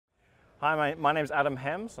Hi, my name's Adam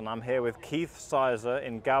Hems, and I'm here with Keith Seiser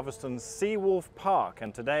in Galveston's Seawolf Park.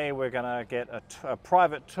 And today we're going to get a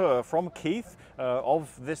private tour from Keith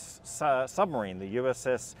of this submarine, the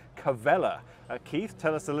USS Cavalla. Keith,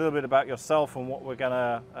 tell us a little bit about yourself and what we're going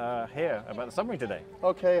to hear about the submarine today.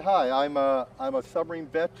 Okay, hi. I'm a submarine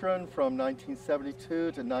veteran from 1972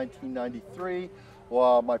 to 1993.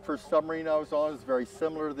 Well, my first submarine I was on is very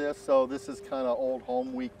similar to this, so this is kind of old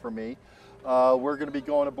home week for me. We're going to be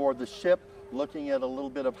going aboard the ship, looking at a little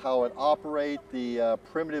bit of how it operates, the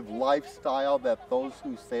primitive lifestyle that those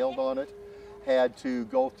who sailed on it had to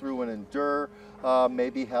go through and endure,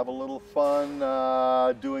 maybe have a little fun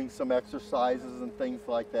doing some exercises and things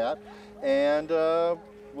like that, and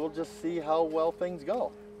we'll just see how well things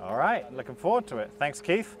go. All right, looking forward to it. Thanks,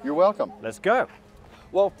 Keith. You're welcome. Let's go.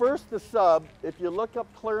 Well, first the sub, if you look up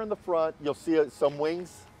clear in the front, you'll see some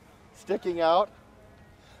wings sticking out.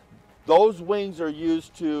 Those wings are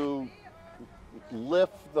used to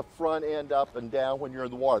lift the front end up and down when you're in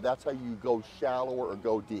the water. That's how you go shallower or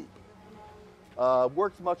go deep.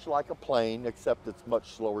 Works much like a plane, except it's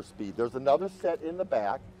much slower speed. There's another set in the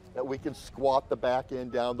back that we can squat the back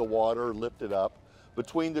end down the water, lift it up.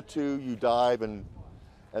 Between the two, you dive and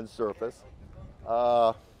surface.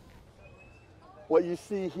 What you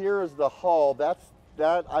see here is the hull.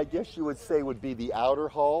 That I guess you would say would be the outer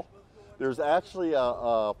hull. There's actually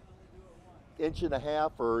a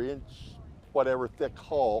inch-and-a-half or inch whatever thick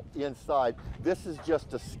hull inside. This is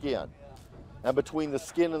just a skin, and between the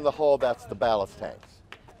skin and the hull, that's the ballast tanks.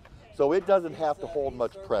 So it doesn't have to hold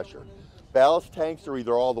much pressure. Ballast tanks are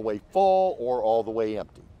either all the way full or all the way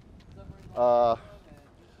empty. Our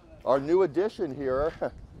new addition here,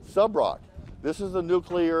 Subrock. This is a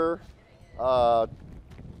nuclear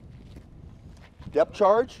depth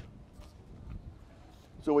charge.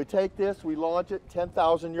 So we take this, we launch it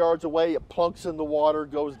 10,000 yards away, it plunks in the water,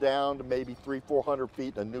 goes down to maybe 300-400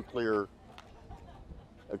 feet, and a nuclear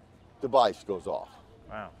device goes off.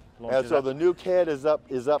 Wow. And so the nuke head is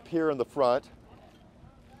up here in the front.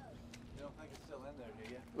 You don't think it's still in there,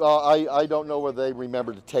 do you? Well, I don't know whether they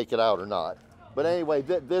remember to take it out or not. But anyway,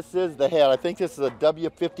 this is the head. I think this is a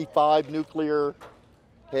W55 nuclear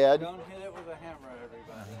head. Don't hit it with a hammer, everybody.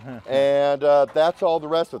 And that's all the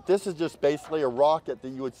rest of it. This is just basically a rocket that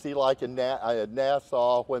you would see like in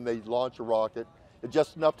NASA when they launch a rocket. It's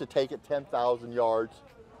just enough to take it 10,000 yards,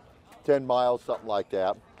 10 miles, something like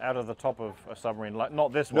that. Out of the top of a submarine, like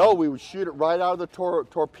not this one? No, we would shoot it right out of the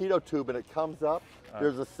torpedo tube, and it comes up.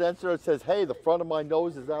 There's a sensor that says, hey, the front of my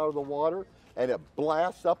nose is out of the water, and it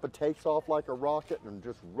blasts up and takes off like a rocket and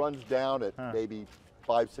just runs down at maybe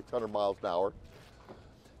 500-600 miles an hour,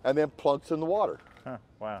 and then plunks in the water. Huh,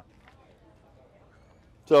 wow.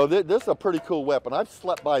 So this is a pretty cool weapon. I've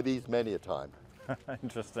slept by these many a time.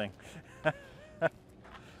 Interesting.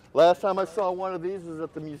 Last time I saw one of these was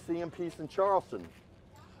at the museum piece in Charleston.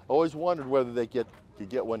 Always wondered whether they could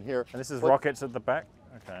get one here. And this is rockets at the back?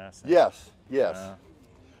 Okay, I see. Yes, yes.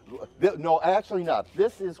 No, actually not.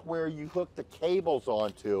 This is where you hook the cables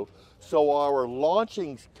onto so our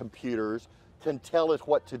launching computers can tell it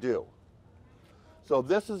what to do. So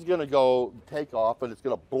this is going to take off, and it's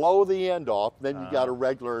going to blow the end off. Then you got a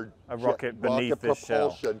regular rocket beneath this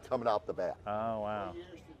propulsion coming out the back. Oh wow! What years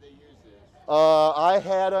did they use this? I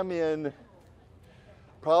had them in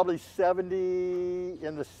probably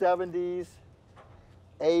in the 70s,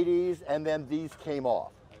 80s, and then these came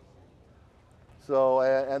off. So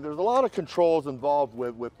and there's a lot of controls involved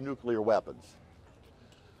with nuclear weapons.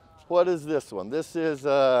 What is this one? This is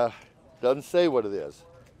doesn't say what it is.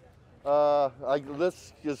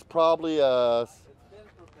 This is probably a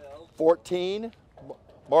 14,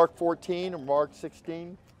 Mark 14 or Mark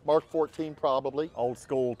 16, Mark 14 probably. Old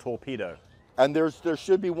school torpedo. And there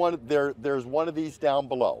should be one, there's one of these down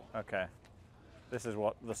below. Okay. This is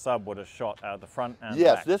what the sub would have shot out of the front and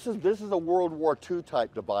yes, back. this is a World War II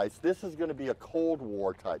type device. This is going to be a Cold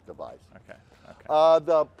War type device. Okay, okay.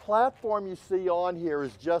 The platform you see on here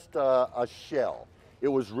is just a shell. It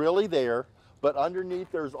was really there. But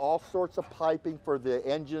underneath, there's all sorts of piping for the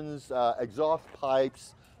engines, exhaust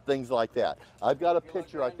pipes, things like that. I've got a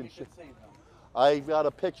picture I can show. I've got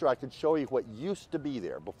a picture I can show you what used to be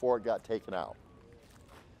there before it got taken out.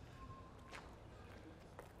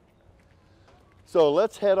 So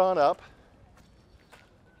let's head on up.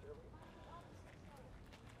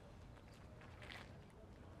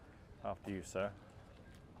 After you, sir.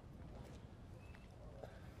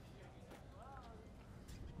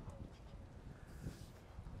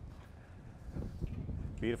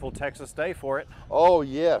 Beautiful Texas day for it. Oh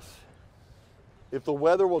yes. If the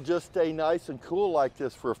weather will just stay nice and cool like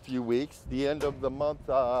this for a few weeks, the end of the month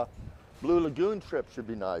Blue Lagoon trip should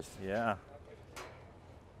be nice. Yeah.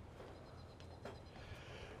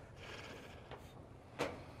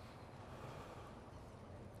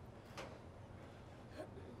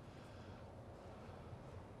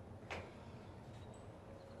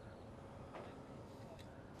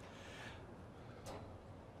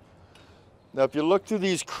 Now, if you look through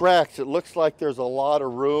these cracks, it looks like there's a lot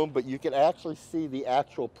of room, but you can actually see the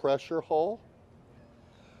actual pressure hole.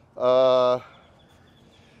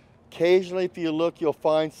 Occasionally, if you look, you'll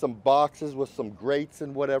find some boxes with some grates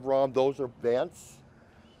and whatever on. Those are vents.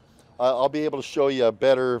 I'll be able to show you a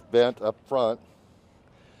better vent up front.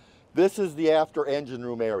 This is the after engine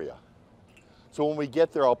room area. So when we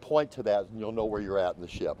get there, I'll point to that and you'll know where you're at in the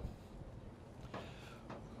ship.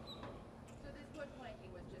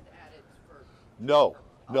 No,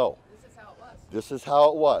 no. This is how it was. This is how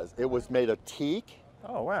it was. It was made of teak.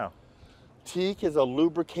 Oh, wow. Teak is a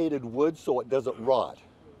lubricated wood so it doesn't rot.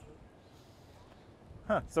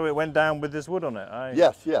 Huh. So it went down with this wood on it?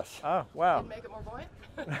 Yes, yes. Oh, wow. Did make it more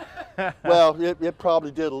buoyant? Well, it probably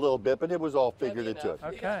did a little bit, but it was all figured into it.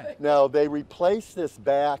 Okay. Now, they replaced this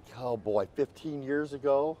back, oh boy, 15 years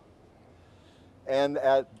ago. And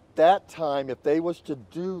at that time, if they was to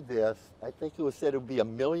do this, I think it was said it would be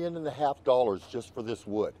 $1.5 million just for this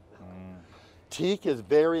wood. Teak is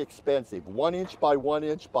very expensive. 1 inch by 1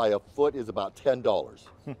 inch by a foot is about $10.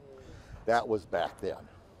 That was back then.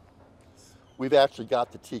 We've actually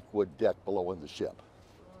got the teak wood deck below in the ship,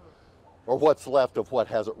 or what's left of what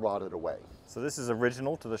hasn't rotted away. So this is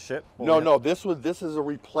original to the ship? No, this is a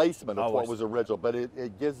replacement of Oh, what was original, but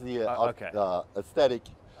it gives the okay. aesthetic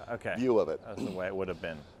Okay. view of it. That's the way it would have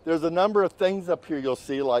been. There's a number of things up here you'll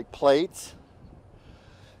see, like plates,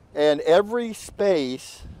 and every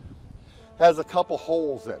space has a couple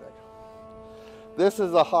holes in it. This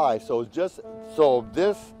is a high, so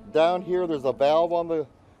this down here, there's a valve on the,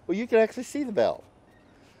 well, you can actually see the valve.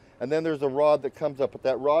 And then there's a rod that comes up. If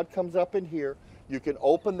that rod comes up in here, you can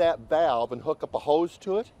open that valve and hook up a hose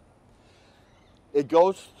to it. It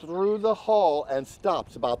goes through the hull and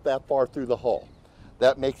stops about that far through the hull.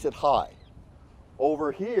 That makes it high.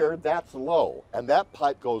 Over here, that's low, and that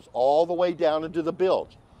pipe goes all the way down into the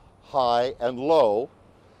bilge, high and low.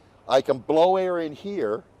 I can blow air in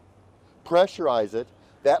here, pressurize it,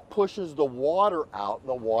 that pushes the water out, and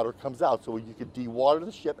the water comes out, so you can dewater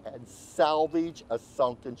the ship and salvage a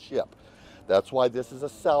sunken ship. That's why this is a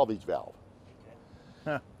salvage valve.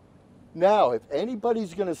 Huh. Now, if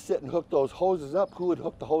anybody's gonna sit and hook those hoses up, who would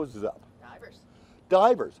hook the hoses up? Divers.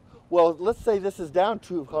 Divers. Well, let's say this is down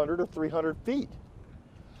 200 or 300 feet.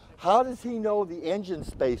 How does he know the engine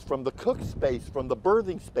space from the cook space, from the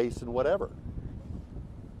berthing space and whatever?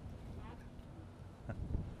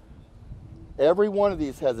 Every one of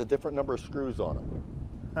these has a different number of screws on them.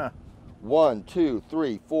 Huh. 1, 2,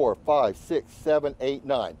 3, 4, 5, 6, 7, 8,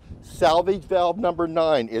 9. Salvage valve number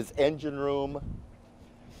 9 is engine room,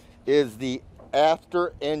 is the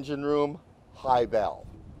after engine room high valve.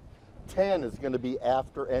 10 is going to be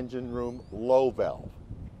after engine room low valve.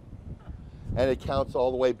 And it counts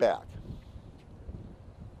all the way back.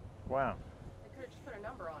 Wow. They could have just put a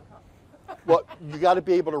number on, huh? Well, you got to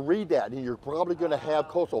be able to read that, and you're probably going to have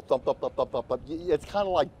coastal thump, thump, thump, thump, thump, thump. It's kind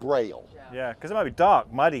of like Braille. Yeah, because it might be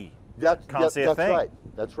dark, muddy. Can't see a thing. That's right.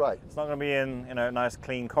 That's right. It's not going to be in a nice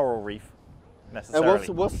clean coral reef And necessarily.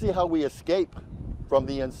 we'll see how we escape from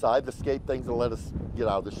the inside. The escape things will let us get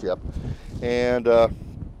out of the ship. And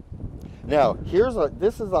now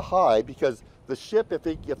this is a high because the ship,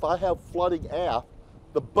 if I have flooding aft,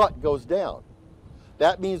 the butt goes down.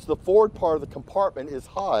 That means the forward part of the compartment is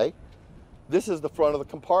high. This is the front of the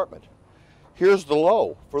compartment. Here's the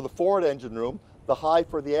low for the forward engine room, the high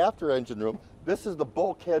for the after engine room. This is the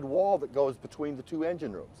bulkhead wall that goes between the two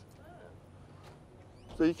engine rooms.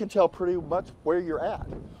 So you can tell pretty much where you're at.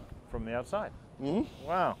 From the outside. Mm-hmm.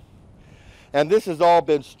 Wow. And this has all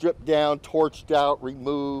been stripped down, torched out,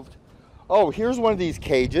 removed. Oh, here's one of these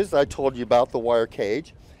cages. I told you about the wire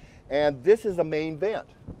cage. And this is a main vent.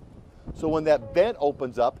 So when that vent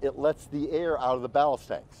opens up, it lets the air out of the ballast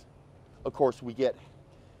tanks. Of course,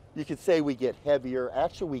 you could say we get heavier.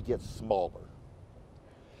 Actually, we get smaller.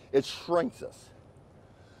 It shrinks us.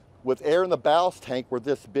 With air in the ballast tank, we're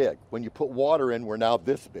this big. When you put water in, we're now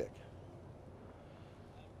this big.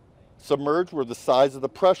 Submerged, we're the size of the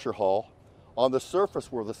pressure hull. On the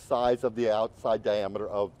surface, we're the size of the outside diameter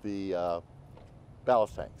of the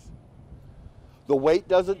ballast tanks. The weight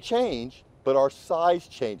doesn't change, but our size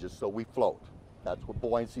changes, so we float. That's what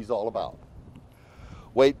buoyancy is all about.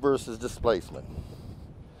 Weight versus displacement.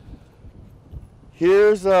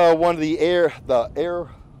 Here's one of the air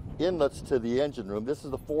inlets to the engine room. This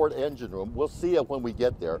is the forward engine room. We'll see it when we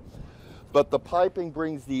get there. But the piping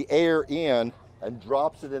brings the air in and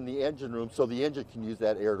drops it in the engine room so the engine can use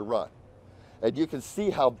that air to run. And you can see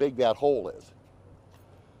how big that hole is.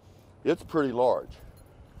 It's pretty large.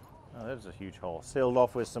 Oh, there's a huge hole. Sealed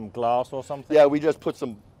off with some glass or something? Yeah, we just put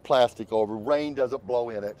some plastic over. Rain doesn't blow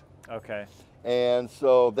in it. Okay. And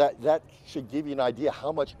so that should give you an idea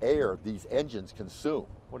how much air these engines consume.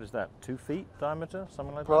 What is that, 2 feet diameter,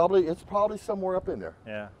 something like Probably, it's probably somewhere up in there.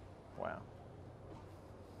 that? Yeah, wow.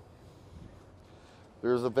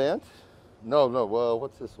 There's a vent. No, well,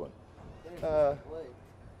 what's this one?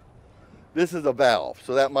 This is a valve,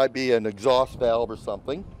 so that might be an exhaust valve or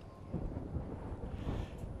something.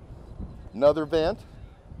 Another vent.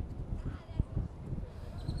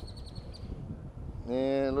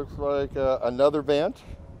 And it looks like another vent.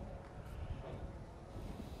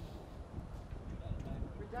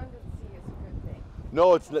 Redundancy is a good thing.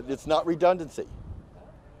 No, it's not redundancy.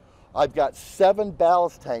 I've got 7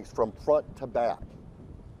 ballast tanks from front to back.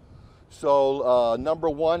 So number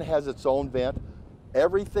 1 has its own vent.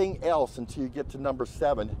 Everything else until you get to number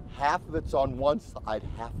 7, half of it's on one side,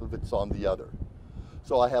 half of it's on the other.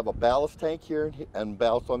 So I have a ballast tank here and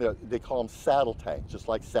ballast on the other. They call them saddle tanks, just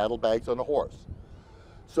like saddlebags on a horse.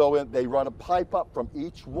 So they run a pipe up from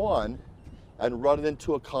each one and run it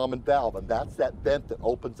into a common valve, and that's that vent that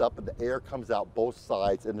opens up and the air comes out both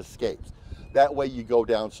sides and escapes. That way you go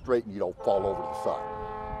down straight and you don't fall over to the side.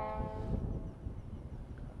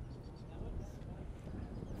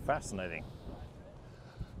 Fascinating.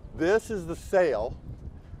 This is the sail.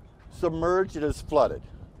 Submerged, it is flooded.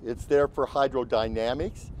 It's there for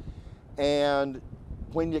hydrodynamics. And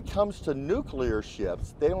when it comes to nuclear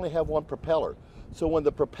ships, they only have one propeller. So when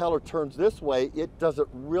the propeller turns this way, it doesn't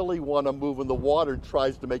really want to move in the water and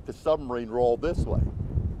tries to make the submarine roll this way.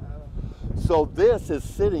 So this is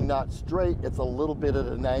sitting not straight, it's a little bit at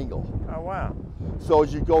an angle. Oh, wow. So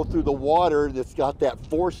as you go through the water, it's got that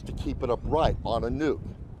force to keep it upright on a nuke.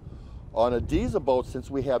 On a diesel boat,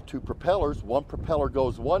 since we have 2 propellers, one propeller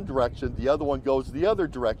goes one direction, the other one goes the other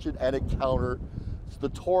direction, and it counters the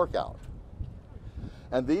torque out.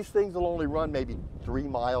 And these things will only run maybe 3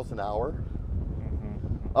 miles an hour.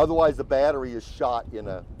 Otherwise, the battery is shot in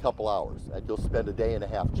a couple hours, and you'll spend a day and a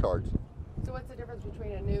half charging. So what's the difference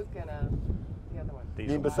between a nuke and the other one? You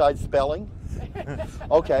mean besides spelling?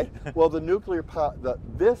 Okay. Well, the nuclear power,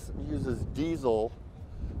 this uses diesel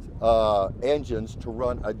engines to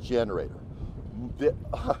run a generator. The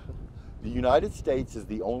United States is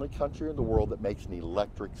the only country in the world that makes an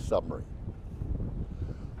electric submarine.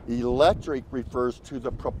 Electric refers to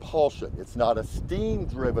the propulsion. It's not a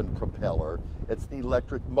steam-driven propeller, it's the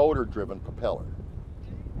electric motor-driven propeller.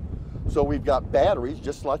 So we've got batteries,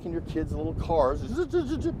 just like in your kids' little cars,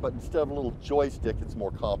 but instead of a little joystick, it's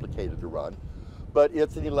more complicated to run. But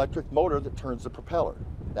it's an electric motor that turns the propeller.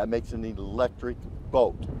 That makes an electric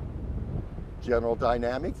boat. General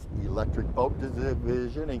Dynamics, Electric Boat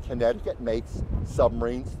Division in Connecticut makes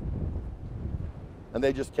submarines, and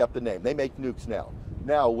they just kept the name. They make nukes now.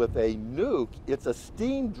 Now with a nuke, it's a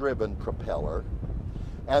steam-driven propeller,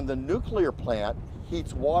 and the nuclear plant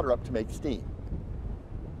heats water up to make steam.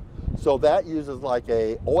 So that uses like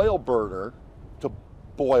a oil burner to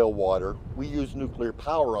boil water. We use nuclear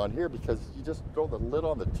power on here because you just throw the lid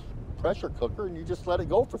on the pressure cooker and you just let it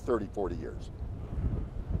go for 30, 40 years.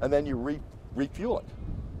 And then you refuel it.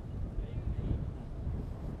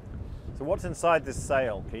 So what's inside this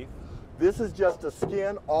sail, Keith? This is just a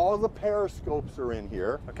skin. All the periscopes are in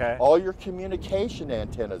here. Okay. All your communication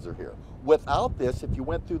antennas are here. Without this, if you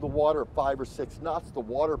went through the water at 5 or 6 knots, the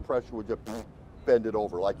water pressure would just bend it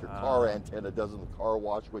over like your car antenna does in the car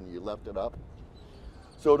wash when you left it up.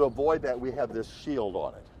 So to avoid that, we have this shield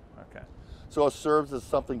on it. Okay. So it serves as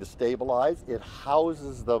something to stabilize. It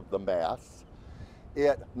houses the mass.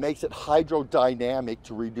 It makes it hydrodynamic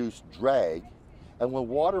to reduce drag. And when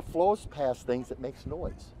water flows past things, it makes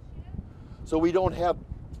noise. So we don't have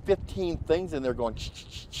 15 things in there going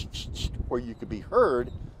where you could be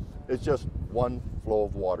heard. It's just one flow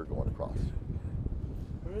of water going across.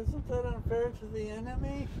 But isn't that unfair to the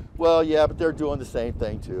enemy? Well, yeah, but they're doing the same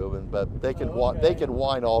thing too. But they can they can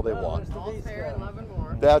whine all they want. All fair and love and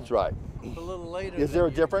war. That's right. A little later. Is there a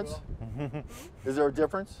than difference? usual. Is there a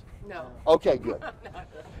difference? No. Okay, good.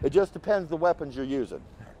 It just depends the weapons you're using.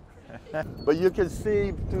 But you can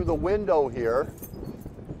see through the window here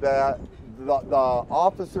that the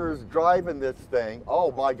officers driving this thing,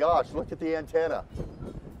 oh my gosh, look at the antenna.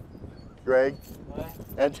 Greg,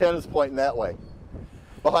 antenna's pointing that way.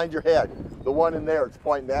 Behind your head. The one in there, it's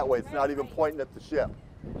pointing that way. It's not even pointing at the ship.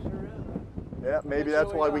 Sure is. Yeah, maybe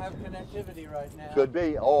that's why we don't have connectivity right now. Could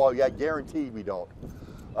be. Oh, yeah, guaranteed we don't.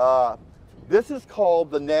 This is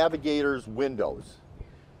called the navigator's windows.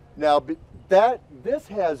 Now, this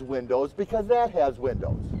has windows because that has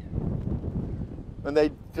windows. And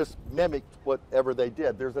they just mimicked whatever they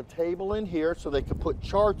did. There's a table in here so they could put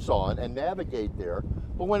charts on and navigate there.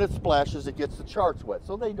 But when it splashes, it gets the charts wet.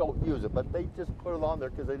 So they don't use it, but they just put it on there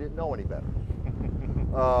because they didn't know any better.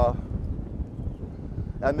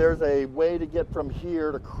 And there's a way to get from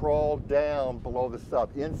here to crawl down below the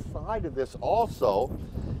sub. Inside of this also,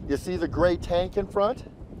 you see the gray tank in front?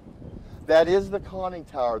 That is the conning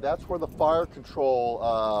tower. That's where the fire control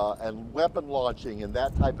and weapon launching and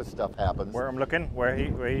that type of stuff happens. Where I'm looking? Where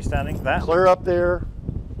he's standing? That? Clear up there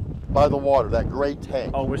by the water, that gray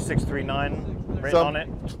tank. Oh, with 639 written on it?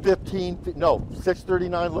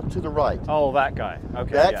 639, look to the right. Oh, that guy.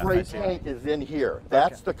 Okay. That gray tank is in here.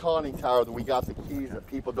 That's the conning tower that we got the keys that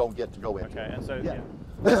people don't get to go into. Okay, and so, yeah.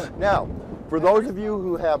 Now, for those of you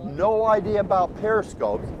who have no idea about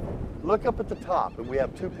periscopes, look up at the top, and we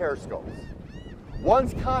have two periscopes.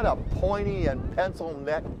 One's kind of pointy and pencil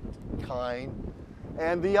neck kind,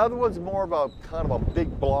 and the other one's more of a kind of a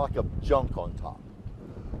big block of junk on top.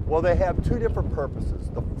 Well, they have two different purposes.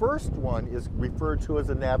 The first one is referred to as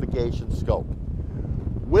a navigation scope.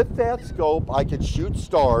 With that scope, I could shoot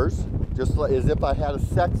stars, just as if I had a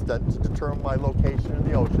sextant to determine my location in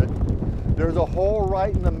the ocean. There's a hole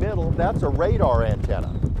right in the middle, that's a radar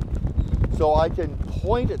antenna. So I can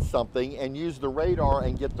point at something and use the radar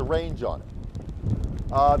and get the range on it.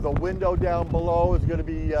 The window down below is going to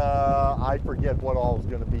be, I forget what all is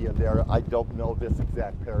going to be in there. I don't know this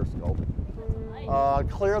exact periscope.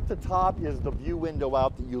 Clear at the top is the view window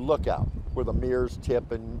out that you look out, where the mirrors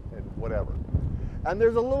tip and whatever. And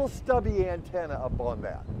there's a little stubby antenna up on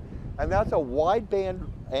that. And that's a wideband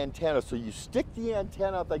antenna, so you stick the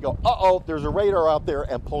antenna up, they go, uh-oh, there's a radar out there,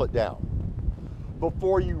 and pull it down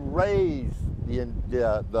before you raise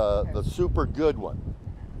the super good one.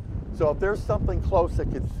 So if there's something close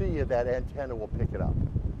that can see you, that antenna will pick it up.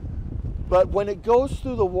 But when it goes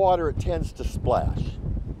through the water, it tends to splash.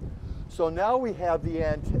 So now we have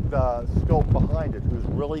the scope behind it, who's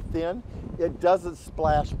really thin. It doesn't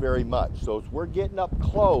splash very much. So as we're getting up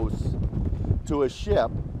close to a ship,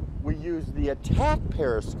 we use the attack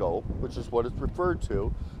periscope, which is what it's referred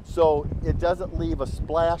to, so it doesn't leave a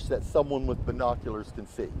splash that someone with binoculars can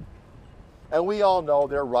see. And we all know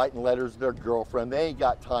they're writing letters to their girlfriend. They ain't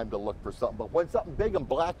got time to look for something. But when something big and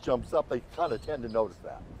black jumps up, they kind of tend to notice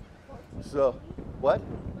that. So, what?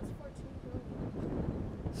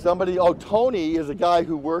 Somebody, oh, Tony is a guy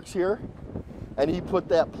who works here, and he put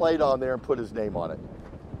that plate on there and put his name on it.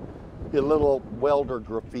 A little welder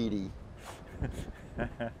graffiti.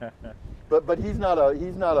 But he's not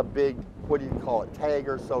a big, what do you call it,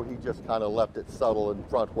 tagger, so he just kind of left it subtle in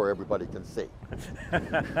front where everybody can see.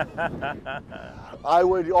 I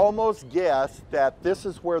would almost guess that this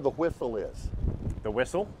is where the whistle is. The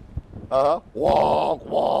whistle? Uh-huh. Wonk,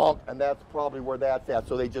 wonk. And that's probably where that's at.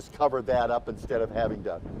 So they just covered that up instead of having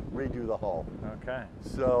to redo the hull. Okay.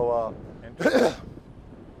 So,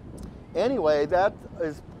 anyway, that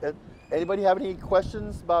is it. Anybody have any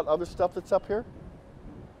questions about other stuff that's up here?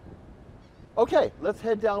 Okay, let's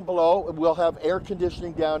head down below. We'll have air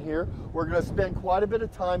conditioning down here. We're going to spend quite a bit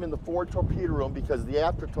of time in the forward torpedo room because the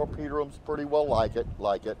after torpedo room's pretty well like it.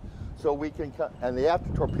 So we can, and the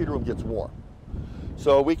after torpedo room gets warm.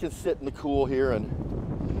 So we can sit in the cool here and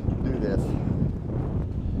do this.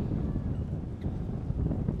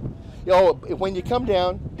 You know, when you come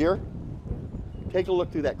down, dear, take a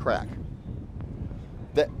look through that crack.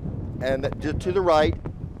 To the right,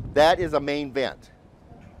 that is a main vent.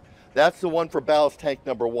 That's the one for ballast tank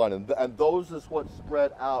number one, and those is what's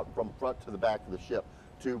spread out from front to the back of the ship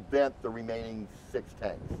to vent the remaining 6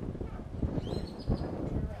 tanks.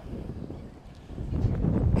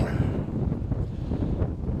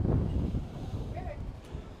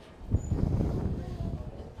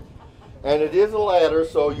 And it is a ladder,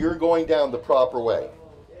 so you're going down the proper way.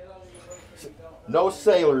 No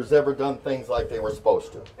sailor's ever done things like they were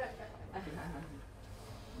supposed to.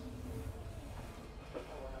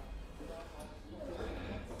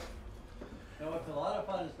 What's a lot of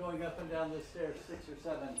fun is going up and down this stairs 6 or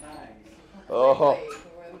 7 times. Oh,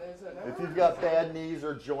 if you've got bad knees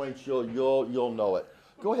or joints, you'll know it.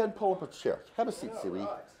 Go ahead and pull up a chair. Have a seat, Siri.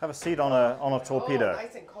 Have a seat on a torpedo. Oh,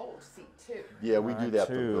 nice and cold seat too. Yeah, we do that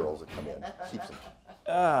for girls that come in. Keeps them.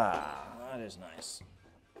 Ah, that is nice.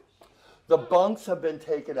 The bunks have been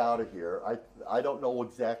taken out of here. I don't know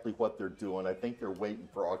exactly what they're doing. I think they're waiting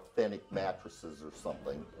for authentic mattresses or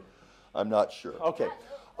something. I'm not sure. Okay.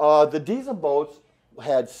 The diesel boats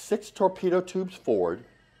had 6 torpedo tubes forward,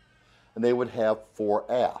 and they would have 4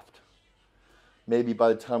 aft. maybe by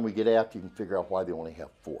the time we get aft, you can figure out why they only have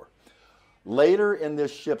 4. Later in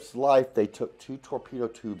this ship's life, they took 2 torpedo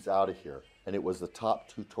tubes out of here, and it was the top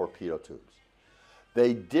 2 torpedo tubes.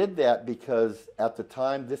 They did that because at the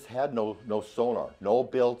time, this had no sonar, no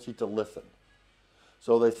ability to listen.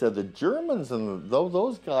 So they said the Germans and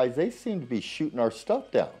those guys, they seem to be shooting our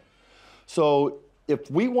stuff down. So if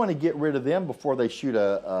we want to get rid of them before they shoot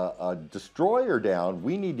a destroyer down,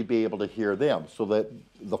 we need to be able to hear them. So that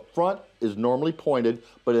the front is normally pointed,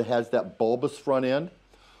 but it has that bulbous front end.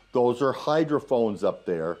 Those are hydrophones up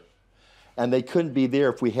there. And they couldn't be there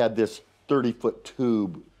if we had this 30-foot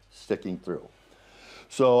tube sticking through.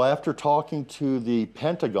 So after talking to the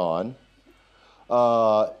Pentagon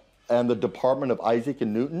and the Department of Isaac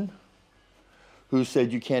and Newton, who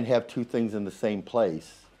said you can't have 2 things in the same place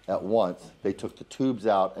at once, they took the tubes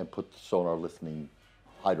out and put the sonar listening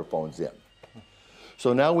hydrophones in.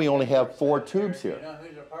 So now we only have 4 tubes here. You know who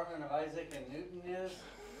the Department of Isaac and Newton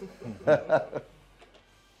is?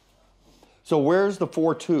 So where's the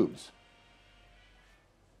 4 tubes?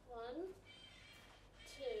 1,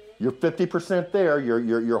 2. You're 50% there.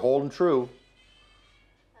 You're holding true.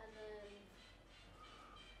 And then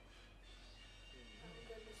I'm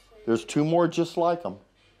going to say There's 2 more just like them.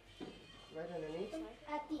 Right underneath them?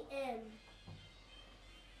 at the end.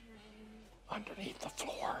 Underneath the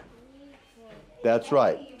floor. That's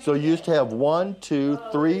right. So you used to have 1, 2,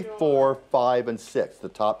 3, 4, 5, and 6. The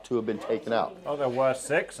top 2 have been taken out. Oh, there were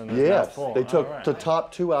 6 and there's now Yes, 4. they took Oh, right. the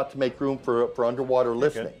top 2 out to make room for underwater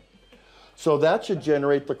listening. So that should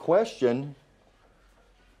generate the question,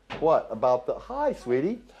 what, about the, hi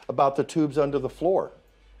sweetie, about the tubes under the floor?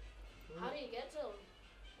 How do you get to them?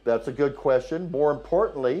 That's a good question. More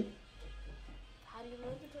importantly, How do you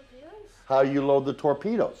load the torpedoes? how you load the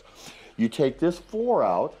torpedoes. You take this floor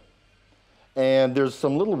out, and there's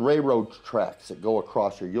some little railroad tracks that go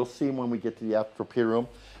across here. You'll see them when we get to the aft torpedo room,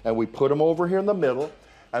 and we put them over here in the middle,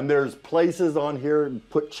 and there's places on here to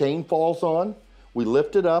put chain falls on. We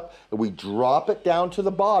lift it up, and we drop it down to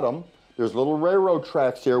the bottom. There's little railroad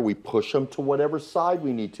tracks here. We push them to whatever side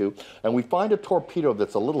we need to, and we find a torpedo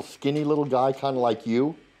that's a little skinny little guy, kind of like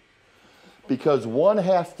you, because one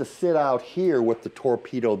has to sit out here with the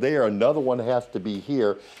torpedo there, another one has to be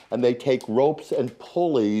here, and they take ropes and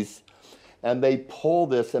pulleys, and they pull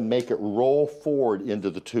this and make it roll forward into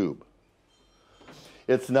the tube.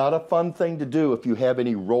 It's not a fun thing to do if you have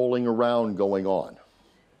any rolling around going on.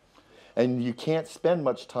 And you can't spend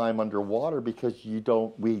much time underwater because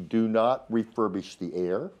we do not refurbish the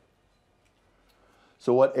air.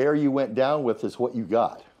 So what air you went down with is what you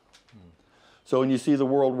got. So when you see the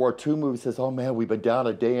World War II movie, it says, oh man, we've been down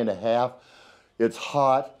a day and a half, it's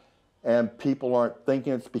hot, and people aren't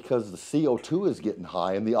thinking it's because the CO2 is getting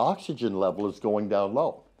high and the oxygen level is going down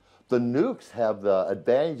low. The nukes have the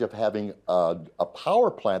advantage of having a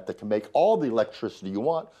power plant that can make all the electricity you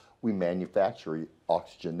want. We manufacture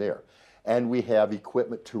oxygen there. And we have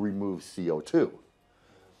equipment to remove CO2.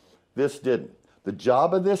 This didn't. The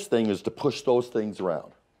job of this thing is to push those things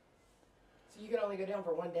around. So you can only go down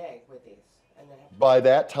for 1 day with these, and then have By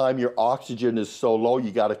that time, your oxygen is so low,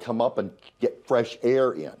 you got to come up and get fresh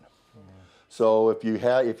air in. So if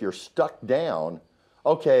you're stuck down,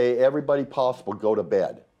 okay, everybody possible, go to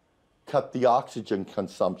bed. Cut the oxygen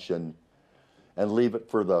consumption and leave it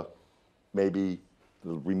for maybe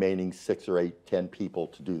the remaining 6 or 8, 10 people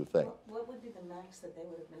to do the thing. What would be the max that they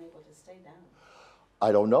would have been able to stay down?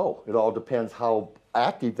 I don't know. It all depends how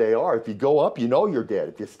active they are. If you go up, you know you're dead.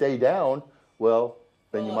 If you stay down, well,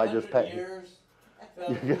 then you might just pass. Years.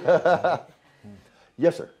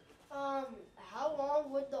 Yes, sir. How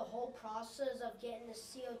long would the whole process of getting the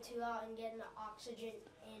CO2 out and getting the oxygen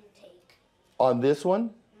in take? On this one,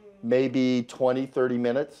 maybe 20, 30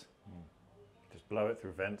 minutes. Just blow it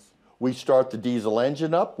through vents. We start the diesel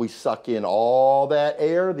engine up, we suck in all that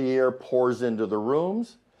air, the air pours into the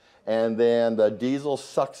rooms, and then the diesel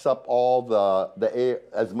sucks up all the air,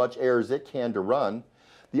 as much air as it can to run.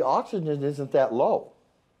 The oxygen isn't that low.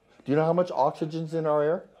 Do you know how much oxygen's in our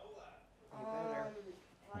air?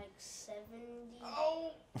 Like 70.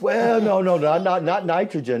 Well, no, not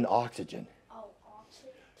nitrogen, oxygen. Oh, oxygen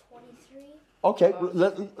 23. Okay,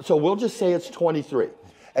 so we'll just say it's 23.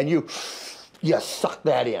 And you suck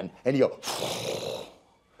that in, and you go,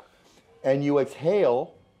 and you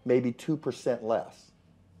exhale maybe 2% less.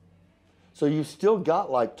 So you still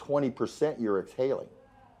got like 20% you're exhaling.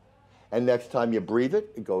 And next time you breathe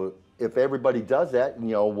it goes, if everybody does that,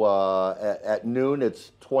 at noon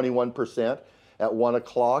it's 21%, at 1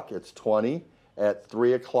 o'clock it's 20, at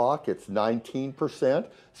 3 o'clock it's 19%.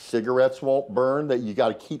 Cigarettes won't burn, that you got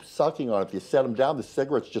to keep sucking on. If you set them down, the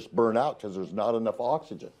cigarettes just burn out because there's not enough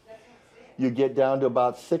oxygen. You get down to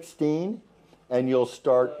about 16 and you'll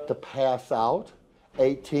start to pass out.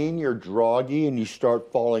 18, you're groggy and you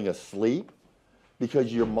start falling asleep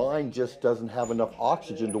because your mind just doesn't have enough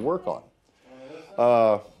oxygen to work on.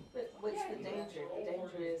 But what's the danger? The danger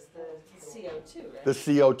is the CO2, right? The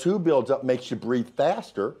CO2 builds up, makes you breathe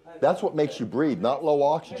faster. That's what makes you breathe, not low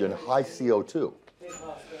oxygen, high CO2.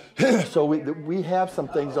 So we have some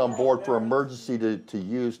things on board for emergency to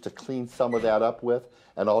use to clean some of that up with,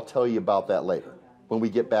 and I'll tell you about that later when we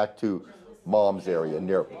get back to Mom's area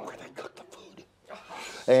near where they cook the food.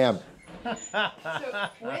 And So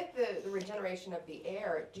with the regeneration of the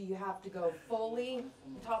air, do you have to go fully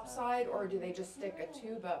topside, or do they just stick a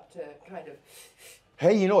tube up to kind of?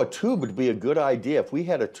 hey, you know, a tube would be a good idea. If we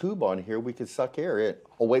had a tube on here, we could suck air in.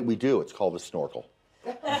 Oh wait, we do. It's called a snorkel.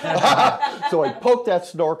 So I poke that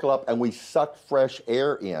snorkel up and we suck fresh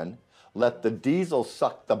air in, let the diesel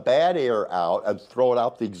suck the bad air out and throw it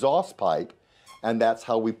out the exhaust pipe, and that's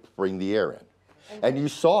how we bring the air in. And you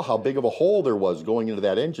saw how big of a hole there was going into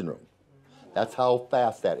that engine room. That's how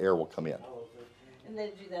fast that air will come in. And they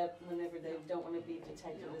do that whenever they don't want to be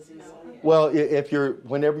detected as easily. Well,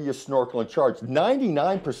 whenever you snorkel and charge,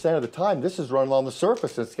 99% of the time this is running on the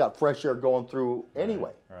surface and it's got fresh air going through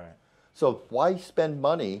anyway. Right. So why spend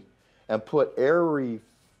money and put air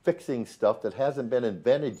fixing stuff that hasn't been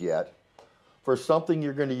invented yet for something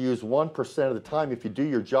you're going to use 1% of the time? If you do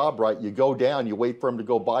your job right, you go down, you wait for them to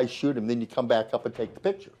go by, shoot them, then you come back up and take the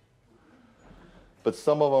picture. But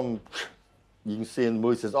some of them, you can see in the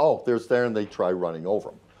movie, says, oh, there's there, and they try running over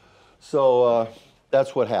them. So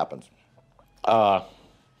that's what happens.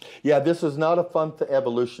 Yeah, this is not a fun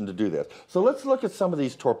evolution to do this. So let's look at some of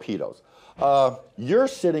these torpedoes. You're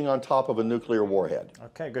sitting on top of a nuclear warhead.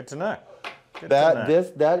 Okay, good to know.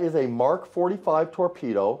 That is a Mark 45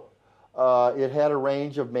 torpedo. It had a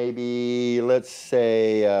range of maybe, let's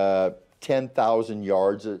say, 10,000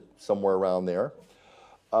 yards, somewhere around there.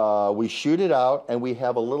 We shoot it out, and we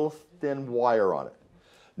have a little thin wire on it.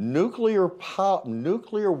 Nuclear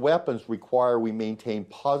weapons require we maintain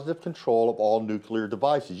positive control of all nuclear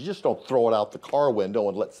devices. You just don't throw it out the car window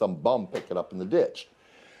and let some bum pick it up in the ditch.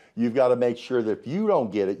 You've got to make sure that if you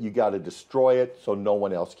don't get it, you got to destroy it so no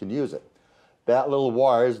one else can use it. That little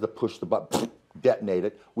wire is to push the button, detonate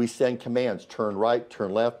it. We send commands, turn right,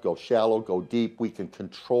 turn left, go shallow, go deep. We can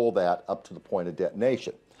control that up to the point of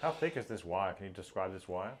detonation. How thick is this wire? Can you describe this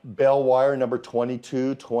wire? Bell wire number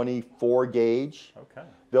 22, 24 gauge. Okay.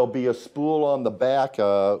 There'll be a spool on the back.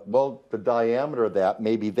 Well, the diameter of that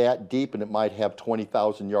may be that deep, and it might have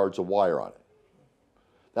 20,000 yards of wire on it.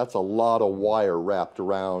 That's a lot of wire wrapped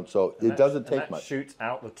around, so it doesn't take much. Shoots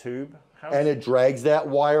out the tube? And it drags that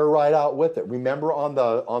wire right out with it. Remember on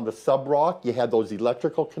the sub-rock, you had those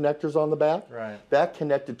electrical connectors on the back? Right. That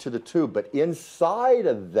connected to the tube, but inside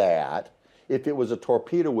of that, if it was a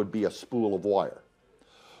torpedo, would be a spool of wire.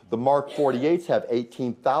 The Mark 48s have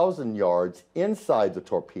 18,000 yards inside the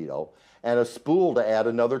torpedo and a spool to add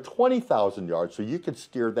another 20,000 yards, so you could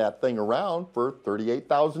steer that thing around for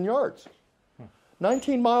 38,000 yards.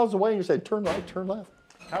 19 miles away, and you say, turn right, turn left.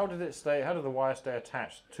 How did the wire stay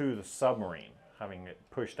attached to the submarine, having it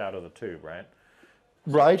pushed out of the tube, right?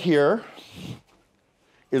 Right here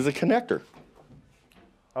is a connector.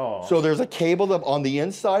 Oh. So there's a cable on the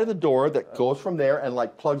inside of the door that goes from there and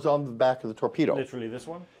like plugs on the back of the torpedo. Literally this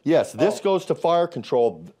one? Yes, this goes to fire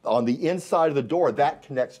control. On the inside of the door, that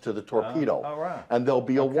connects to the torpedo. Oh, right. And there'll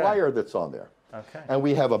be a wire that's on there. Okay. And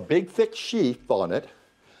we have a big thick sheath on it,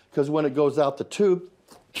 because when it goes out the tube,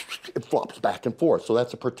 it flops back and forth. So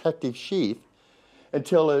that's a protective sheath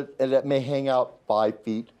until it may hang out 5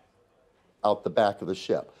 feet out the back of the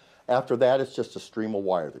ship. After that, it's just a stream of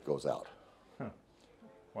wire that goes out. Huh.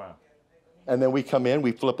 Wow. And then we come in,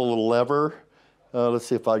 we flip a little lever. Let's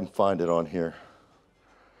see if I can find it on here.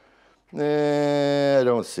 I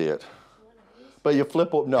don't see it. But you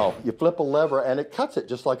flip a lever and it cuts it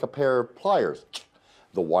just like a pair of pliers.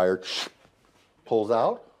 The wire pulls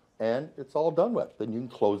out and it's all done with. Then you can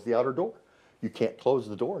close the outer door. You can't close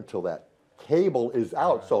the door until that cable is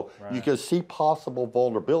out. So you can see possible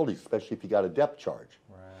vulnerabilities, especially if you got a depth charge.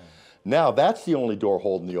 Right. Now that's the only door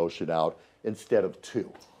holding the ocean out instead of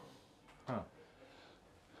 2. Huh.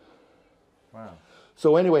 Wow.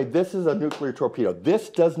 So anyway, this is a nuclear torpedo. This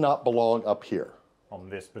does not belong up here. On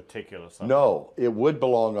this particular submarine? No, it would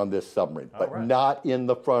belong on this submarine, but not in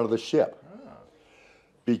the front of the ship.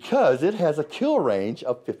 Because it has a kill range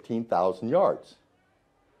of 15,000 yards.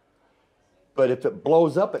 But if it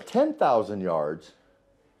blows up at 10,000 yards,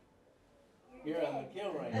 You're on the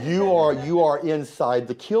kill range. you are inside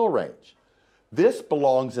the kill range. This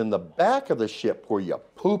belongs in the back of the ship where you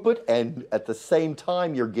poop it, and at the same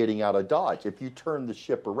time you're getting out of Dodge. If you turn the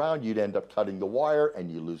ship around, you'd end up cutting the wire and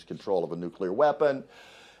you lose control of a nuclear weapon,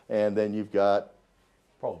 and then you've got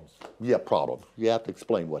Problems. yeah, problem. You have to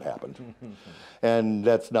explain what happened. And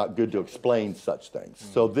that's not good to explain such things.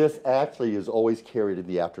 So this actually is always carried in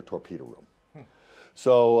the after torpedo room.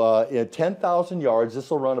 So at 10,000 yards,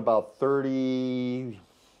 this will run about 30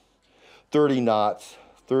 knots.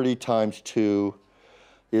 30 times 2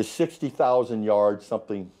 is 60,000 yards,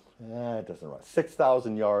 something, it doesn't run.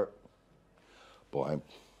 6,000 yard, boy,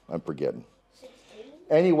 I'm forgetting. 16?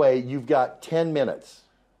 Anyway, you've got 10 minutes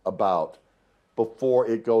about before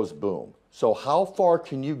it goes boom. So how far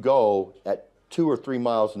can you go at 2 or 3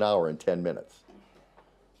 miles an hour in 10 minutes?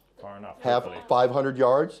 Far enough. Have hopefully. 500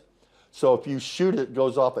 yards? So if you shoot it, it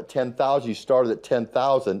goes off at 10,000, you started at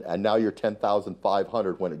 10,000, and now you're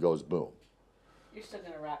 10,500 when it goes boom. You're still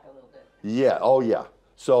gonna rock a little bit. Yeah, oh yeah.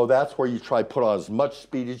 So that's where you try to put on as much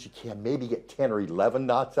speed as you can, maybe get 10 or 11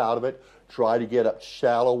 knots out of it. Try to get up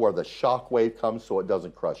shallow where the shock wave comes so it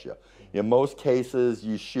doesn't crush you. In most cases,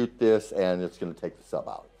 you shoot this and it's gonna take the sub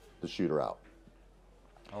out, the shooter out.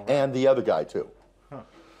 All right. And the other guy too. Huh.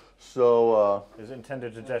 So, Is it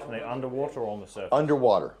intended to detonate underwater or on the surface?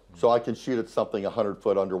 underwater. So I can shoot at something 100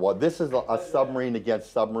 foot underwater. This is a submarine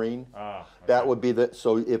against submarine. Ah, okay. That would be the,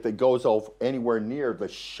 so if it goes over anywhere near, the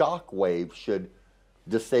shock wave should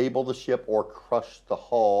disable the ship or crush the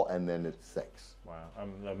hull and then it sinks. Wow.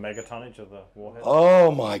 The megatonnage of the warhead?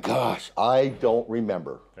 Oh my gosh, I don't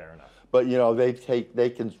remember. Fair enough. But you know, they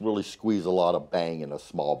can really squeeze a lot of bang in a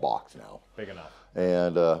small box now. Big enough.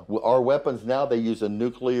 And our weapons now, they use a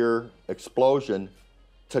nuclear explosion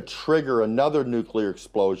to trigger another nuclear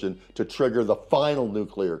explosion to trigger the final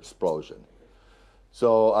nuclear explosion.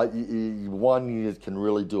 So one can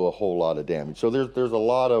really do a whole lot of damage. So there's a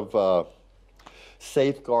lot of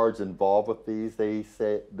safeguards involved with these.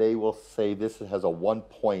 They will say this has a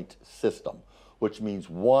 1-point system, which means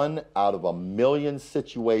 1 out of 1,000,000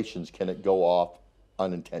 situations can it go off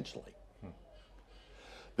unintentionally.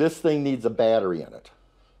 This thing needs a battery in it.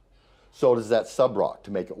 So does that subrock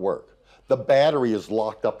to make it work. The battery is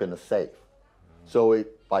locked up in a safe. So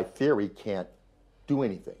it, by theory, can't do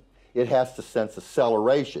anything. It has to sense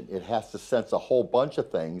acceleration. It has to sense a whole bunch of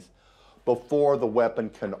things before the weapon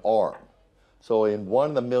can arm. So in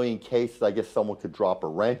 1 in a million cases, I guess someone could drop a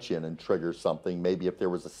wrench in and trigger something, maybe if there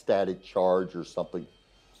was a static charge or something.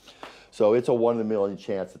 So it's a 1 in a million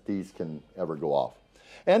chance that these can ever go off.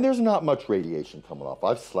 And there's not much radiation coming off.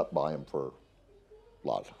 I've slept by them for a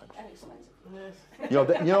lot of times. And expensive.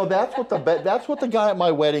 That's what the guy at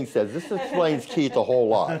my wedding says. This explains Keith a whole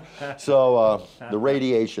lot. So the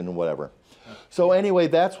radiation and whatever. So anyway,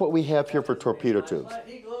 that's what we have here for torpedo tubes.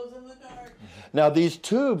 He glows in the dark. Now these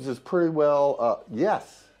tubes is pretty well,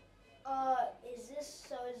 yes. Is this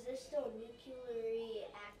still nuclearly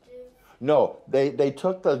active? No, they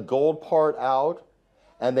took the gold part out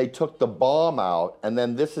and they took the bomb out, and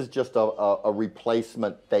then this is just a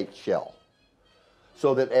replacement fake shell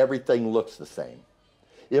so that everything looks the same.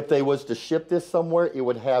 If they was to ship this somewhere, it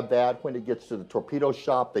would have that. When it gets to the torpedo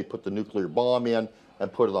shop, they put the nuclear bomb in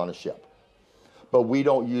and put it on a ship. But we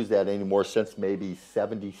don't use that anymore since maybe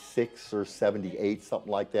 76 or 78,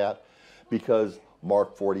 something like that, because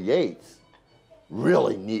Mark 48's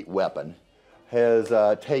really neat weapon has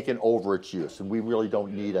taken over its use, and we really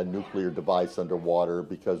don't need a nuclear device underwater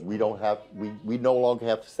because we don't have, we no longer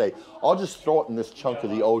have to say, I'll just throw it in this chunk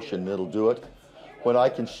of the ocean and it'll do it. When I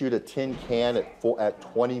can shoot a tin can at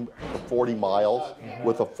 20 to 40 miles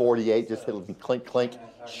with a 48, just hit it clink, clink,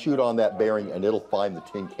 shoot on that bearing and it'll find the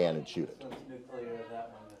tin can and shoot it. Do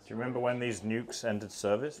you remember when these nukes entered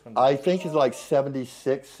service? I think it's like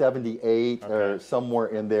 76, 78, or somewhere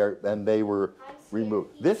in there, and they were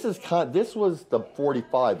removed. This was the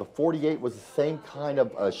 45. The 48 was the same kind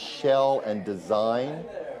of a shell and design,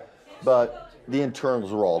 but the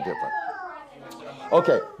internals were all different.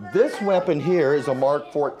 Okay, this weapon here is a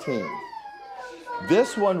Mark 14.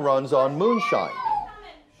 This one runs on moonshine.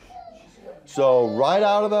 So right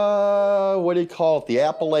out of the, what do you call it, the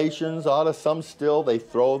Appalachians, out of some still, they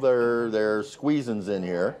throw their squeezins in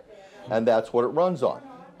here, and that's what it runs on.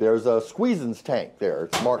 There's a squeezins tank there.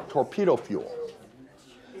 It's marked torpedo fuel.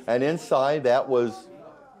 And inside that was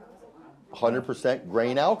 100%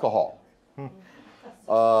 grain alcohol.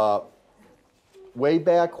 Way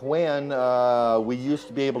back when we used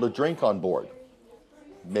to be able to drink on board.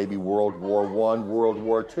 Maybe World War I, World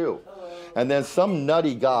War II. And then some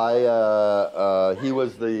nutty guy, he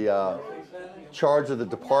was the charge of the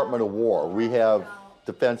Department of War. We have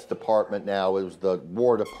Defense Department now. It was the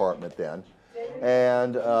War Department then.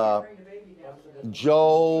 And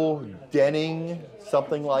Joe Denning,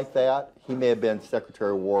 something like that. He may have been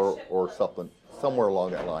Secretary of War or something, somewhere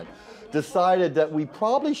along that line. Decided that we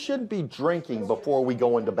probably shouldn't be drinking before we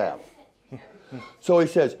go into battle. So he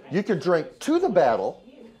says, you can drink to the battle,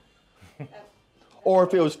 or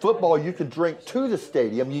if it was football, you could drink to the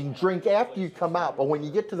stadium. You can drink after you come out, but when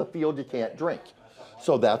you get to the field, you can't drink.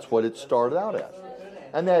 So that's what it started out as.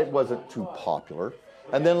 And that wasn't too popular.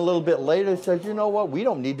 And then a little bit later, he says, you know what, we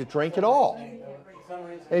don't need to drink at all.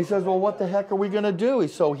 And he says, well, what the heck are we going to do?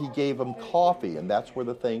 So he gave him coffee, and that's where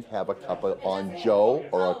the thing have a cup on Joe,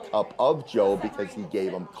 or a cup of Joe, because he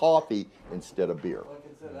gave him coffee instead of beer.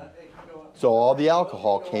 So all the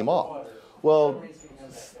alcohol came off. Well,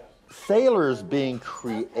 sailors being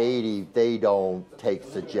creative, they don't take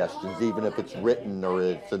suggestions, even if it's written or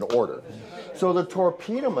it's an order. So the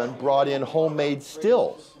torpedoman brought in homemade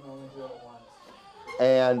stills.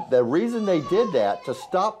 And the reason they did that, to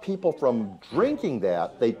stop people from drinking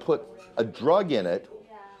that, they put a drug in it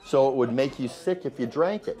so it would make you sick if you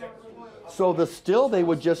drank it. So the still, they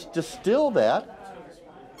would just distill that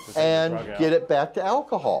and get it back to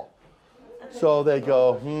alcohol. So they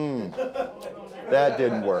go, that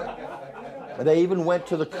didn't work. And they even went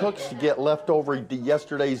to the cooks to get leftover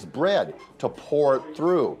yesterday's bread to pour it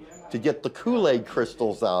through, to get the Kool-Aid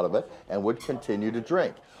crystals out of it, and would continue to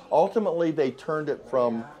drink. Ultimately, they turned it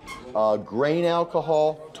from grain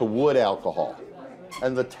alcohol to wood alcohol.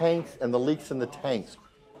 And the tanks and the leaks in the tanks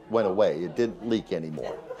went away. It didn't leak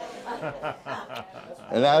anymore.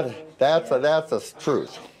 And that's a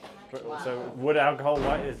truth. So wood alcohol,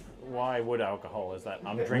 why wood alcohol? Is that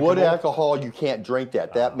undrinkable? Wood alcohol, you can't drink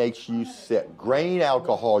that. That makes you sick. Grain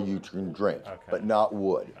alcohol you can drink, but not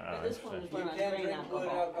wood. You can't drink wood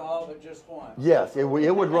alcohol, but just one. Yes, it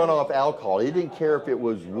would run off alcohol. He didn't care if it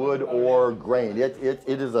was wood or grain. It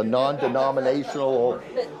is a non-denominational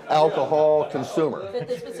alcohol consumer. But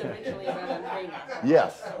this was originally run on grain.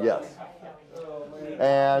 Yes, yes.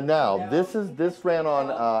 And now, this ran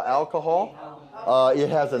on alcohol. It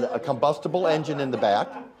has a combustible engine in the back.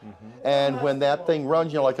 And when that thing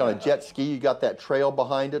runs, you know, like on a jet ski, you got that trail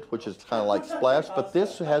behind it, which is kind of like splash, but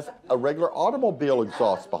this has a regular automobile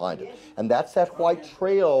exhaust behind it. And that's that white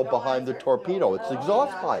trail behind the torpedo. It's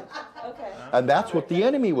exhaust pipe. Okay. And that's what the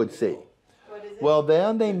enemy would see. Well,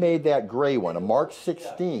 then they made that gray one, a Mark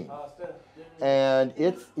 16. And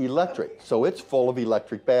it's electric, so it's full of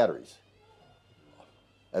electric batteries.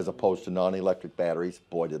 As opposed to non-electric batteries.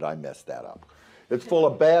 Boy, did I mess that up. It's full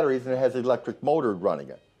of batteries and it has an electric motor running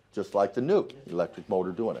it. Just like the nuke, electric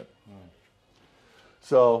motor doing it.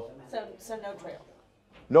 So no trail.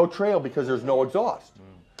 No trail because there's no exhaust.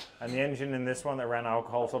 And the engine in this one that ran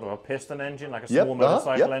alcohol, sort of a piston engine, like a small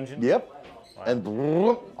motorcycle engine? Yep. Wow. And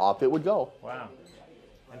off it would go. Wow.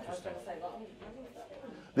 Interesting.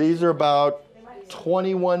 These are about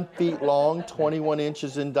 21 feet long, 21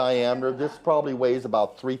 inches in diameter. This probably weighs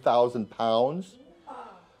about 3,000 pounds.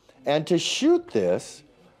 And to shoot this,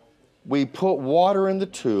 we put water in the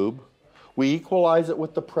tube, we equalize it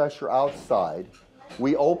with the pressure outside,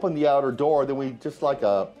 we open the outer door, then we just like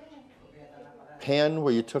a pen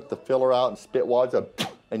where you took the filler out and spit water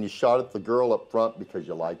and you shot at the girl up front because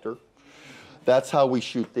you liked her. That's how we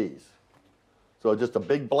shoot these. So just a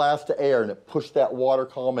big blast of air and it pushed that water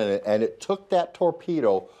column in it, and it took that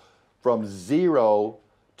torpedo from 0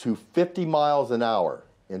 to 50 miles an hour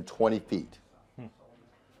in 20 feet.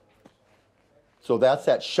 So that's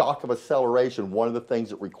that shock of acceleration, one of the things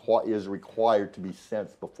that is required to be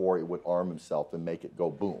sensed before it would arm himself and make it go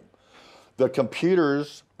boom. The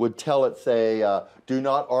computers would tell it, say, do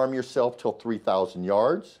not arm yourself till 3,000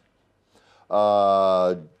 yards.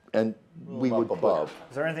 And we would above.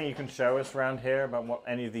 Is there anything you can show us around here about what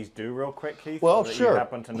any of these do real quick, Keith? Well, that sure. You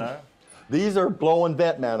happen to know? These are blow and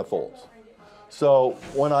vent manifolds. So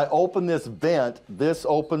when I open this vent, this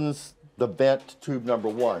opens the vent tube number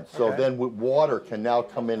 1. So then water can now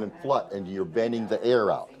come in and flood, and you're venting the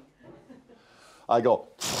air out. I go,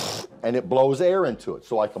 and it blows air into it,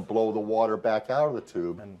 so I can blow the water back out of the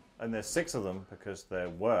tube. And there's 6 of them because there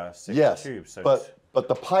were 6 tubes. So but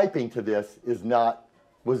the piping to this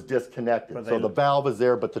was disconnected. So the valve is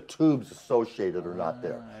there, but the tubes associated are not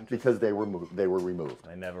there because they were removed.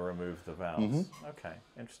 They never removed the valves. Okay,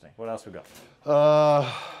 interesting. What else we got?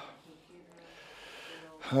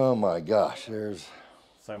 Oh my gosh, there's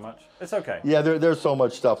so much. It's okay. Yeah, there's so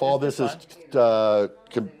much stuff. All this is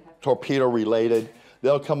torpedo related.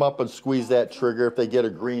 They'll come up and squeeze that trigger. If they get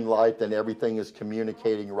a green light, then everything is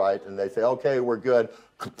communicating right, and they say, okay, we're good,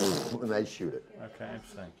 and they shoot it. Okay,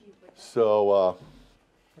 interesting. So,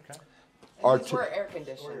 These were air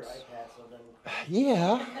conditioned.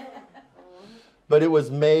 yeah. But it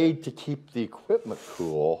was made to keep the equipment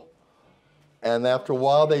cool. And after a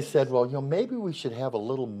while, they said, well, you know, maybe we should have a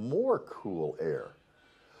little more cool air.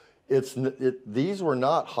 These were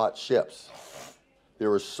not hot ships. There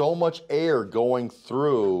was so much air going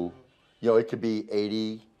through, you know, it could be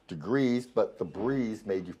 80 degrees, but the breeze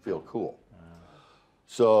made you feel cool.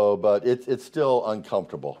 So, but it's still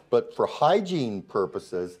uncomfortable. But for hygiene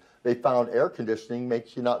purposes, they found air conditioning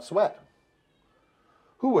makes you not sweat.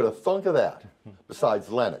 Who would have thunk of that, besides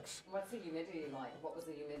Lennox? What's the humidity like? What was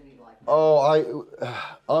the humidity like? Oh,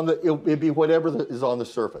 it'd be whatever is on the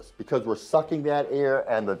surface, because we're sucking that air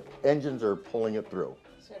and the engines are pulling it through.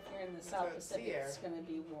 So if you're in the South Pacific, it's going to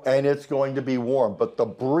be warm. And it's going to be warm, but the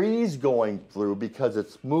breeze going through, because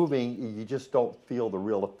it's moving, you just don't feel the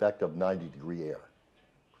real effect of 90-degree air.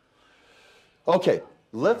 Okay,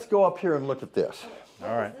 let's go up here and look at this.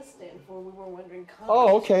 What does this stand for? We were wondering.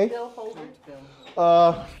 Oh, okay. Bill holder.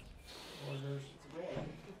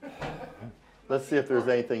 Let's see if there's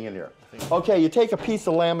anything in here. Okay, you take a piece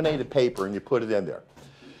of laminated paper and you put it in there.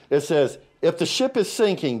 It says, if the ship is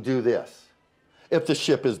sinking, do this. If the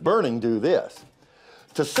ship is burning, do this.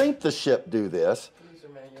 To sink the ship, do this.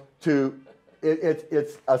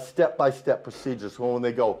 It's a step-by-step procedure. So when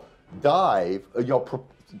they go dive, you know,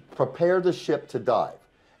 prepare the ship to dive.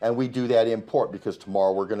 And we do that in port because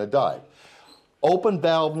tomorrow we're going to dive. Open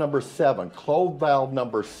valve number 7, close valve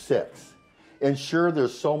number 6. Ensure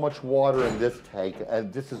there's so much water in this tank,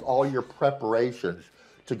 and this is all your preparations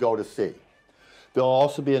to go to sea. There'll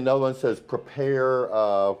also be another one that says prepare,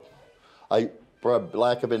 for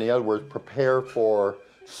lack of any other words, prepare for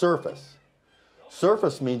surface.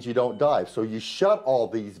 Surface means you don't dive, so you shut all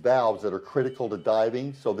these valves that are critical to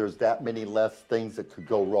diving, so there's that many less things that could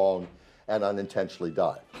go wrong and unintentionally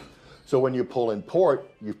dive. So when you pull in port,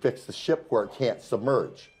 you fix the ship where it can't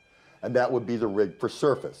submerge, and that would be the rig for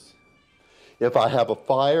surface. If I have a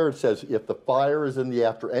fire, it says if the fire is in the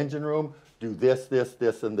after engine room, do this, this,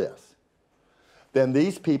 this, and this. Then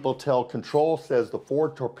these people tell control says the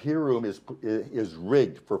forward torpedo room is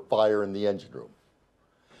rigged for fire in the engine room.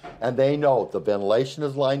 And they know the ventilation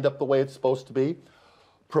is lined up the way it's supposed to be.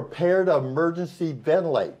 Prepare to emergency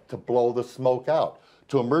ventilate to blow the smoke out.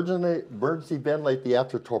 To emergency ventilate the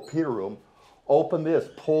after torpedo room, open this,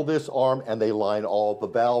 pull this arm, and they line all the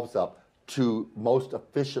valves up to most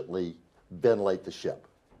efficiently ventilate the ship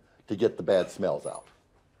to get the bad smells out.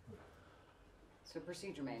 So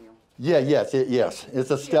procedure manual. Yeah, yes,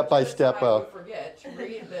 it's a step-by-step. Forget to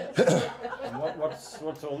read this. And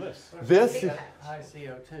what's all this? This, High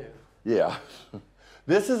CO2. yeah,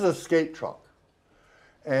 this is a escape trunk,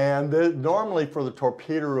 and normally for the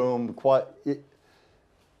torpedo room,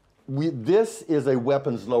 this is a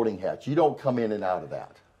weapons loading hatch. You don't come in and out of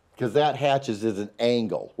that because that hatch is an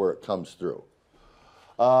angle where it comes through.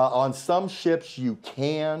 On some ships you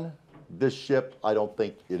can. This ship, I don't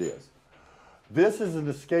think it is. This is an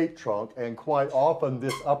escape trunk, and quite often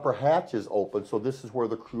this upper hatch is open, so this is where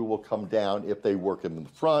the crew will come down if they work in the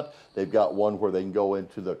front. They've got one where they can go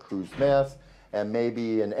into the crew's mess, and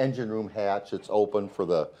maybe an engine room hatch that's open for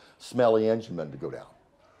the smelly engine men to go down.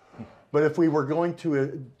 But if we were going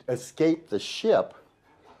to escape the ship,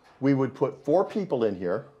 we would put 4 people in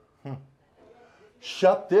here,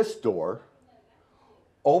 shut this door,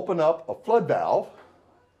 open up a flood valve.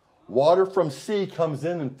 Water from sea comes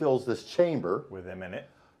in and fills this chamber. With them in it?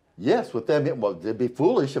 Yes, with them in. Well, it'd be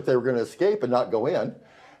foolish if they were going to escape and not go in.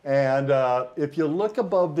 And if you look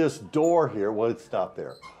above this door here, well, it's not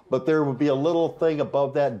there. But there would be a little thing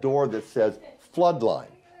above that door that says flood line.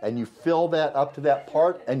 And you fill that up to that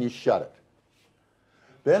part and you shut it.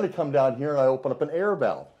 Then I come down here and I open up an air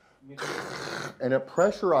valve. And it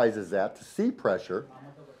pressurizes that to sea pressure.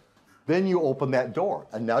 Then you open that door.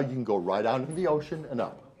 And now you can go right out into the ocean and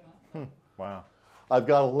up. Wow. I've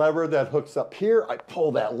got a lever that hooks up here. I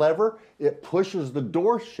pull that lever. It pushes the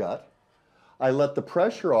door shut. I let the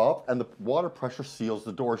pressure off, and the water pressure seals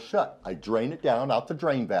the door shut. I drain it down out the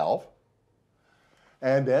drain valve,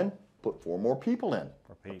 and then put 4 more people in.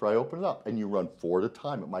 After I open it up, and you run 4 at a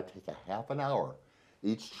time. It might take a half an hour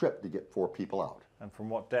each trip to get 4 people out. And from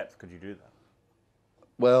what depth could you do that?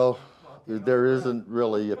 Well, there isn't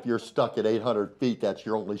really. If you're stuck at 800 feet, that's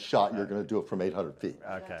your only shot. You're going to do it from 800 feet.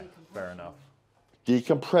 Okay, fair enough.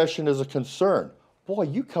 Decompression is a concern. Boy,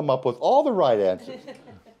 you come up with all the right answers.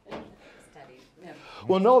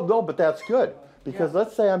 Well, no, but that's good. Because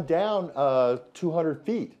let's say I'm down 200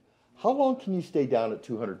 feet. How long can you stay down at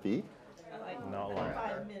 200 feet? Not long.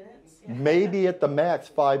 5 minutes. Maybe at the max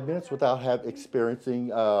 5 minutes without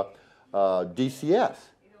experiencing DCS.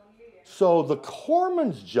 So the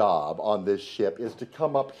corpsman's job on this ship is to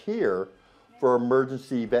come up here for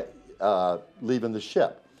emergency leaving the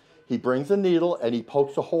ship. He brings a needle and he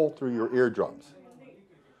pokes a hole through your eardrums.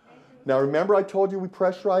 Now remember I told you we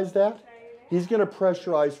pressurized that? He's going to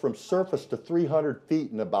pressurize from surface to 300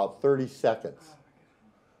 feet in about 30 seconds.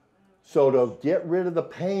 So to get rid of the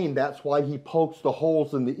pain, that's why he pokes the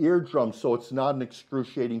holes in the eardrum, so it's not an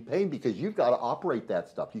excruciating pain, because you've got to operate that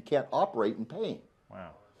stuff. You can't operate in pain. Wow.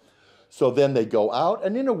 So then they go out,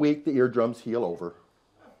 and in a week, the eardrums heal over.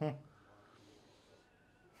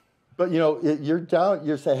 But you know, you're down,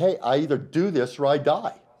 you say, hey, I either do this or I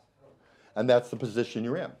die. And that's the position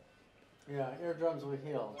you're in. Yeah, eardrums will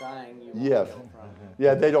heal. Dying, you won't Yes. heal from.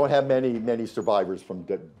 Yeah, they don't have many survivors from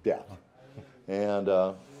death. And,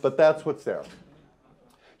 but that's what's there.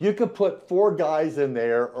 You could put 4 guys in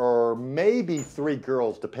there, or maybe 3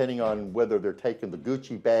 girls, depending on whether they're taking the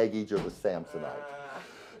Gucci baggage or the Samsonite.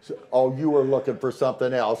 So, oh, you were looking for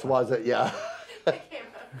something else, was it? Yeah.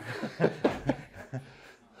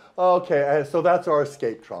 Okay, so that's our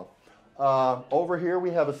escape trunk. Over here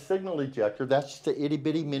we have a signal ejector. That's just an itty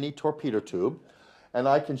bitty mini torpedo tube. And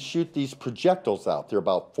I can shoot these projectiles out. They're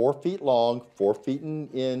about 4 feet long, 4 feet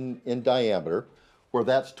in diameter, where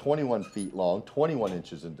that's 21 feet long, 21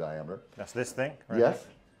 inches in diameter. That's this thing, right? Yes.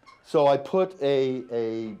 So I put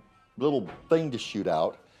a little thing to shoot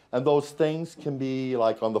out, and those things can be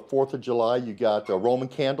like on the 4th of July, you got Roman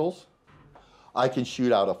candles. I can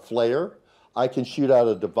shoot out a flare. I can shoot out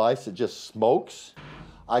a device that just smokes.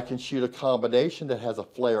 I can shoot a combination that has a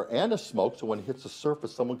flare and a smoke, so when it hits the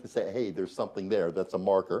surface, someone can say, hey, there's something there, that's a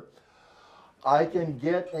marker. I can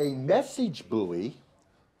get a message buoy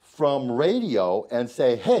from radio and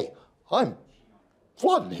say, hey, I'm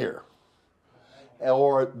flooding here.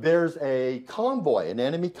 Or there's a convoy, an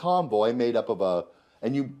enemy convoy made up of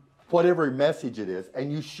and you, whatever message it is,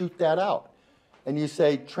 and you shoot that out. And you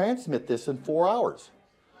say, transmit this in 4 hours.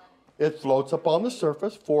 It floats up on the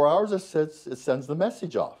surface. 4 hours, it sends the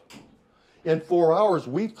message off. In 4 hours,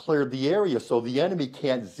 we've cleared the area so the enemy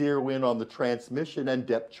can't zero in on the transmission and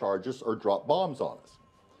depth charge us or drop bombs on us.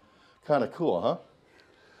 Kind of cool, huh?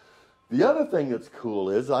 The other thing that's cool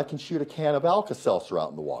is I can shoot a can of Alka-Seltzer out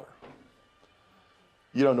in the water.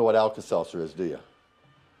 You don't know what Alka-Seltzer is, do you?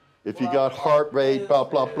 If you got heart rate, blah,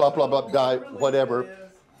 blah, blah, blah, blah, die, whatever,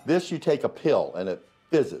 this you take a pill and it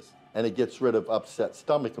fizzes. And it gets rid of upset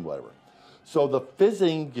stomach and whatever. So the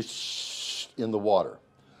fizzing gets in the water.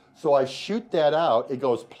 So I shoot that out, it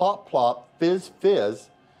goes plop, plop, fizz, fizz,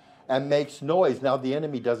 and makes noise. Now the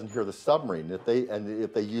enemy doesn't hear the submarine.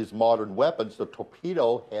 If they use modern weapons, the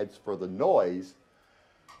torpedo heads for the noise,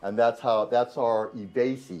 and that's our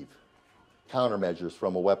evasive countermeasures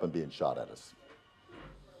from a weapon being shot at us.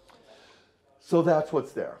 So that's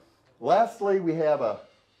what's there. Lastly, we have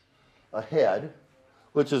a head,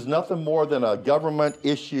 which is nothing more than a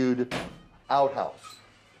government-issued outhouse.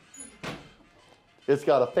 It's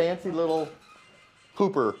got a fancy little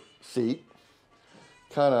pooper seat.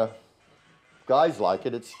 Kind of, guys like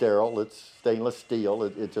it. It's sterile. It's stainless steel.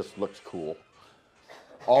 It just looks cool.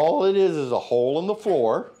 All it is a hole in the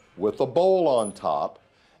floor with a bowl on top.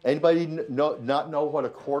 Anybody not know what a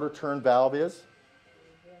quarter turn valve is?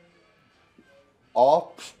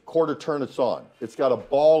 Off, quarter turn, it's on. It's got a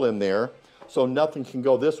ball in there, so nothing can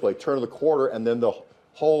go this way. Turn the quarter, and then the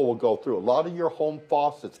hole will go through. A lot of your home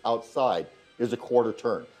faucets outside is a quarter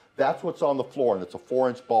turn. That's what's on the floor, and it's a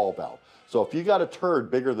 4-inch ball valve. So if you got a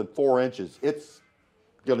turd bigger than 4 inches, it's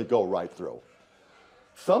going to go right through.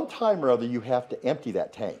 Sometime or other, you have to empty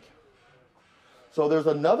that tank. So there's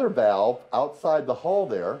another valve outside the hull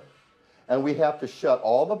there, and we have to shut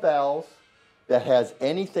all the valves that has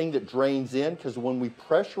anything that drains in, because when we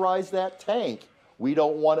pressurize that tank, we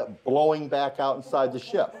don't want it blowing back out inside the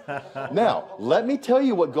ship. Now, let me tell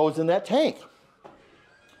you what goes in that tank.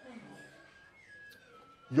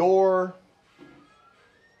 Your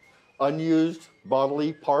unused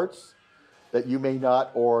bodily parts that you may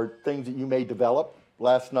not, or things that you may develop,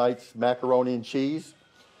 last night's macaroni and cheese,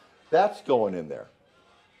 that's going in there.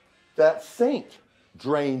 That sink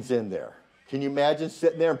drains in there. Can you imagine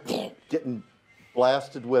sitting there and getting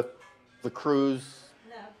blasted with the cruise?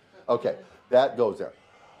 No. Okay. That goes there.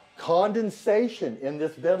 Condensation in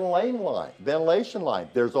this ventilation line.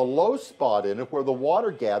 There's a low spot in it where the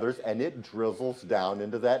water gathers and it drizzles down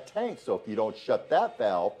into that tank. So if you don't shut that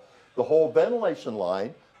valve, the whole ventilation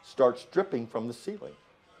line starts dripping from the ceiling.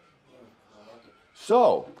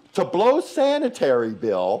 So to blow sanitary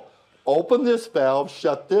bill, open this valve,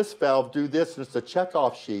 shut this valve, do this, and it's a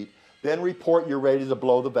checkoff sheet. Then report you're ready to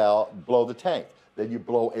blow the valve, blow the tank. Then you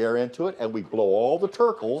blow air into it, and we blow all the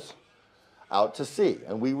turkles out to sea,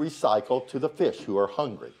 and we recycle to the fish who are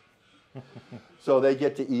hungry. So they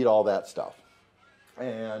get to eat all that stuff.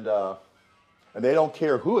 And they don't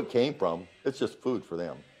care who it came from. It's just food for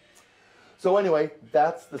them. So anyway,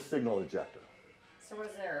 that's the signal ejector. So was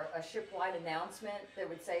there a ship-wide announcement that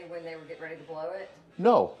would say when they were getting ready to blow it?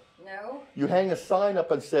 No. No? You hang a sign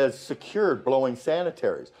up and says, secured, blowing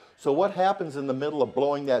sanitaries. So what happens in the middle of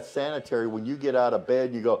blowing that sanitary when you get out of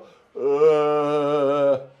bed, you go,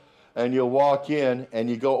 and you walk in and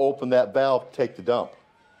you go open that valve, take the dump.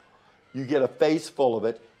 You get a face full of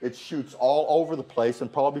it. It shoots all over the place,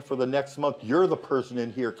 and probably for the next month, you're the person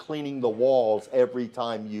in here cleaning the walls every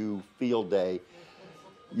time you field day.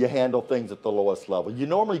 You handle things at the lowest level. You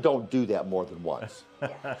normally don't do that more than once.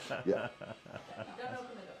 Yeah.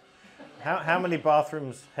 How many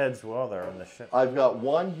bathrooms heads were there on the ship? I've got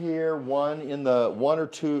one here, one or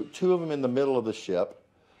two of them in the middle of the ship,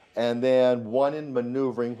 and then one in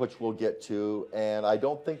maneuvering, which we'll get to. And I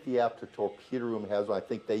don't think the after torpedo room has one. I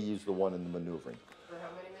think they use the one in the maneuvering. For how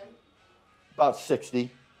many men? About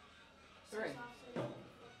 60, 3.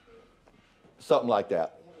 something like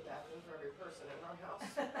that. We have a bathroom for every person in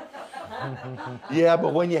our house. Yeah,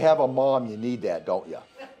 but when you have a mom, you need that, don't you?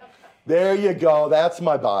 There you go. That's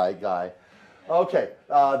my guy. Okay,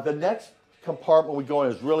 the next compartment we go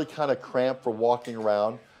in is really kind of cramped for walking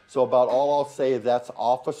around. So about all I'll say is that's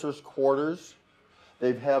officers' quarters.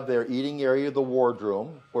 They have their eating area, the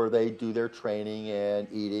wardroom, where they do their training and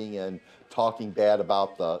eating and talking bad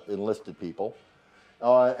about the enlisted people.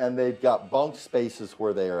 And they've got bunk spaces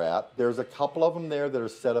where they are at. There's a couple of them there that are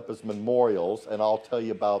set up as memorials, and I'll tell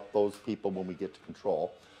you about those people when we get to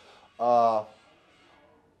control.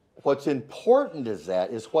 What's important is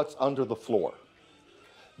what's under the floor.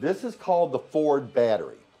 This is called the forward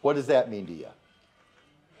battery. What does that mean to you?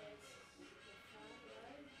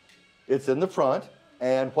 It's in the front,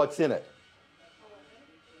 and what's in it?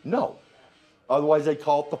 No. Otherwise, they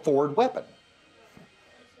call it the forward weapon.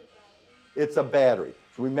 It's a battery.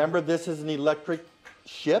 Remember, this is an electric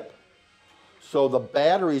ship, so the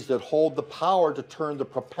batteries that hold the power to turn the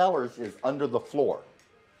propellers is under the floor.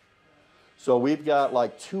 So we've got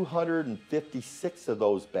like 256 of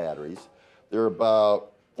those batteries. They're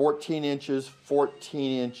about 14 inches,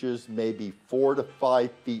 maybe 4 to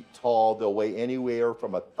 5 feet tall. They'll weigh anywhere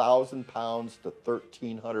from 1,000 pounds to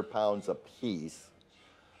 1,300 pounds a piece.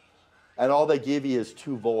 And all they give you is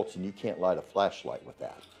 2 volts, and you can't light a flashlight with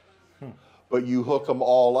that. But you hook them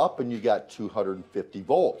all up, and you got 250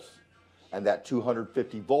 volts. And that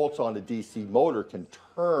 250 volts on a DC motor can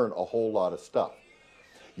turn a whole lot of stuff.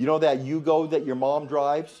 You know that Yugo that your mom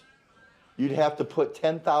drives? You'd have to put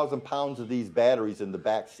 10,000 pounds of these batteries in the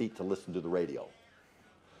back seat to listen to the radio.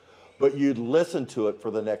 But you'd listen to it for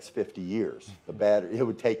the next 50 years. It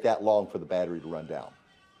would take that long for the battery to run down.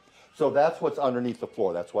 So that's what's underneath the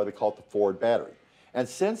floor. That's why they call it the forward battery. And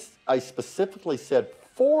since I specifically said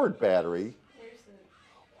forward battery,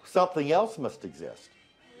 something else must exist.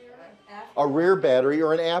 A rear battery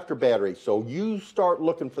or an after battery. So you start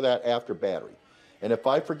looking for that after battery. And if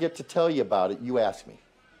I forget to tell you about it, you ask me.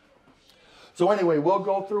 So anyway, we'll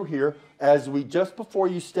go through here. Just before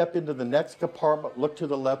you step into the next compartment, look to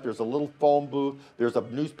the left, there's a little phone booth, there's a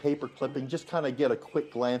newspaper clipping. Just kind of get a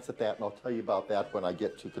quick glance at that, and I'll tell you about that when I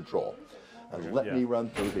get to control. Let me run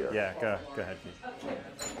through here. Yeah, go ahead, Keith.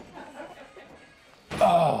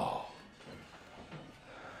 Oh.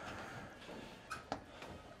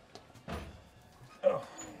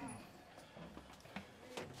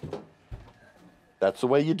 That's the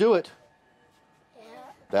way you do it. Yeah.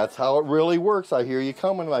 That's how it really works. I hear you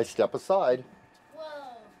coming and I step aside.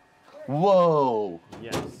 Whoa. Whoa.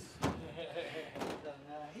 Yes.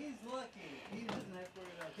 He's lucky. He doesn't have to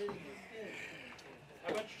worry about hitting his head.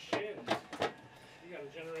 How about your shins? You got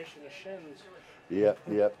a generation of shins.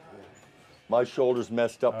 Yep. My shoulder's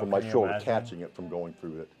messed up from my can you shoulder imagine? catching it from going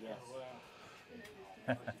through it.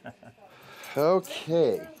 Yes.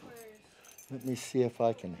 Okay. Let me see if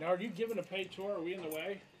I can. Now, are you giving a paid tour? Are we in the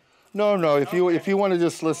way? No. If you want to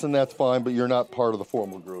just listen, that's fine. But you're not part of the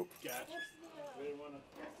formal group. Gotcha. We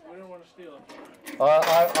didn't want to steal it.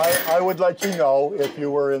 I would let you know if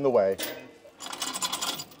you were in the way.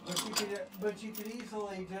 But you could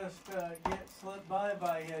easily just get slipped by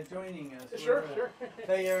joining us. Sure.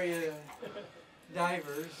 Bay Area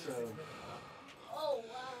divers. So. Oh,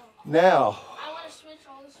 wow. Now, I want to switch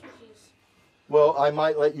all the switches. well, I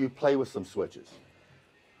might let you play with some switches,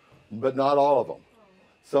 but not all of them.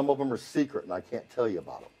 Some of them are secret, and I can't tell you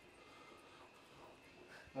about them.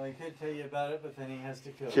 Well, he could tell you about it, but then he has to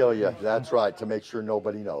kill Kill you. That's right, to make sure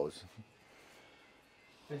nobody knows.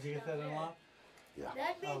 Did you get that unlocked? Yeah.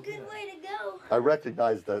 That'd be a good good. way to go. I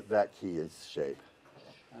recognize that key is shape.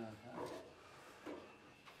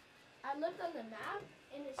 I looked on the map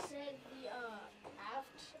and it said the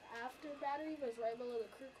believe is right below the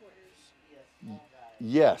crew quarters.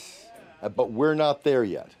 Yes, but we're not there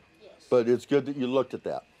yet. Yes. But it's good that you looked at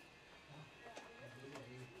that.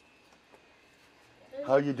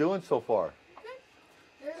 How you doing so far?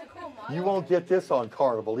 There's a cool motto. You won't get this on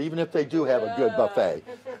Carnival, even if they do have a good buffet.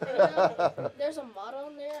 There's a motto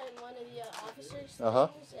in there in one of the officers' Uh-huh.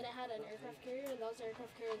 things, and it had an aircraft carrier, and those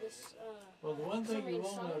aircraft carrier this. Well, the one thing you submarine will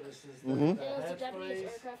sunk. notice is that Mhm. And it was a Japanese hatchways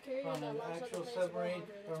aircraft carrier on that an launched actual the base submarine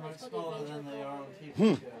bomber. are That's why much it's called smaller the than they are on Adventure TV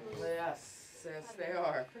Hmm. shows. Yes, yes, they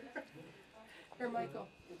are. Here, Michael,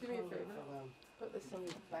 do me a favor. Put this in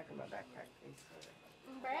the back of my backpack, please.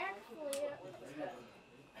 Backflip.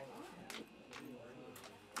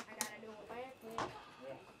 I gotta do a backflip.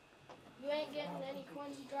 You ain't getting any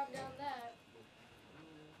coins you drop down that.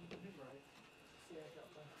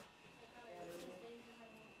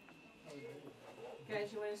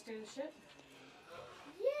 Guys, you want to steer the ship?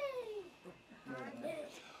 Yay! I did it.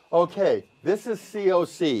 Okay, this is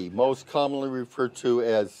COC, most commonly referred to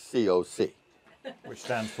as COC. Which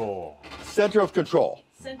stands for? Center of Control.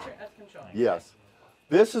 Center of control. Yes.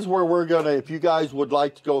 This is where we're gonna, if you guys would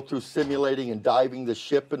like to go through simulating and diving the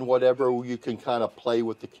ship and whatever, you can kind of play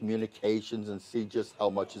with the communications and see just how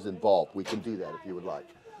much is involved. We can do that if you would like.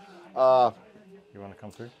 You want to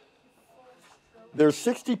come through? There's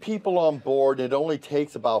 60 people on board, and it only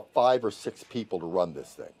takes about 5 or 6 people to run this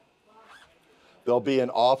thing. There'll be an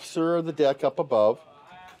officer of the deck up above.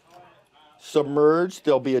 Submerged,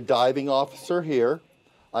 there'll be a diving officer here.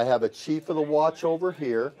 I have a chief of the watch over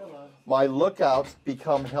here. My lookouts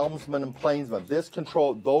become helmsmen and planesmen.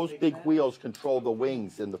 Those big wheels control the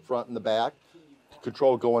wings in the front and the back.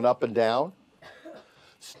 Control going up and down.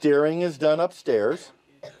 Steering is done upstairs.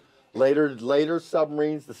 Later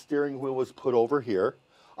submarines, the steering wheel was put over here.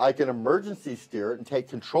 I can emergency steer it and take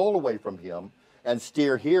control away from him and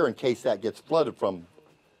steer here in case that gets flooded from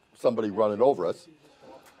somebody running over us.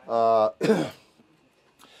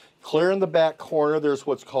 Clear in the back corner, there's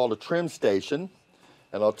what's called a trim station,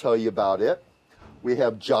 and I'll tell you about it. We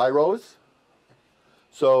have gyros,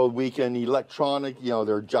 so we can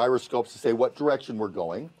there are gyroscopes to say what direction we're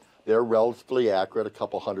going. They're relatively accurate, a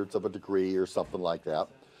couple hundredths of a degree or something like that.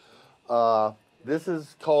 This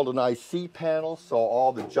is called an IC panel, so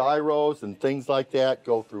all the gyros and things like that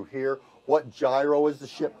go through here. What gyro is the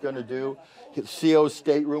ship going to do? CO's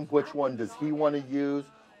stateroom, which one does he want to use?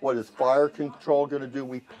 What is fire control going to do?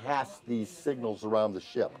 We pass these signals around the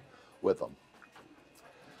ship with them.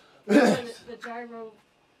 The gyro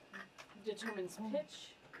determines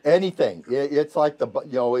pitch. Anything. It's like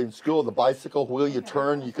in school, the bicycle wheel you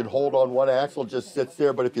turn, you can hold on one axle, just sits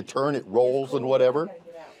there, but if you turn, it rolls and whatever.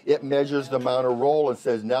 It measures the amount of roll and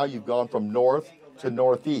says, now you've gone from north to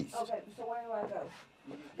northeast. Okay, so where do I go?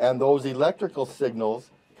 And those electrical signals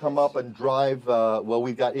come up and drive,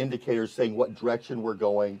 we've got indicators saying what direction we're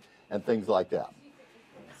going and things like that.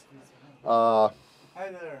 Hi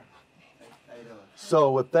there.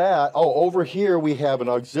 So with that, over here we have an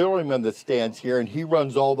auxiliaryman that stands here and he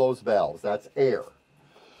runs all those valves. That's air.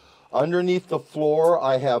 Underneath the floor,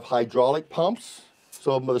 I have hydraulic pumps.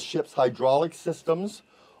 Some of the ship's hydraulic systems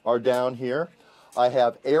are down here. I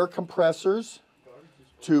have air compressors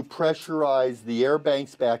to pressurize the air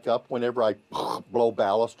banks back up whenever I blow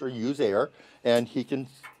ballast or use air. And he can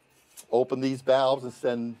open these valves and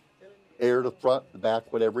send air to the front, the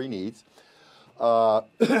back, whatever he needs.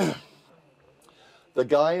 The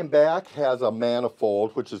guy in back has a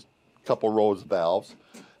manifold, which is a couple rows of valves.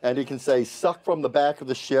 And he can say, suck from the back of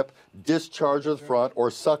the ship, discharge to the front, or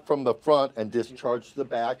suck from the front and discharge to the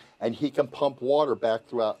back. And he can pump water back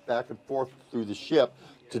and forth through the ship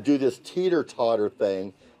to do this teeter-totter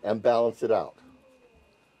thing and balance it out.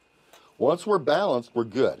 Once we're balanced, we're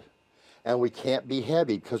good. And we can't be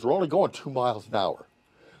heavy because we're only going 2 miles an hour.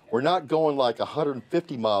 We're not going like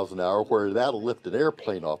 150 miles an hour where that'll lift an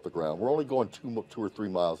airplane off the ground. We're only going 2 or 3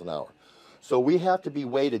 miles an hour. So we have to be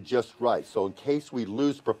weighted just right. So in case we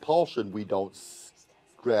lose propulsion, we don't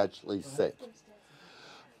gradually sink.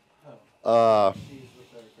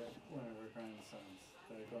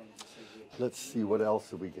 Let's see what else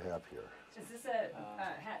do we have here. Is this a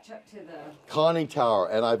hatch up to the? Conning tower,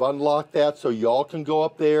 and I've unlocked that so y'all can go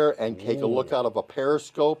up there and take a look out of a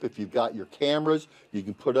periscope. If you've got your cameras, you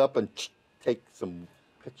can put up and take some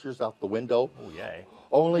pictures out the window. Oh, yay.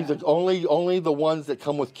 Only the ones that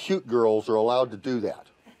come with cute girls are allowed to do that.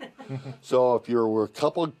 So if you're a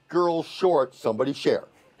couple of girls short, somebody share.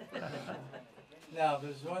 Now,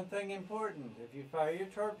 there's one thing important. If you fire your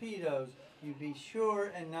torpedoes, you be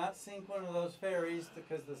sure and not sink one of those ferries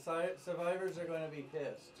because the survivors are going to be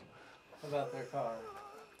pissed about their car.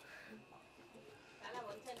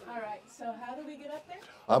 All right, so how do we get up there?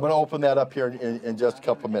 I'm going to open that up here in just a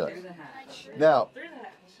couple of minutes. Now, Through the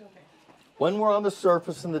hatch, okay. when we're on the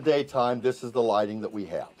surface in the daytime, this is the lighting that we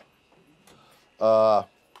have.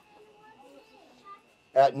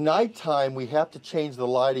 At nighttime, we have to change the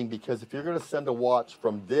lighting because if you're going to send a watch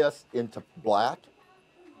from this into black,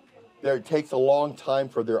 it takes a long time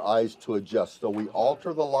for their eyes to adjust. So we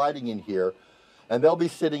alter the lighting in here, and they'll be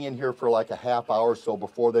sitting in here for like a half hour or so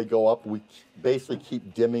before they go up. We basically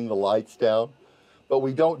keep dimming the lights down, but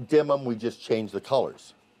we don't dim them, we just change the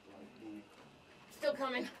colors. Still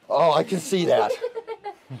coming. Oh, I can see that.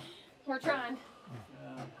 We're trying.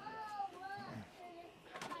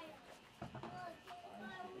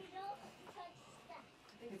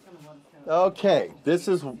 Okay, this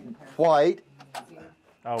is white,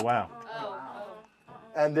 Oh, wow.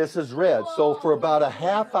 and this is red. So for about a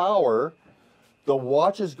half hour, the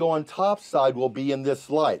watches going topside will be in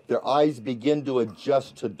this light. Their eyes begin to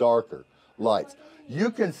adjust to darker lights.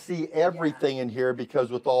 You can see everything in here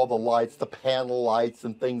because with all the lights, the panel lights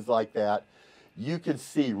and things like that, you can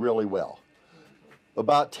see really well.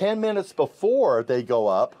 About 10 minutes before they go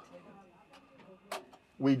up,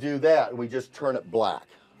 we do that and we just turn it black.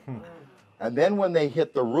 And then when they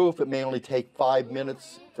hit the roof, it may only take 5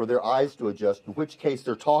 minutes for their eyes to adjust, in which case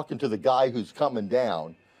they're talking to the guy who's coming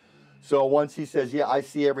down. So once he says, yeah, I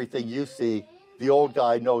see everything you see, the old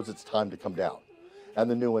guy knows it's time to come down. And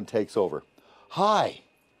the new one takes over. Hi.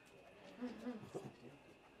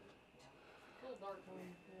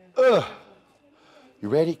 Ugh. You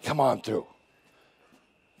ready? Come on through.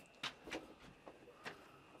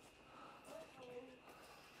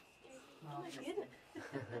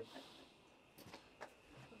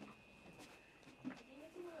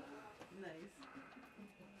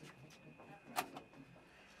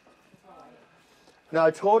 Now,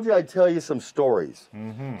 I told you I'd tell you some stories.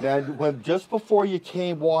 Now, just before you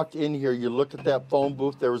walked in here, you looked at that phone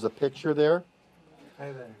booth, there was a picture there.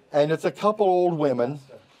 Hey there. And it's a couple old women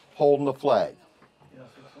holding the flag.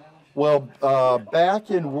 Well, back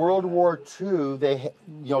in World War II,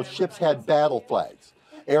 ships had battle flags.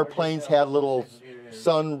 Airplanes had little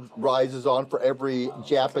sunrises on for every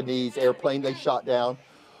Japanese airplane they shot down.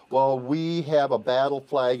 Well, we have a battle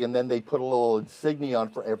flag, and then they put a little insignia on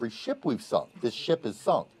for every ship we've sunk. This ship is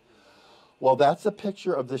sunk. Well, that's a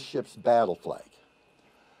picture of this ship's battle flag.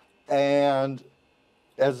 And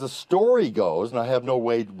as the story goes, and I have no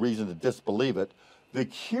reason to disbelieve it, the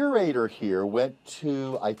curator here went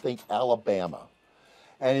to, I think, Alabama.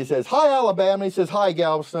 And he says, hi, Alabama. He says, hi,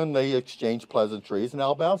 Galveston. They exchange pleasantries. And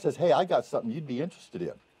Alabama says, hey, I got something you'd be interested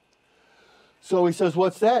in. So he says,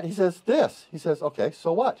 what's that? He says, this. He says, okay,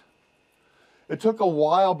 so what? It took a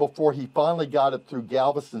while before he finally got it through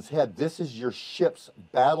Galveston's head. This is your ship's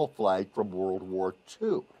battle flag from World War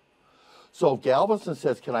II. So Galveston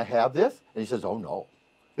says, can I have this? And he says, oh, no.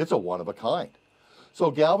 It's a one-of-a-kind.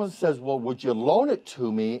 So Galveston says, well, would you loan it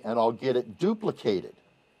to me and I'll get it duplicated?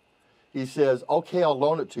 He says, okay, I'll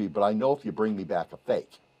loan it to you, but I know if you bring me back a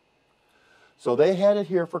fake. So they had it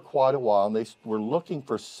here for quite a while, and they were looking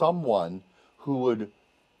for someone who would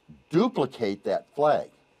duplicate that flag.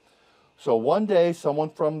 So one day,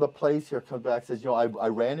 someone from the place here comes back and says, I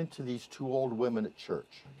ran into these two old women at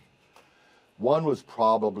church. One was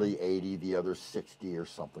probably 80, the other 60 or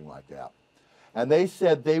something like that. And they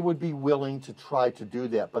said they would be willing to try to do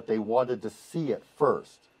that, but they wanted to see it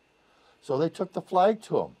first. So they took the flag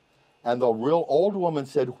to him. And the real old woman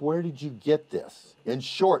said, where did you get this? In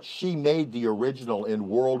short, she made the original in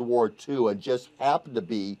World War II and just happened to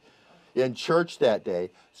be in church that day.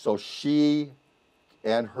 So she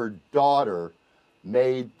and her daughter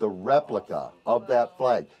made the replica of that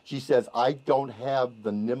flag. She says, I don't have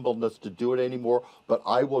the nimbleness to do it anymore, but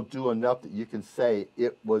I will do enough that you can say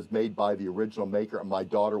it was made by the original maker, and my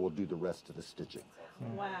daughter will do the rest of the stitching.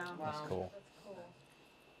 Wow. That's cool.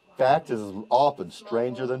 Fact is often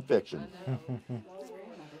stranger than fiction.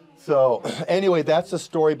 So anyway, that's the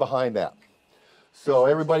story behind that. So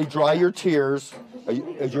everybody dry your tears.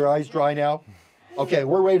 Is your eyes dry now? Okay,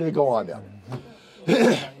 we're ready to go on now. Good.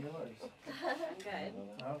 Okay.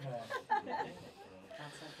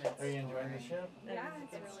 Are you enjoying the ship? Yeah,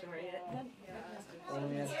 it's a good story. Let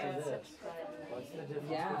me ask you this. What's the difference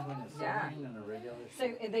between a submarine and a regular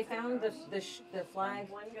ship? So they found the flag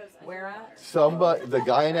where at? Somebody, the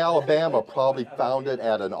guy in Alabama probably found it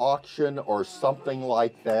at an auction or something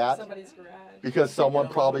like that. Somebody's garage. Because someone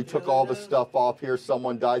probably took all the stuff off here.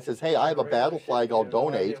 Someone died, says, hey, I have a battle flag I'll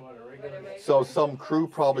donate. So some crew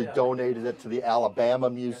probably donated it to the Alabama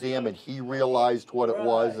Museum, and he realized what it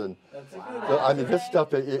was. And I mean, this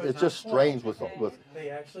stuff, it's just strange with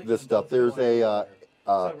this stuff. There's a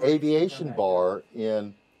aviation bar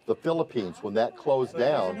in the Philippines. When that closed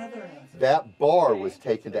down, that bar was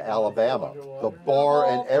taken to Alabama. The bar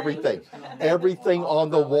and everything. Everything on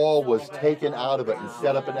the wall was taken out of it and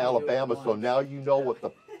set up in Alabama. So now you know what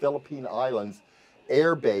the Philippine Islands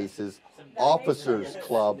Air Bases Officers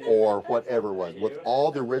Club or whatever was, with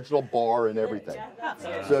all the original bar and everything.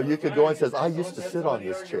 So you could go and says, I used to sit on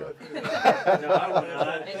this chair.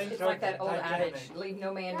 It's like that old adage, leave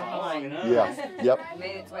no man behind. Yeah, yep.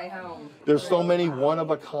 Made its way home. There's so many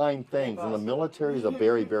one-of-a-kind things, and the military is a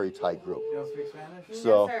very, very tight group. You don't speak Spanish?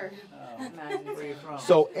 So, Where are you from?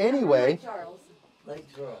 so anyway,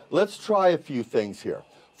 let's try a few things here.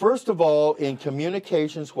 First of all, in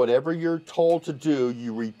communications, whatever you're told to do,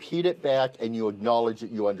 you repeat it back and you acknowledge that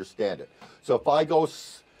you understand it. So if I go,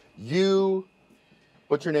 you,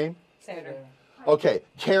 what's your name? Sandra. Okay,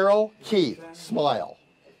 Carol, Keith, smile.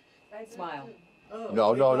 Smile.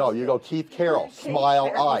 No, no, no, you go Keith, Carol,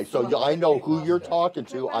 smile, I. So I know who you're talking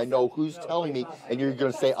to, I know who's telling me, and you're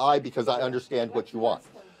going to say I because I understand what you want.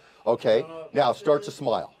 Okay, now start to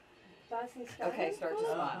smile. Okay, start to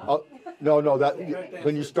smile. Oh, no, no, that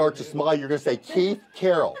when you start to smile, you're going to say, Keith,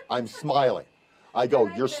 Carol, I'm smiling. I go,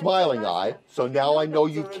 you're smiling, I. So now I know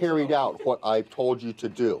you've carried out what I've told you to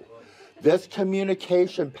do. This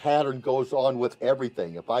communication pattern goes on with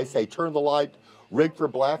everything. If I say, turn the light, rig for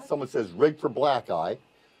black, someone says, rig for black, I.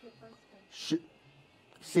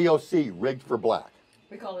 COC, rigged for black.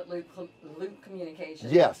 We call it loop communication.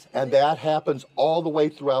 Yes, and that happens all the way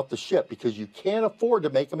throughout the ship because you can't afford to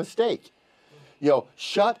make a mistake. You know,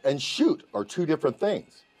 shut and shoot are two different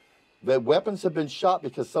things. The weapons have been shot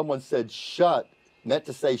because someone said shut, meant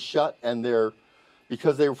to say shut, and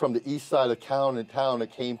because they were from the east side of town, it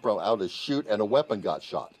came from out as shoot, and a weapon got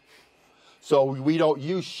shot. So we don't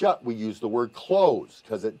use shut, we use the word closed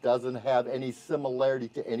because it doesn't have any similarity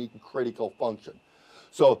to any critical function.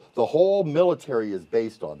 So the whole military is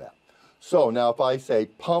based on that. So now if I say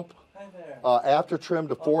pump after trim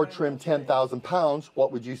to forward trim 10,000 pounds,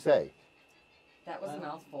 what would you say? That was a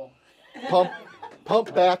mouthful.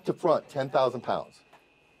 Pump back to front 10,000 pounds.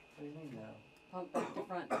 What do you mean now? Pump back to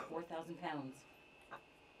front 4,000 pounds.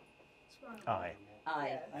 Aye.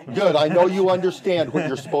 Aye. Good, I know you understand what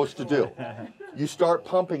you're supposed to do. You start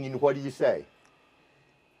pumping and what do you say?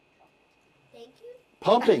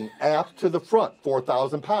 Pumping aft to the front,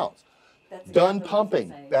 4,000 pounds. Done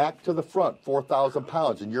pumping, back to the front, 4,000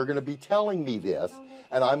 pounds. And you're going to be telling me this,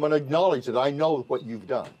 and I'm going to acknowledge that I know what you've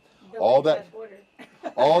done. All that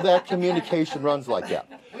communication runs like that.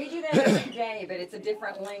 We do that every day, but it's a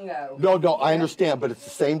different lingo. No, no, I understand, but it's the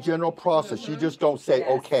same general process. You just don't say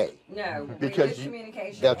okay. No, because we do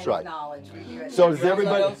communication that's and right. knowledge. We do it. So does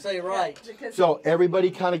everybody? Don't say right. So everybody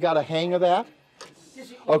kind of got a hang of that?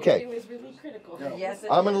 Okay. Yes,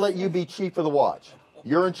 I'm going to let you be chief of the watch.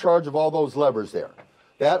 You're in charge of all those levers there.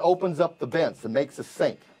 That opens up the vents and makes us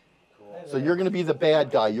sink. So you're going to be the bad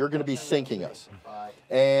guy. You're going to be sinking us.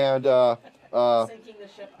 And you're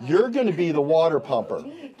going to be the water pumper.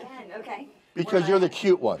 Okay. Because you're the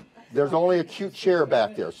cute one. There's only a cute chair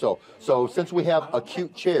back there. So since we have a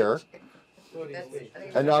cute chair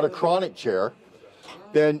and not a chronic chair,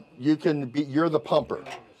 then you're the pumper.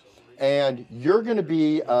 And you're going to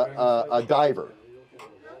be a diver.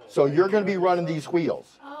 So you're going to be running these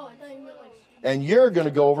wheels. And you're going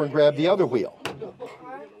to go over and grab the other wheel.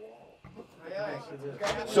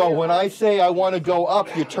 So when I say I want to go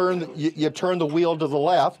up, you turn the wheel to the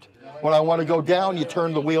left. When I want to go down, you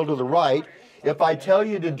turn the wheel to the right. If I tell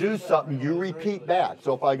you to do something, you repeat back.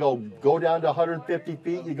 So if I go down to 150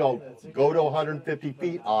 feet, you go to 150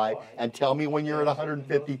 feet, and tell me when you're at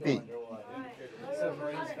 150 feet.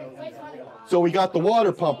 So we got the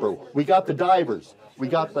water pumper, we got the divers, we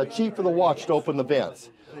got the chief of the watch to open the vents.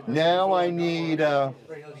 Now I need,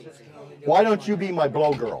 why don't you be my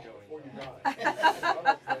blow girl?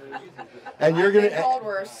 And you're going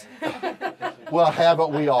to, well,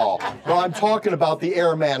 haven't we all? Well, I'm talking about the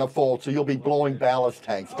air manifold, so you'll be blowing ballast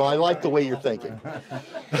tanks, but I like the way you're thinking.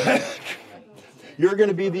 You're going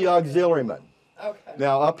to be the auxiliaryman. Okay.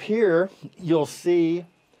 Now up here, you'll see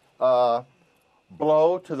blow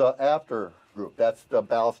to the after group. That's the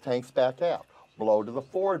ballast tanks back out. Blow to the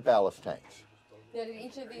forward ballast tanks. Now, did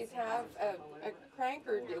each of these have a crank,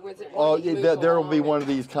 or was it? Oh, there will be one of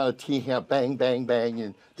these kind of T-hand, bang, bang, bang,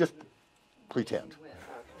 and just pretend.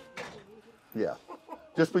 Yeah.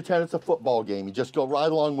 Just pretend it's a football game. You just go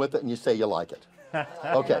right along with it and you say you like it.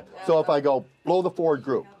 Okay. So if I go blow the forward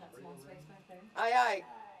group. Aye.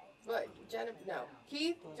 But Jennifer, no.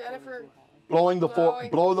 Keith, Jennifer. Blow the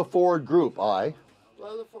forward group, aye.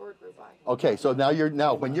 Blow the forward group, aye. Okay, so now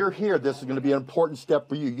when you're here, this is going to be an important step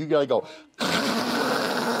for you. You got to go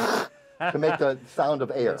to make the sound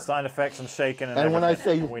of air. Sound effects and shaking And when I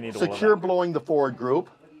say we need all of secure that. blowing the forward group,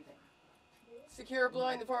 Secure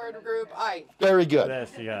blowing the forward group, aye. very good.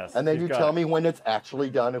 Yes. And then you've you got tell it. me when it's actually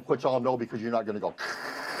done, which I'll know because you're not going to go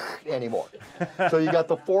anymore. So you got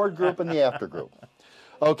the forward group and the after group.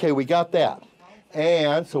 Okay, we got that.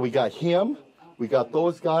 And so we got him, we got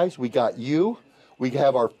those guys, we got you, we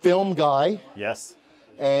have our film guy, Yes.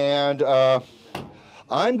 and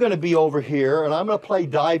I'm going to be over here and I'm going to play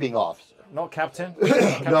diving officer. Not captain?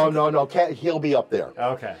 No, he'll be up there.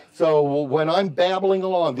 Okay. So when I'm babbling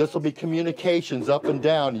along, this will be communications up and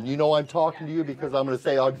down, and you know I'm talking to you because I'm going to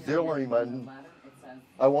say auxiliaryman.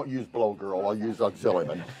 I won't use blow girl, I'll use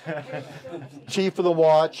auxiliaryman. Chief of the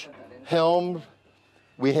watch, helm,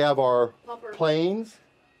 we have our planes,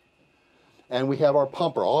 and we have our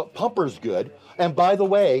pumper. Pumper's good. And by the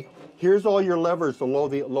way, here's all your levers to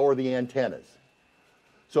lower the antennas.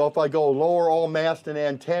 So if I go lower all mast and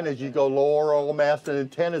antennas, you go lower all mast and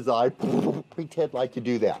antennas. I pretend like you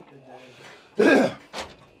do that.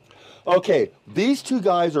 Okay, these two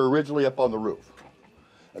guys are originally up on the roof.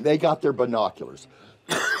 And they got their binoculars.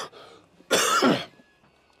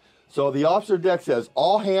 So the officer deck says,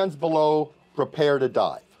 all hands below, prepare to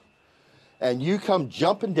dive. And you come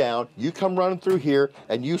jumping down, you come running through here,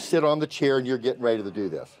 and you sit on the chair and you're getting ready to do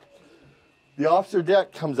this. The officer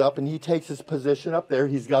deck comes up and he takes his position up there.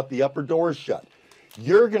 He's got the upper doors shut.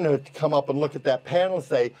 You're going to come up and look at that panel and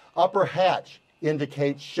say, upper hatch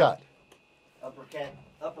indicates shut.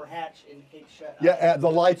 Upper hatch indicates shut. Yeah,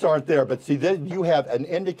 the lights aren't there, but see, then you have an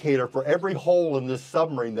indicator for every hole in this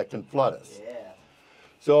submarine that can flood us. Yeah.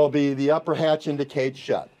 So it'll be the upper hatch indicates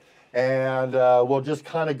shut. And we'll just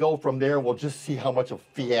kind of go from there. We'll just see how much of a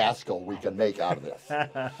fiasco we can make out of this.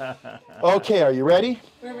 Okay, are you ready?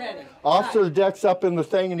 We're ready. Officer deck's up in the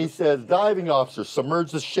thing and he says, diving officer,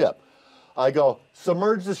 submerge the ship. I go,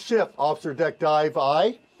 submerge the ship, officer deck dive,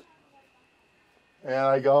 aye. And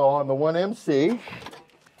I go on the 1MC,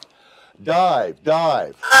 dive,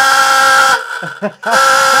 dive.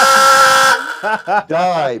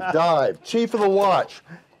 Dive. Chief of the watch.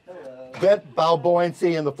 Vent bow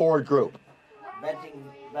buoyancy in the forward group. Venting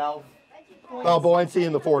valve. Bow buoyancy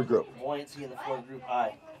in the forward group. Buoyancy in the forward group,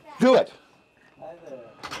 aye. Do it.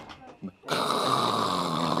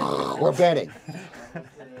 We're venting.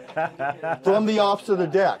 From the officer of the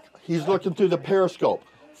deck, he's looking through the periscope.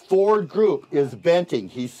 Forward group is venting.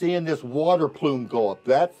 He's seeing this water plume go up.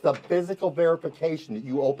 That's the physical verification that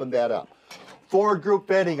you open that up. Forward group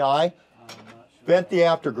venting, aye. Vent the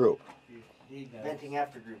after group. Venting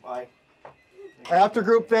after group, aye. After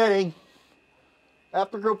group venting.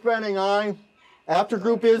 After group venting, aye. After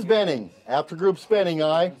group is venting. After group's venting,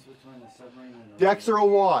 aye. Decks are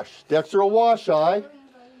awash. Decks are awash, aye.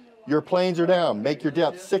 Your planes are down. Make your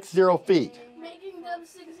depth 60 feet. Making them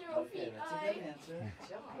 60 feet high.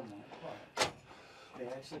 They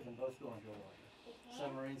actually can both go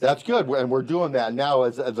underwater. That's good, and we're doing that now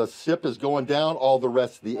as the ship is going down, all the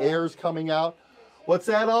rest of the air is coming out. What's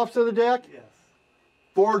that, officer of the deck? Yes.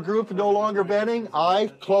 Forward group no longer venting,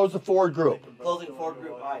 aye. Close the forward group. Closing forward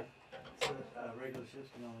group, aye. Regular ships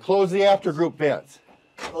can only... Close the after group vents.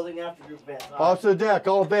 Closing after group vents, aye. Officer of the deck,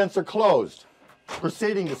 all vents are closed.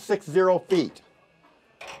 Proceeding to 60 feet.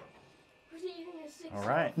 Proceeding to 60 All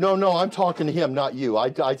right. No, I'm talking to him, not you.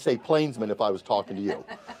 I'd say plainsman if I was talking to you.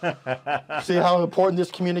 See how important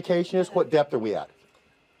this communication is? What depth are we at?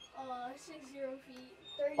 60 feet.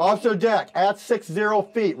 30 Officer deck, at 60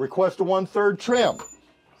 feet, request a 1/3 trim.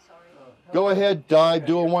 Go ahead, dive,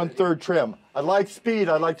 do a 1/3 trim. I like speed,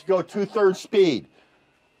 I'd like to go 2/3 speed.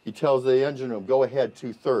 He tells the engine room, go ahead,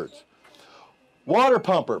 2/3. Water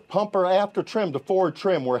pumper after trim to forward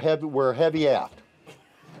trim, we're heavy aft.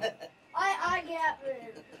 I get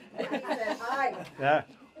it. Yeah.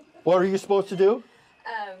 What are you supposed to do?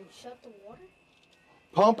 Shut the water?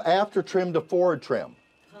 Pump after trim to forward trim.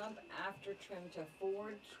 Pump after trim to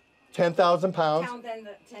forward. 10,000 pounds. Count then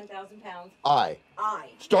the 10,000 pounds. Aye. Aye.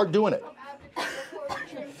 Start doing it. Pump after trim to forward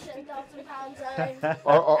trim 10,000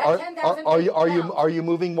 pounds. Are you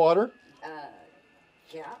moving water?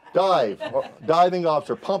 Yeah. Dive. Diving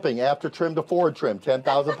officer, pumping after trim to forward trim,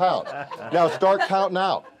 10,000 pounds. Now start counting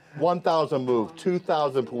out. 1,000 move,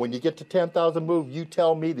 2,000. When you get to 10,000 move, you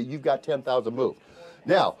tell me that you've got 10,000 move.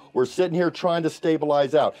 Now, we're sitting here trying to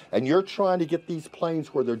stabilize out, and you're trying to get these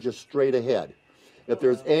planes where they're just straight ahead. If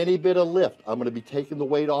there's any bit of lift, I'm going to be taking the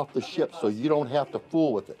weight off the ship so you don't have to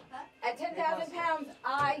fool with it. At 10,000 pounds,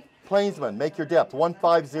 aye. Plainsman, make your depth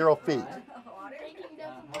 150 feet. Making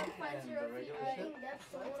them 150 feet. That's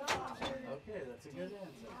the one. Okay, that's a good answer.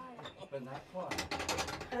 But not quite.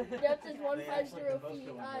 Depth is 150 feet.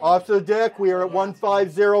 Off the deck, we are at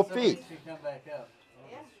 150 feet. Should come back up.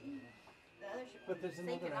 But there's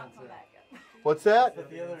another answer. What's that? But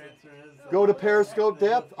the other answer is Go to periscope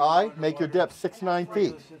depth. I make your depth 6-9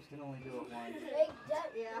 feet. ships can only do it once.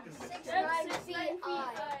 Make depth 6-9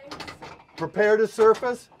 feet. Prepare to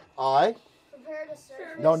surface. I. Prepare to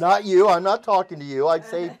surface. No, not you. I'm not talking to you. I'd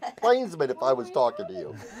say plainsman if I was talking to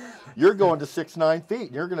you. You're going to 6-9 feet.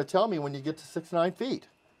 And you're going to tell me when you get to 6-9 feet.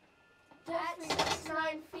 At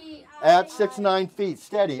 6-9 feet. At 6-9 feet.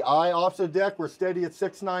 Steady. I off the deck. We're steady at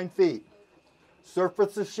 6-9 feet.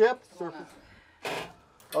 Surface the ship. Surface.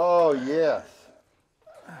 Oh, yes.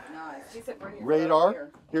 Nice. She said bring your foot over Radar.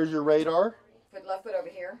 here. Here's your radar. Put left foot over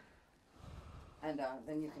here. And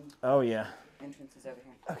then you can, Oh yeah. entrance is over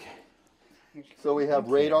here. Okay. So we have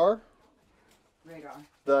radar. Radar.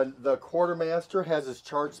 The quartermaster has his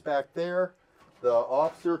charts back there. The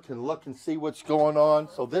officer can look and see what's going on.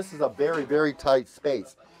 So this is a very, very tight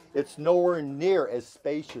space. It's nowhere near as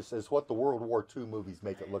spacious as what the World War II movies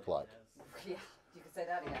make it look like. Yeah, you can say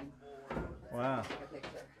that again. Wow. Take a picture.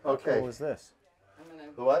 Okay. What was this? I'm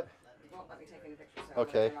gonna, The what? you won't let me take any pictures, so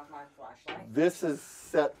Okay. I'm gonna turn off my flashlight. This is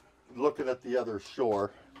set looking at the other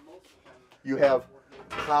shore. You have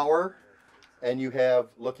power and you have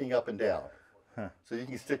looking up and down. Huh. So you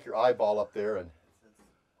can stick your eyeball up there and,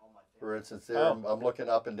 for instance, there Oh. I'm looking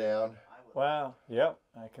up and down. Wow. Yep.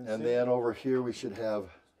 I can And see. then over here we should have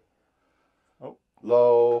Oh.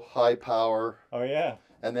 low, high power, Oh yeah.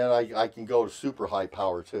 and then I can go to super high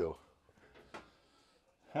power too.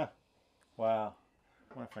 Huh. Wow.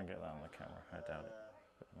 I wonder if I can get that on the camera. I doubt it.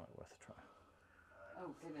 But it might be worth a try.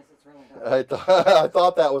 Oh goodness, it's really dark. I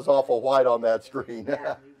thought that was awful white on that screen.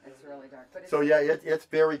 Yeah, it's really dark. But it's, So yeah, it's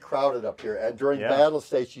very crowded up here, and during Yeah. battle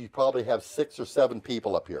station you probably have 6 or 7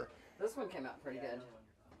 people up here. this one came out pretty good.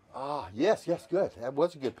 Ah, yes, good. That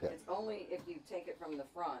was a good pick. It's only if you take it from the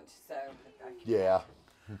front, so. Yeah.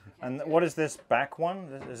 And what is this back one?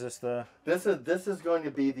 Is this the? This is going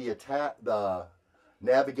to be the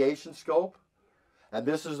navigation scope, and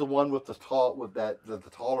this is the one with the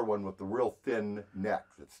taller one with the real thin neck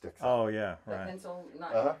that sticks out. Oh yeah. The Right. pencil,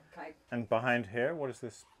 not Uh-huh. kite. And behind here, what is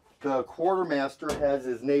this? The quartermaster has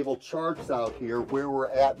his naval charts out here where we're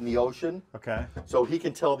at in the ocean, Okay. so he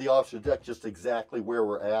can tell the officer deck just exactly where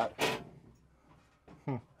we're at.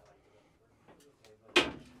 And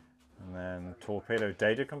then torpedo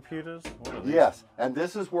data computers. What are these? Yes, and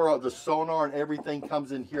this is where the sonar and everything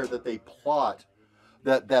comes in here that they plot,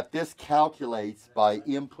 that this calculates by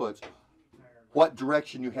inputs what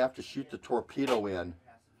direction you have to shoot the torpedo in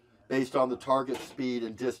based on the target speed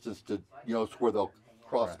and distance to, where they'll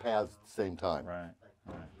cross paths at the same time. Right.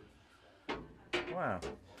 Right. Wow.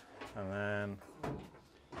 And then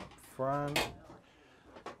front.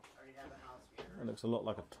 It looks a lot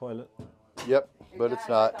like a toilet. Yep, but it's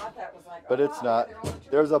not. I thought that was like, But oh, it's wow, not. they're on the tree.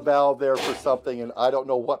 There's a valve there for something, and I don't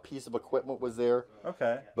know what piece of equipment was there,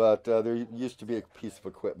 Okay. but there used to be a piece of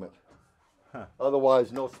equipment. Huh.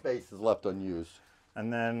 Otherwise, no space is left unused.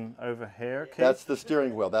 And then over here, Keith? That's the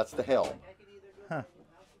steering wheel. That's the helm. Huh.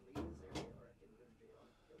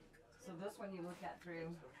 So this one you look at through,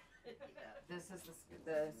 this is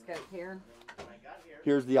the scope here.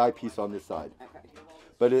 Here's the eyepiece on this side. Okay.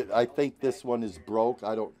 But I think this one is broke.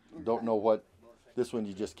 I don't know what. This one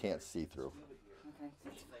you just can't see through. Okay.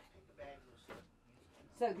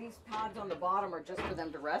 So these pods on the bottom are just for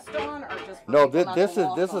them to rest on, or just for No, people not to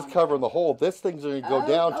walk this is on? covering the hole. This thing's going to go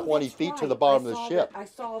down 20 that's feet to right. the bottom I of the saw ship. I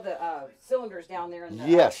saw the cylinders down there in the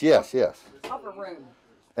Yes. upper room.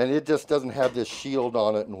 And it just doesn't have this shield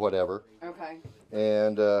on it and whatever. Okay.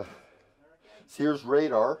 And so here's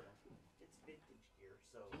radar.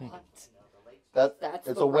 That's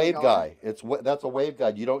it's the a radar. waveguide. That's a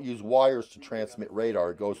waveguide. You don't use wires to transmit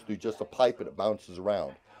radar. It goes through just a pipe and it bounces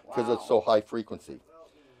around because it's so high frequency.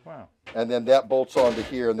 Wow. And then that bolts onto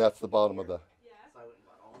here, and that's the bottom of the.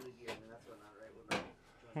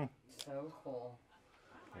 So cool.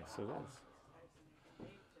 Yes, it is.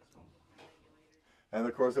 And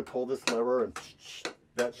of course, I pull this lever, and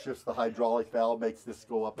that shifts the hydraulic valve, makes this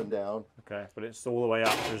go up and down. Okay, but it's all the way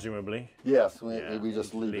up, presumably. Yes, Yeah, we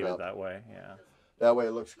just leave it up. that way. Yeah. That way,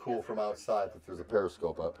 it looks cool from outside if there's a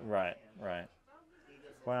periscope up. Right. Right.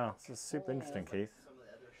 Wow, this is super interesting, Keith.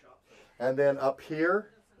 And then up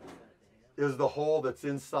here is the hole that's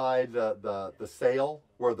inside the sail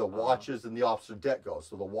where the watches and the officer deck goes.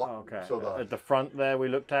 So the Okay. so At the front there, we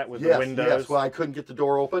looked at with yes, the windows. yes. When I couldn't get the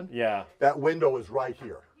door open, Yeah. that window is right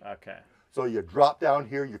here. Okay. So you drop down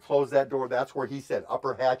here, you close that door. That's where he said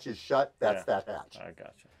upper hatch is shut. That's Yeah. that hatch. I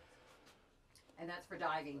gotcha. And that's for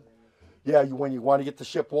diving. Yeah, when you want to get the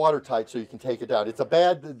ship watertight so you can take it down. It's a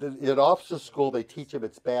bad, in officer school they teach them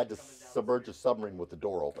it's bad to submerge a submarine with the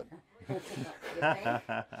door open.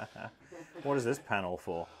 What is this panel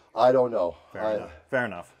for? I don't know. Fair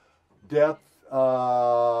enough. Depth,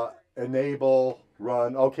 enable,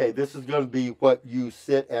 run. Okay, this is going to be what you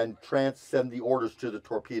sit and send the orders to the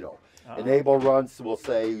torpedo. Enable runs will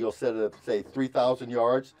say, you'll set it at, say, 3,000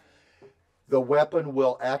 yards. The weapon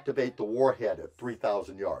will activate the warhead at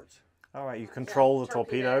 3,000 yards. All right, you control the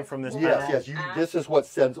torpedo from this panel? Yes, this is what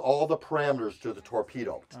sends all the parameters to the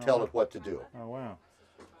torpedo to tell it what to do. Oh, wow.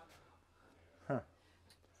 Huh.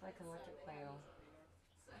 It's like an electric panel.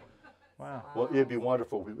 Wow. Well, it'd be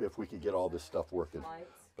wonderful if we could get all this stuff working.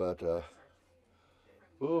 But, oh,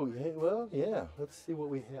 yeah, well, yeah. Let's see what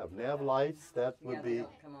we have. Nav lights, that would be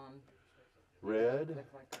red.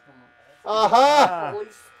 Aha!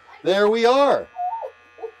 There we are.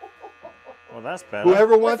 Well, that's better.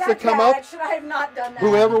 Whoever wants to come up, Should I have not done that?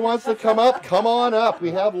 whoever wants to come up, come on up.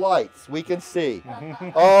 We have lights. We can see.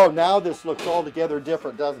 Oh, now this looks altogether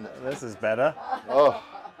different, doesn't it? This is better. Oh,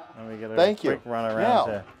 Let me get a thank quick you. run around Now,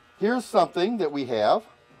 here. here's something that we have.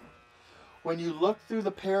 When you look through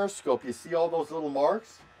the periscope, you see all those little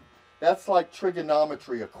marks? That's like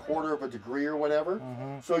trigonometry, 1/4 of a degree or whatever.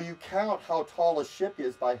 So you count how tall a ship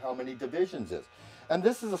is by how many divisions is. And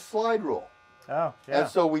this is a slide rule. Oh, yeah. And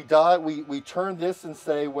so we turn this and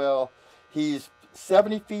say, well, he's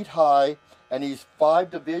 70 feet high and he's 5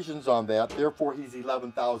 divisions on that, therefore he's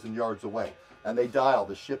 11,000 yards away. And they dial,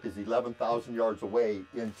 the ship is 11,000 yards away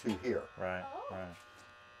into here. Right, right.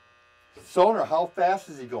 Sonar, how fast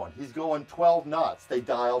is he going? He's going 12 knots. They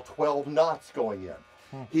dial 12 knots going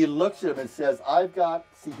in. He looks at him and says, I've got,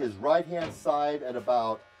 see his right-hand side at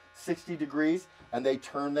about 60 degrees, and they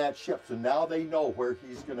turn that ship. So now they know where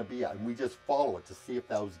he's going to be at, and we just follow it to see if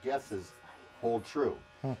those guesses hold true.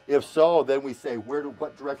 If so, then we say,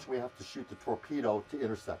 what direction we have to shoot the torpedo to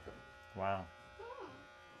intercept him. Wow.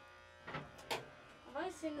 Have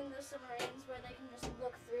I seen in the submarines where they can just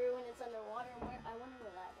look through and it's underwater? I wonder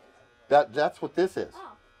where that is. That's what this is.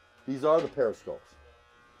 Oh. These are the periscopes.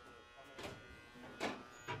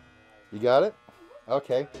 You got it?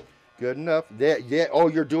 Okay. Good enough. Yeah. Oh,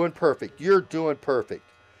 you're doing perfect. You're doing perfect.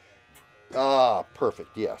 Ah, perfect.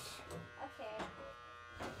 Yes. Okay.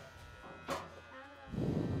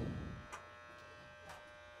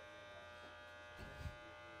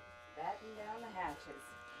 Batten down the hatches.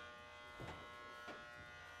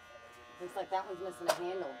 Looks like that one's missing a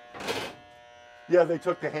handle. Yeah, they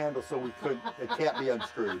took the handle so we couldn't. It can't be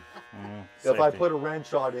unscrewed. If I put a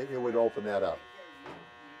wrench on it, it would open that up.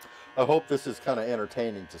 I hope this is kind of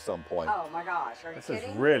entertaining to some point. Oh my gosh, are you This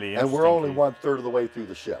kidding? is really And interesting. we're only 1/3 of the way through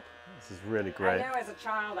the ship. This is really I great. know as a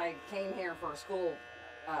child I came here for a school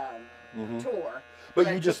tour.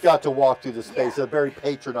 But you just got to walk through the space. Yeah. A very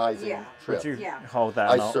patronizing Yeah. trip. Would you Yeah. hold that?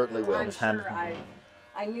 I and I'll- certainly will. I'm just hand- sure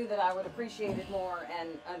I knew that I would appreciate it more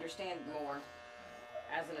and understand it more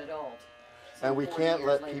as an adult. And we 40 can't years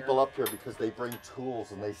let later. people up here because they bring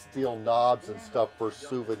tools and they steal knobs and stuff for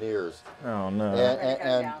souvenirs. Oh, no. We're gonna come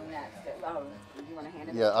And down next. Oh, you want to hand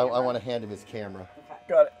him yeah, the I camera? want to hand him his camera.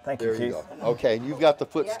 Got it. Thank There you, you Keith. go. Okay, and you've got the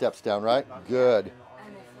footsteps down, right? Good.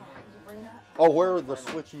 And if you bring that, Oh, where are the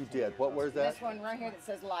switch you did? Where's that? this one right here that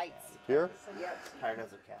says lights. Here? Yep. Hired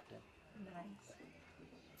as a captain. Nice.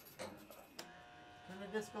 Turn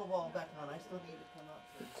the disco ball back on. I still need to come up.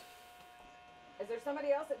 Is there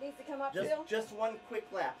somebody else that needs to come up still? Just one quick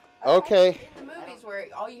lap. Okay. In the movies where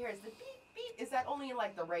all you hear is the beep beep, is that only in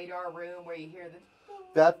like the radar room where you hear the?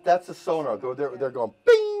 That's a sonar. They're going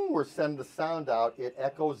bing. We're sending the sound out. It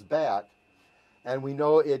echoes back, and we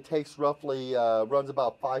know it takes roughly runs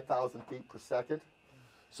about 5,000 feet per second.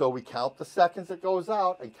 So we count the seconds it goes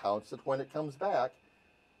out and counts it when it comes back.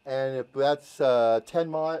 And if that's 10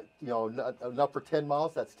 miles, enough for 10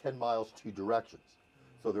 miles, that's 10 miles 2 directions.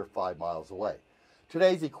 So they're 5 miles away.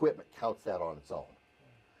 Today's equipment counts that on its own.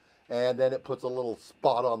 And then it puts a little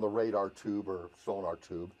spot on the radar tube or sonar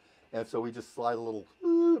tube. And so we just slide a little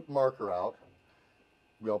marker out.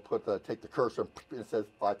 Take the cursor and it says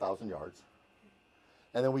 5,000 yards.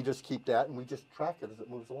 And then we just keep that and we just track it as it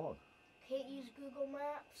moves along. Can't use Google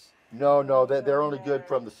Maps. No, they're only good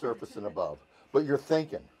from the surface and above. But you're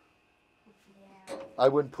thinking. Yeah. I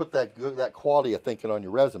wouldn't put that quality of thinking on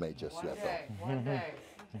your resume just One yet, day, though. one day.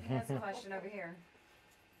 That's a question over here.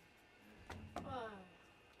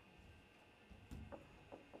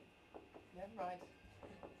 Never mind.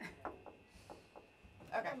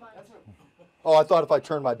 Okay. That's what, Oh, I thought if I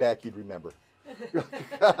turned my back, you'd remember. Maybe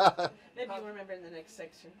you'll remember in the next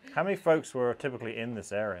section. How many folks were typically in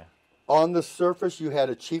this area? On the surface, you had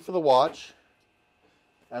a chief of the watch,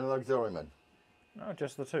 and an auxiliary. Oh,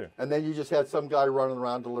 just the two. And then you just had some guy running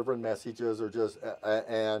around delivering messages or just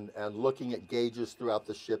and looking at gauges throughout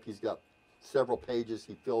the ship. He's got several pages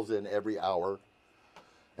he fills in every hour.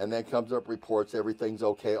 And then comes up reports, everything's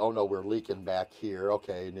okay. Oh no, we're leaking back here.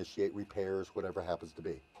 Okay, initiate repairs, whatever happens to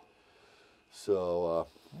be. So.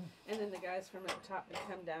 And then the guys from up top would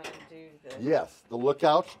come down and do the. Yes, the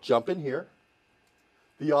lookouts jump in here.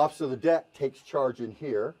 The officer of the deck takes charge in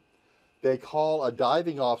here. They call a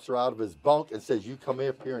diving officer out of his bunk and says, you come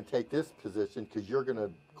up here and take this position because you're going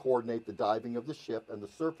to coordinate the diving of the ship and the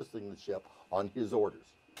surfacing of the ship on his orders.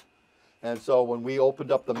 And so when we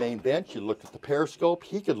opened up the main bench, you looked at the periscope,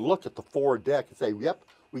 he could look at the forward deck and say, yep,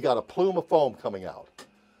 we got a plume of foam coming out.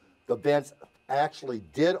 The vents actually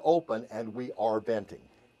did open and we are venting.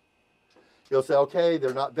 He'll say, okay,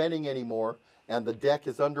 they're not venting anymore and the deck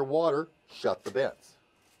is underwater, shut the vents.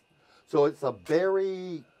 So it's a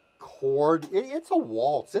very it's a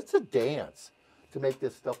waltz, it's a dance to make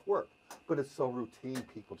this stuff work. But it's so routine,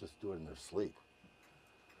 people just do it in their sleep.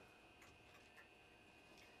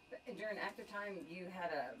 During active time, you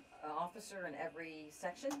had an officer in every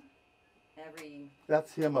section?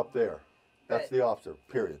 That's him up there. That's the officer,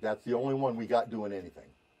 period. That's the only one we got doing anything.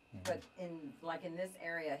 But in this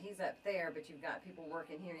area, he's up there, but you've got people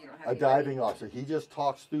working here. You don't have a diving officer. He just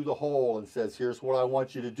talks through the hole and says, here's what I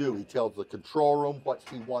want you to do. He tells the control room what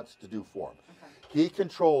he wants to do for him. Okay. He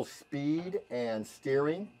controls speed and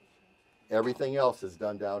steering. Everything else is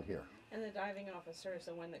done down here. And the diving officer is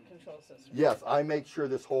the one that controls this. Right? Yes, I make sure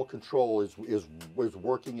this whole control is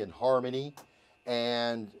working in harmony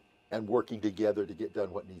and working together to get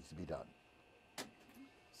done what needs to be done.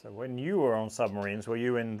 So when you were on submarines, were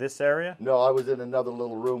you in this area? No, I was in another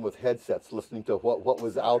little room with headsets listening to what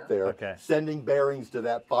was out there, sending bearings to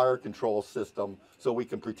that fire control system so we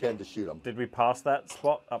can pretend to shoot them. Did we pass that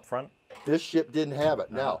spot up front? This ship didn't have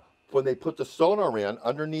it. Now, when they put the sonar in,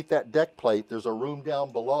 underneath that deck plate, there's a room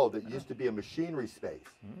down below that used to be a machinery space.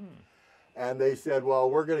 And they said, well,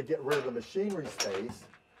 we're going to get rid of the machinery space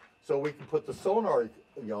so we can put the sonar,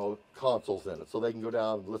 consoles in it so they can go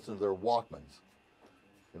down and listen to their Walkmans.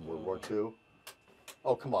 In World War II.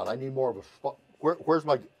 Oh, come on, I need more of a... Where's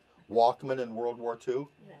my Walkman in World War II?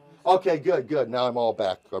 Okay, good. Now I'm all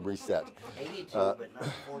back. I'm reset. 82, but not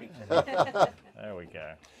 42. There we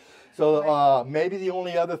go. So maybe the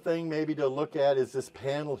only other thing maybe to look at is this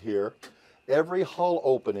panel here. Every hull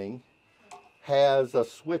opening has a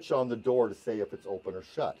switch on the door to say if it's open or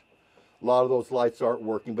shut. A lot of those lights aren't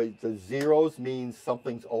working, but the zeros means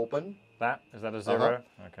something's open. Is that a zero?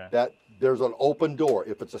 Okay. There's an open door.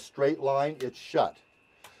 If it's a straight line, it's shut.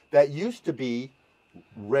 That used to be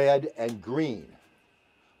red and green,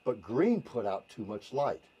 but green put out too much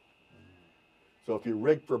light. So if you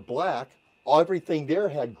rigged for black, everything there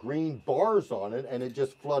had green bars on it and it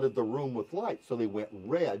just flooded the room with light. So they went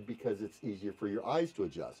red because it's easier for your eyes to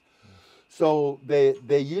adjust. So they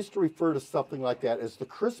used to refer to something like that as the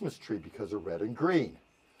Christmas tree because of red and green.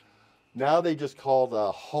 Now they just call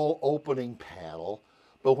the hull opening panel,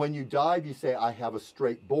 but when you dive, you say, I have a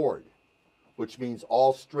straight board, which means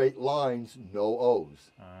all straight lines, no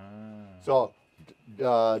O's. So,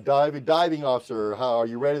 diving officer, how are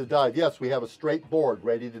you ready to dive? Yes, we have a straight board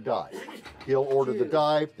ready to dive. He'll order the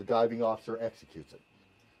dive, the diving officer executes it.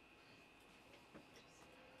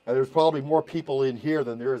 And there's probably more people in here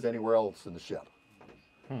than there is anywhere else in the ship.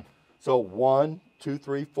 So 1, 2,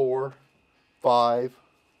 3, 4, 5.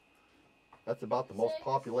 That's about the most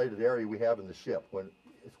populated area we have in the ship when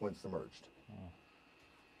submerged.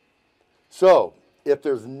 So, if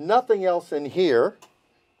there's nothing else in here,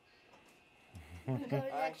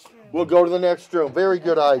 we'll go to the next room. Very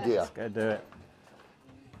good idea. Let's go do it.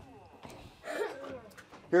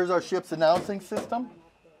 Here's our ship's announcing system.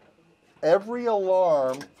 Every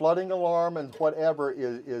alarm, flooding alarm and whatever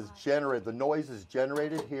is generated, the noise is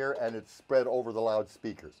generated here and it's spread over the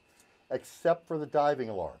loudspeakers, except for the diving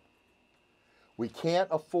alarm. We can't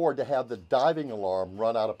afford to have the diving alarm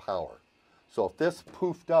run out of power. So if this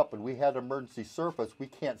poofed up and we had emergency surface, we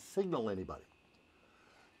can't signal anybody.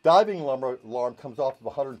 Diving alarm comes off of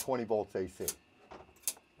 120 volts AC.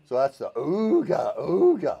 So that's the ooga,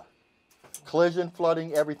 ooga. Collision,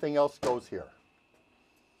 flooding, everything else goes here.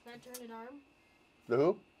 Can I turn it on? The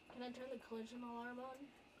who? Can I turn the collision alarm on?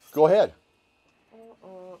 Go ahead.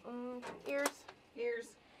 Ears.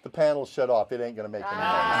 The panel's shut off. It ain't going to make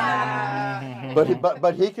any noise.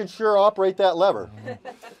 But he can sure operate that lever.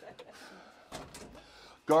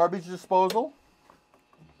 Garbage disposal.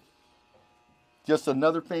 Just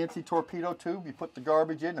another fancy torpedo tube. You put the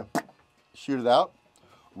garbage in and shoot it out.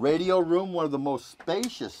 Radio room, one of the most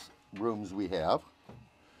spacious rooms we have.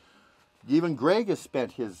 Even Greg has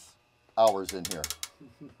spent his hours in here.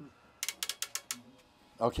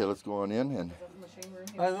 Okay, let's go on in and.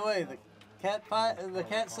 By the way, the Cat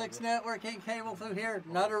 6 networking cable through here,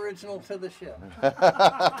 not original to the ship.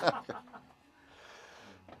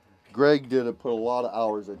 Greg put a lot of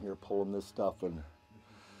hours in here pulling this stuff, and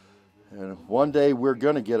one day we're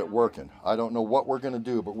going to get it working. I don't know what we're going to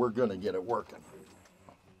do, but we're going to get it working.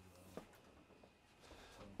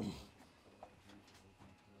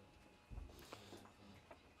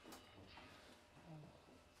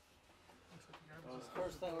 Well, the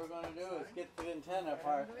first thing we're going to do is get the antenna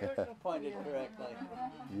part pointed correctly.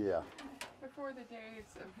 Yeah. Before the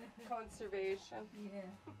days of conservation. Yeah.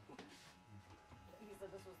 He said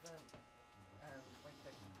this was the, like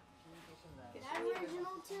the communication Is that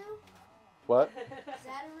original too? What? Is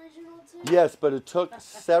that original too? Yes, but it took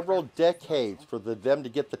several decades for them to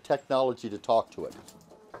get the technology to talk to it.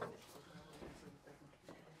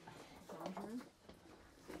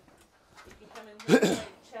 You come in here and play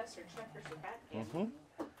chess or checkers or backgammon.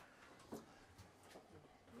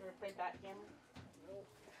 You ever play backgammon?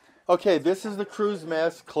 Okay, this is the cruise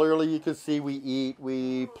mess. Clearly you can see we eat,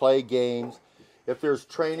 we play games. If there's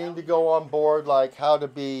training to go on board, like how to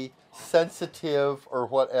be sensitive or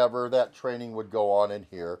whatever, that training would go on in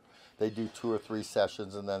here. They do 2 or 3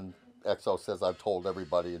 sessions, and then XO says, I've told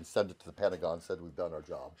everybody, and send it to the Pentagon, said we've done our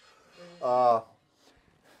job.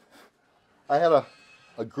 I had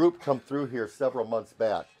a group come through here several months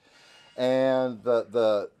back, and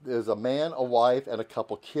there's a man, a wife, and a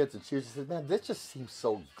couple kids, and she just said, man, this just seems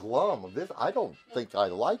so glum. I don't think I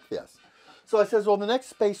like this. So I says, well, the next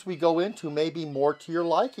space we go into may be more to your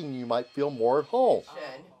liking. You might feel more at home.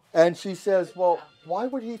 And she says, well, why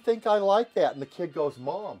would he think I like that? And the kid goes,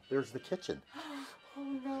 Mom, there's the kitchen.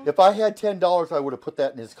 Oh, no. If I had $10, I would have put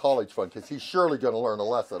that in his college fund, because he's surely going to learn a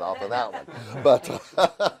lesson off of that one.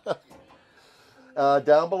 But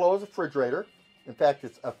down below is a refrigerator. In fact,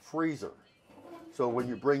 it's a freezer. So when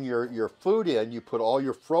you bring your food in, you put all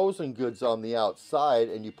your frozen goods on the outside,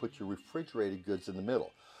 and you put your refrigerated goods in the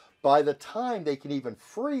middle. By the time they can even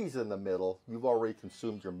freeze in the middle, you've already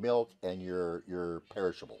consumed your milk and your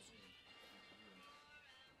perishables.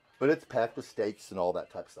 But it's packed with steaks and all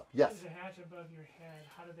that type of stuff. Yes? There's a hatch above your head.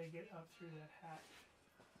 How do they get up through that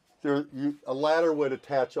hatch? A ladder would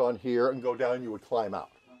attach on here and go down, you would climb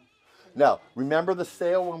out. Now, remember the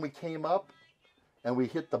sail when we came up and we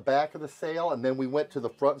hit the back of the sail and then we went to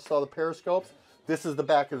the front and saw the periscopes? This is the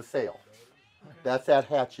back of the sail. Okay. That's that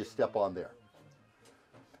hatch you step on there.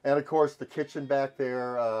 And of course the kitchen back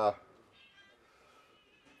there,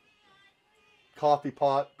 coffee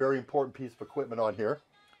pot, very important piece of equipment on here.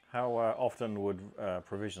 How often would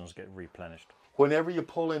provisions get replenished? Whenever you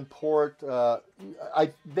pull in port,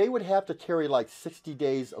 they would have to carry like 60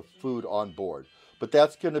 days of food on board. But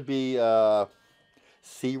that's going to be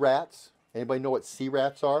sea rats. Anybody know what sea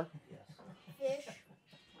rats are? Fish.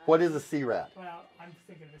 What is a sea rat? Well, I'm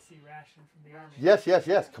thinking of a sea ration from the Army. Yes, yes,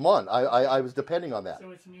 yes. Come on. I was depending on that. So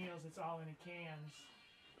it's meals, it's all in cans.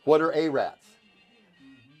 What are A rats?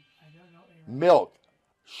 I don't know. Milk.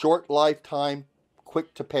 Short lifetime,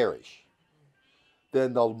 quick to perish.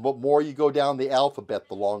 Then the more you go down the alphabet,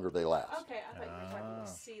 the longer they last. Okay, I thought you were talking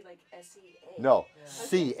C, like S-E-A. No. Yeah.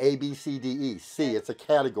 C, A, B, C, D, E. C, it's a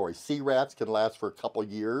category. C rats can last for a couple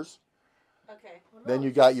years. Okay. Then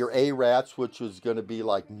you got your A rats, which is going to be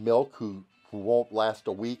like milk, who won't last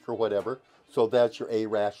a week or whatever. So that's your A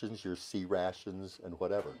rations, your C rations, and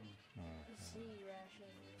whatever.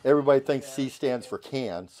 Everybody thinks C stands for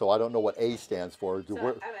can, so I don't know what A stands for. So I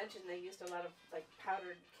imagine they used a lot of like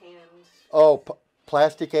powdered canned. Oh,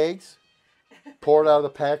 plastic eggs? Pour it out of the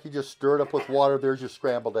pack, you just stir it up with water, there's your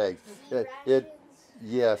scrambled eggs.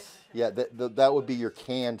 Yes, yeah, that would be your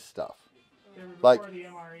canned stuff. They were before Like, the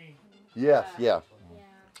MRE. yes, yeah.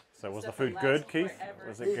 So was the food good, Keith?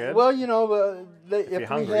 Was it good? Well, you know, if we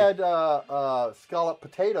hungry. had scalloped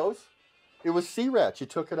potatoes, it was sea rats. You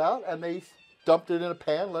took it out and they dumped it in a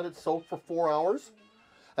pan, let it soak for 4 hours,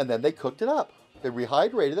 and then they cooked it up. They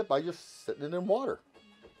rehydrated it by just sitting it in water.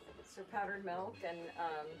 So powdered milk and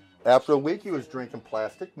After a week, he was drinking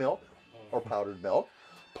plastic milk or powdered milk,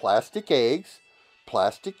 plastic eggs,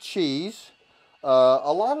 plastic cheese.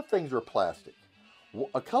 A lot of things were plastic.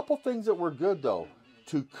 A couple things that were good, though.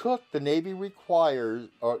 To cook, the Navy requires,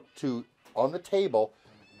 on the table,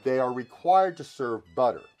 they are required to serve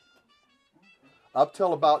butter. Up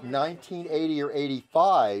till about 1980 or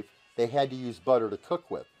 85, they had to use butter to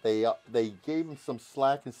cook with. They gave them some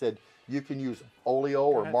slack and said, you can use oleo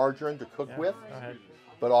or margarine to cook with,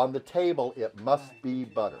 but on the table, it must be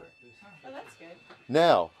butter. Oh, that's good.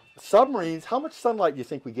 Now, submarines, how much sunlight do you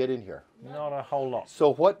think we get in here? Not a whole lot.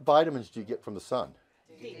 So what vitamins do you get from the sun?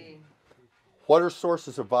 D. What are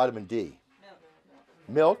sources of vitamin D?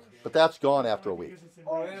 Milk, but that's gone after a week.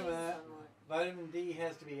 Oh, wait a minute. Vitamin D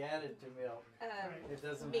has to be added to milk. It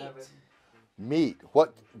doesn't have it. Meat.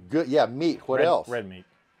 What good? Yeah, meat. What else? Red meat.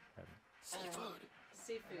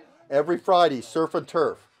 Seafood. Every Friday, surf and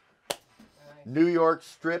turf. New York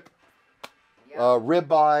strip,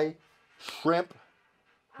 ribeye, shrimp.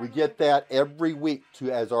 We get that every week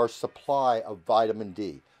as our supply of vitamin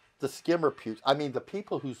D. The skimmer pukes. I mean, the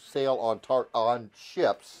people who sail on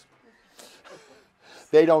ships,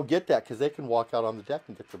 they don't get that because they can walk out on the deck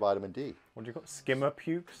and get their vitamin D. What do you call it? Skimmer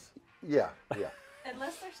pukes? Yeah.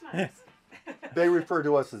 Unless they're smart. They refer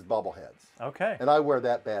to us as bubbleheads. Okay. And I wear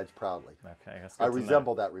that badge proudly. Okay, that's I good to know.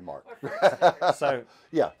 resemble that remark. So,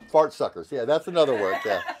 yeah, fart suckers. Yeah, that's another word.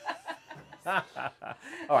 Yeah.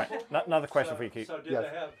 all right, another question for you, Keith. So did Yes.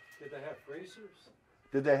 they have freezers?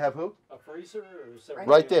 Did they have who? A freezer or something?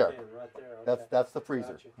 Right there. Right there. Okay. That's the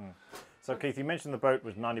freezer. Gotcha. So, Keith, you mentioned the boat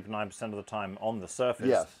was 99% of the time on the surface.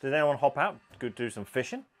 Yes. Did anyone hop out, go do some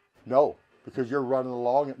fishing? No, because you're running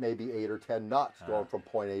along at maybe 8 or 10 knots going from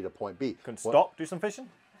point A to point B. Couldn't stop, do some fishing?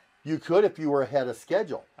 You could if you were ahead of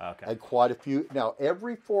schedule. Okay. And quite a few. Now,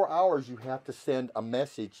 every 4 hours you have to send a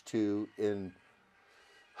message to, in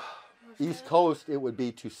East Coast, it would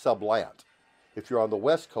be to sublant. If you're on the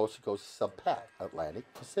West Coast, it goes subpat, Atlantic,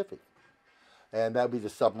 Pacific. And that would be the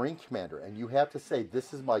submarine commander. And you have to say,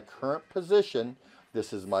 this is my current position,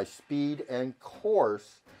 this is my speed and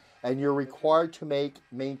course, and you're required to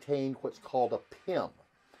maintain what's called a PIM,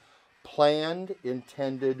 planned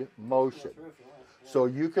intended motion. So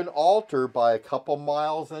you can alter by a couple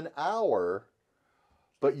miles an hour,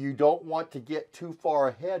 but you don't want to get too far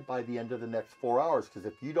ahead by the end of the next 4 hours, because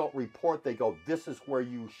if you don't report, they go, this is where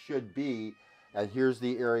you should be, and here's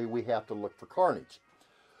the area we have to look for carnage.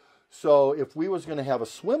 So if we was going to have a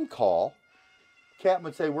swim call, captain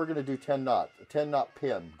would say, we're going to do 10 knots, a 10 knot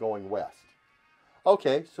PIM going west.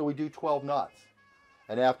 Okay, so we do 12 knots.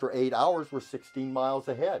 And after 8 hours, we're 16 miles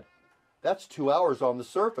ahead. That's 2 hours on the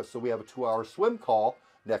surface. So we have a 2-hour swim call.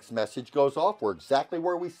 Next message goes off. We're exactly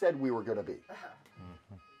where we said we were going to be.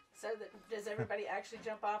 So does everybody actually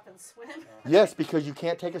jump off and swim? Yes, because you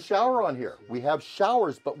can't take a shower on here. We have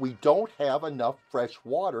showers, but we don't have enough fresh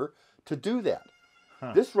water to do that.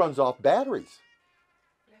 This runs off batteries.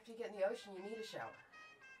 After you get in the ocean, you need a shower.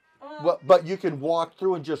 Well, but you can walk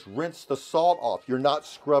through and just rinse the salt off. You're not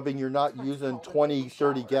scrubbing. You're not using 20,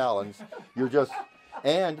 30 gallons. You're just,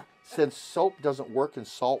 and since soap doesn't work in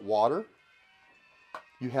salt water,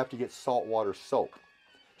 you have to get saltwater soap.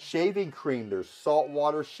 Shaving cream, there's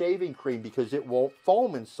saltwater shaving cream because it won't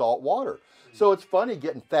foam in salt water. So it's funny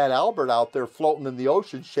getting Fat Albert out there floating in the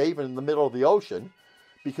ocean, shaving in the middle of the ocean,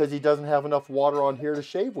 because he doesn't have enough water on here to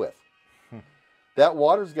shave with. That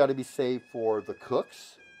water's got to be saved for the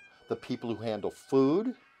cooks, the people who handle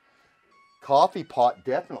food, coffee pot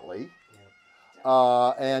definitely,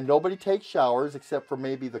 and nobody takes showers except for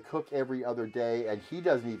maybe the cook every other day, and he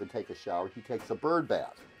doesn't even take a shower. He takes a bird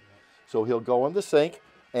bath. So he'll go in the sink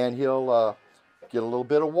and he'll get a little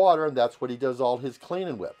bit of water, and that's what he does all his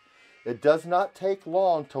cleaning with. It does not take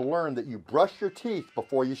long to learn that you brush your teeth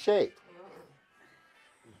before you shave.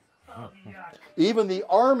 Even the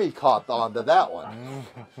Army caught on to that one.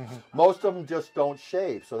 Most of them just don't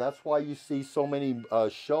shave. So that's why you see so many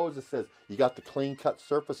shows that says you got the clean cut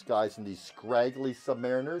surface guys and these scraggly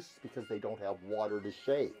submariners because they don't have water to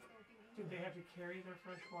shave. Did they have to carry their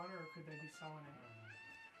fresh water or could they be selling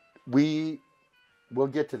it? We'll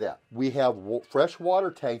get to that. We have fresh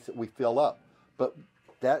water tanks that we fill up. But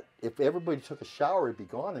that if everybody took a shower, it'd be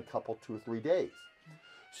gone in a couple, 2 or 3 days.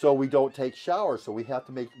 So we don't take showers, so we have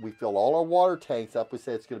to we fill all our water tanks up. We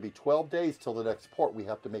say it's going to be 12 days till the next port. We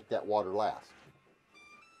have to make that water last.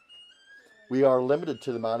 We are limited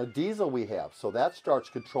to the amount of diesel we have, so that starts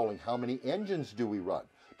controlling how many engines do we run.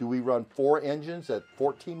 Do we run 4 engines at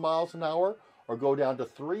 14 miles an hour or go down to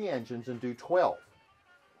 3 engines and do 12?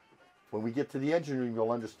 When we get to the engine room,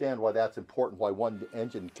 you'll understand why that's important, why one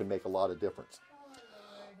engine can make a lot of difference.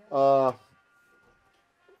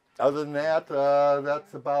 Other than that,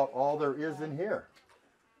 that's about all there is in here.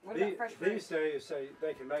 What about fresh fruit? These days, say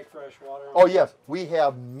they can make fresh water. Oh yes, we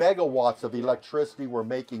have megawatts of electricity. We're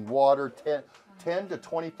making water, 10 to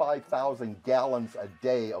 25,000 gallons a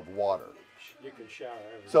day of water. You can shower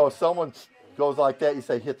every So if someone goes like that, you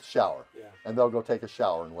say hit the shower, Yeah. and they'll go take a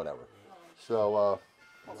shower and whatever. So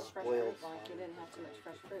Fresh fruit, like you didn't have too much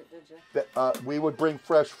fresh fruit, did you? we would bring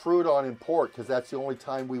fresh fruit on import because that's the only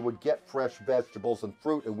time we would get fresh vegetables and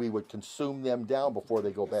fruit, and we would consume them down before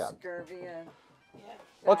they go bad. Scurvy.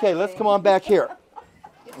 Okay, let's come on back here.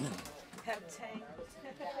 Have tank.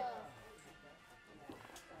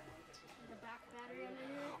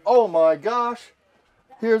 Oh my gosh.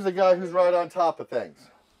 Here's a guy who's right on top of things.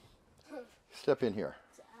 Step in here.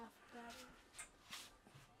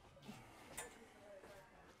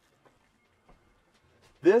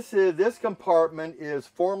 This compartment is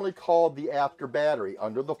formerly called the after battery.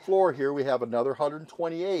 Under the floor here we have another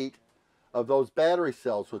 128 of those battery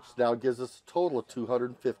cells, which now gives us a total of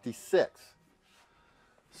 256.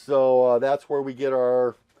 So that's where we get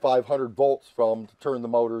our 500 volts from to turn the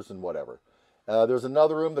motors and whatever. There's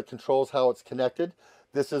another room that controls how it's connected.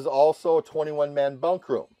 This is also a 21-man bunk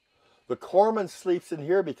room. The corpsman sleeps in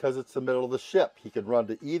here because it's the middle of the ship. He can run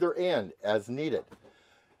to either end as needed.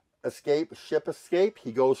 Ship escape,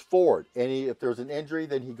 he goes forward. If there's an injury,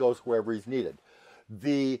 then he goes wherever he's needed.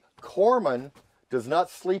 The corpsman does not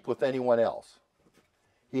sleep with anyone else.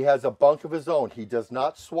 He has a bunk of his own. He does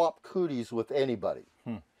not swap cooties with anybody.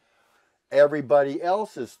 Everybody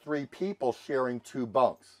else is 3 people sharing 2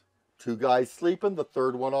 bunks. 2 guys sleeping, the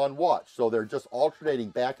 3rd one on watch. So they're just alternating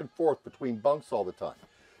back and forth between bunks all the time.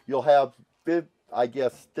 You'll have, I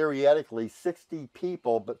guess, theoretically 60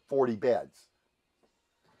 people, but 40 beds.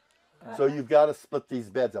 So you've got to split these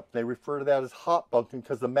beds up. They refer to that as hot bunking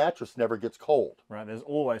because the mattress never gets cold. Right, there's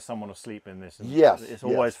always someone asleep in this. And yes. It's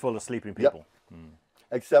always full of sleeping people. Yep.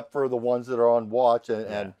 Except for the ones that are on watch.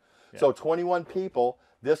 And so 21 people,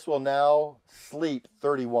 this will now sleep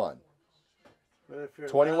 31. But if you're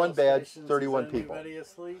 21 beds, stations, 31 is people. anybody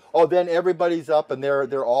asleep? Oh, then everybody's up and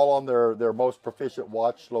they're all on their most proficient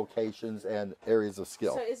watch locations and areas of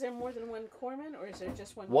skill. So is there more than one corpsman, or is there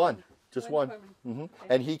just one? One. Just one. corpsman? Okay.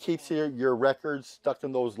 And he keeps your records stuck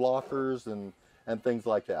in those lockers and things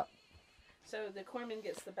like that. So the corpsman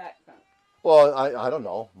gets the back bunk. Well, I don't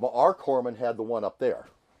know. Our corpsman had the one up there.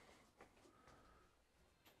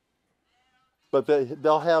 But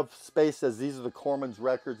they'll have space as these are the corpsman's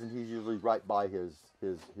records, and he's usually right by his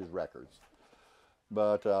records.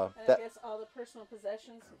 But And I guess all the personal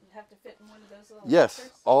possessions have to fit in one of those little yes,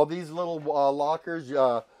 lockers? all these little lockers.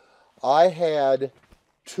 I had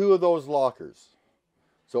 2 of those lockers.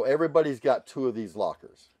 So everybody's got 2 of these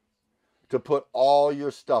lockers to put all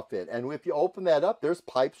your stuff in. And if you open that up, there's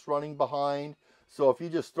pipes running behind. So if you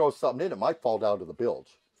just throw something in, it might fall down to the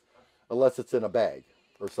bilge, unless it's in a bag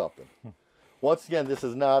or something. Once again, this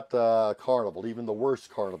is not Carnival, even the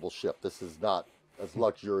worst Carnival ship. This is not as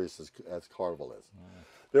luxurious as Carnival is.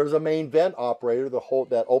 There's a main vent operator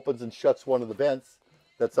that opens and shuts one of the vents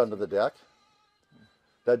that's under the deck.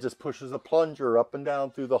 That just pushes a plunger up and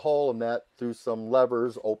down through the hole, and that, through some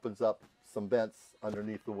levers, opens up some vents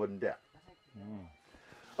underneath the wooden deck.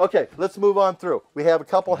 Okay, let's move on through. We have a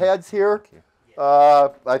couple heads here.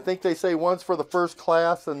 I think they say one's for the first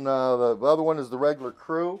class, and the other one is the regular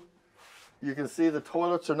crew. You can see the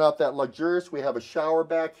toilets are not that luxurious. We have a shower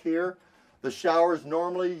back here. The shower is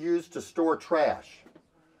normally used to store trash.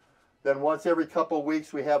 Then once every couple of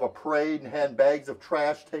weeks we have a parade and hand bags of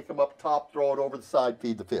trash, take them up top, throw it over the side,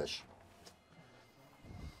 feed the fish.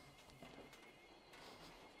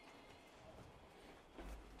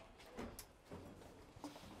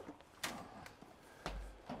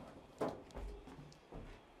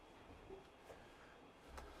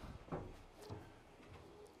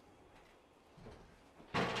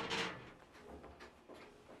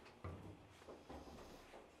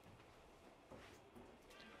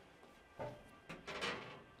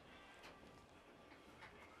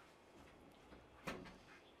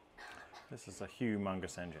 This is a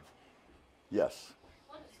humongous engine. Yes.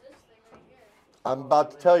 I'm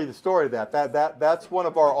about to tell you the story of that. That's one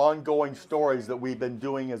of our ongoing stories that we've been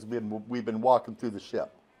doing as we've been walking through the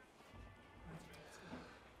ship.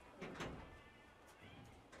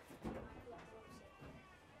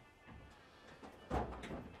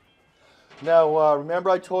 Now, remember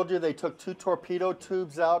I told you they took 2 torpedo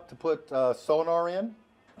tubes out to put sonar in?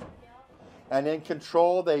 And in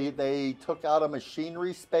control, they took out a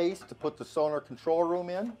machinery space to put the sonar control room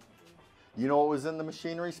in. You know what was in the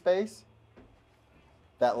machinery space?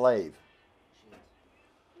 That lathe.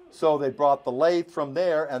 So they brought the lathe from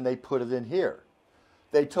there and they put it in here.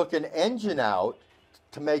 They took an engine out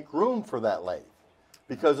to make room for that lathe.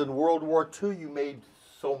 Because in World War II, you made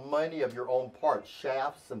so many of your own parts,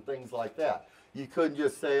 shafts and things like that. You couldn't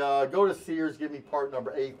just say, go to Sears, give me part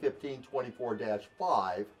number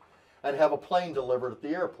A1524-5. And have a plane delivered at the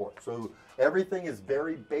airport. So everything is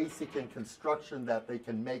very basic in construction that they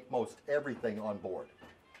can make most everything on board.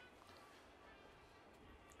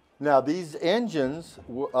 Now these engines,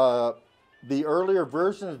 the earlier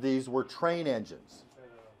versions of these were train engines.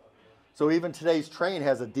 So even today's train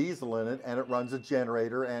has a diesel in it, and it runs a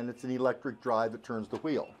generator, and it's an electric drive that turns the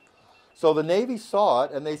wheel. So the Navy saw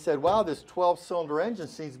it, and they said, wow, this 12-cylinder engine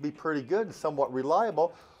seems to be pretty good and somewhat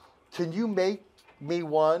reliable. Can you make me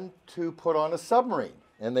one to put on a submarine?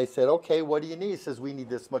 And they said, okay, what do you need? He says, we need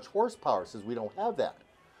this much horsepower. He says, we don't have that.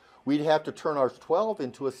 We'd have to turn our 12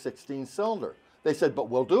 into a 16-cylinder. They said, but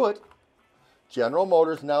we'll do it. General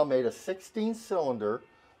Motors now made a 16-cylinder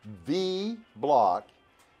V block,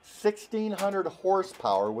 1,600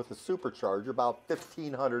 horsepower with a supercharger, about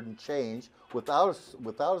 1,500 and change without a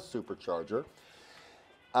supercharger.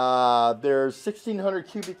 There's 1,600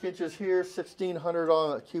 cubic inches here,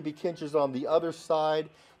 1,600 cubic inches on the other side,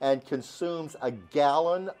 and consumes a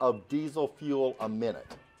gallon of diesel fuel a minute.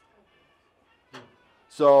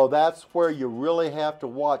 So that's where you really have to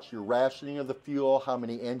watch your rationing of the fuel, how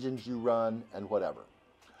many engines you run, and whatever.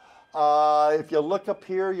 If you look up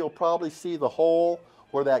here, you'll probably see the hole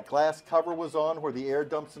where that glass cover was on, where the air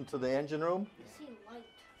dumps into the engine room. I see light.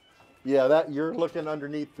 Yeah, that you're looking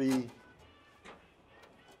underneath the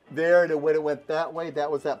there, and when it went that way,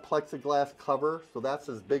 that was that plexiglass cover. So that's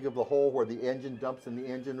as big of the hole where the engine dumps in the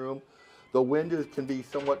engine room. The windows can be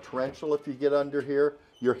somewhat torrential if you get under here.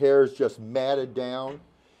 Your hair is just matted down.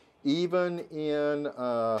 Even in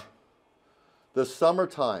the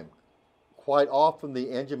summertime, quite often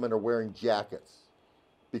the enginemen are wearing jackets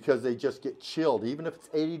because they just get chilled. Even if it's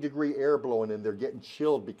 80-degree air blowing in, they're getting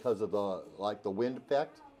chilled because of the wind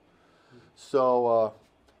effect. So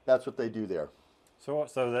that's what they do there. So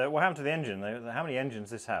what happened to the engine? How many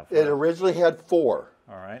engines does this have? It originally had 4.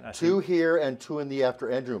 All right. I Two see. here and 2 in the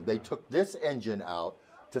after engine room. They took this engine out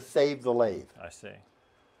to save the lathe. I see.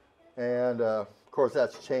 And of course,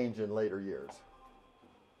 that's changed in later years.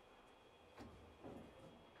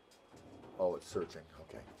 Oh, it's searching.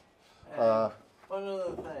 Okay. One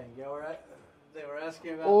other thing, they were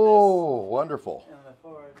asking about Oh, wonderful. this in the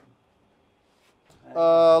Ford.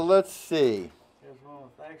 Let's see. There's one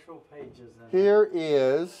with actual pages in it. Here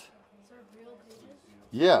is. These are real pages?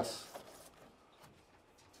 Yes.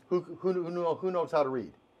 Who knows how to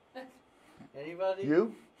read? Anybody?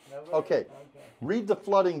 You? Nobody? Okay. Read the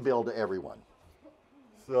flooding bill to everyone.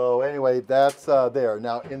 So anyway, that's there.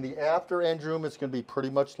 Now in the after engine room, it's going to be pretty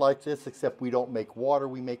much like this, except we don't make water,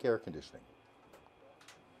 we make air conditioning.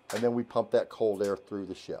 And then we pump that cold air through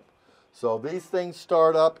the ship. So these things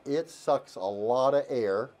start up, it sucks a lot of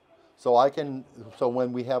air. So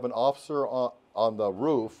when we have an officer on the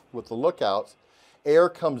roof with the lookouts, air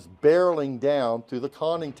comes barreling down through the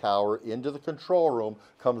conning tower into the control room,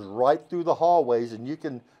 comes right through the hallways, and you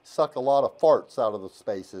can suck a lot of farts out of the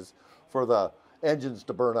spaces for the engines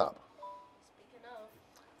to burn up. Speaking of.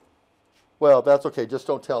 Well, that's okay, just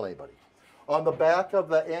don't tell anybody. On the back of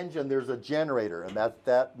the engine, there's a generator, and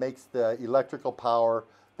that makes the electrical power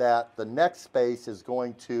that the next space is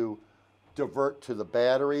going to divert to the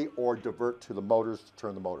battery or divert to the motors to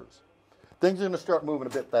turn the motors. Things are going to start moving a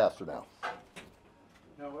bit faster now.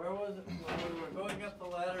 Now, where was it? When we were going up the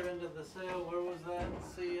ladder into the sail, where was that?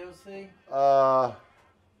 COC?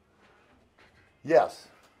 Yes.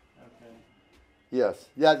 Okay. Yes.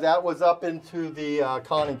 Yeah, that was up into the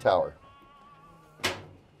conning tower.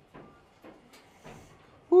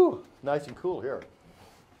 Whew, nice and cool here.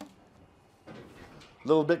 A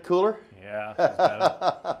little bit cooler? Yeah. That's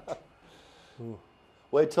better.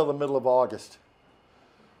 Wait till the middle of August.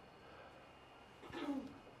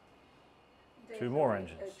 2 more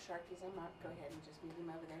engines. Sharkies, I'm not. Go ahead and just move them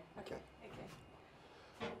over there. Okay.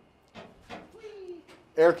 Okay.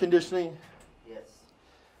 Air conditioning. Yes.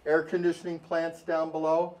 Air conditioning plants down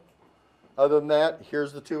below. Other than that,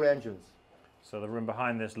 here's the 2 engines. So the room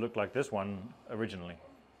behind this looked like this one originally.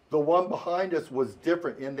 The one behind us was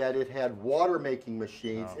different in that it had water making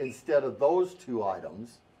machines instead of those 2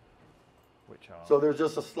 items. Which are? So there's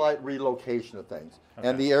just a slight relocation of things. Okay.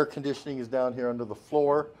 And the air conditioning is down here under the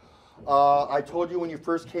floor. I told you when you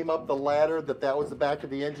first came up the ladder that was the back of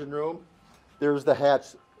the engine room. There's the hatch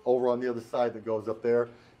over on the other side that goes up there.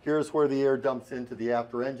 Here's where the air dumps into the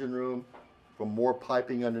after engine room from more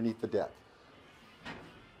piping underneath the deck.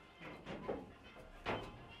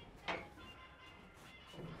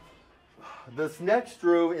 This next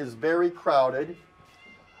room is very crowded.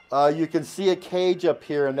 You can see a cage up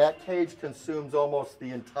here, and that cage consumes almost the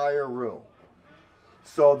entire room.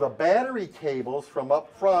 So the battery cables from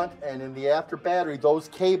up front and in the after battery, those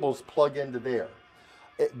cables plug into there.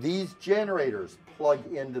 These generators plug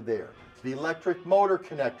into there. The electric motor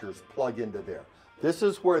connectors plug into there. This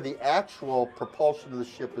is where the actual propulsion of the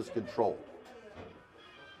ship is controlled.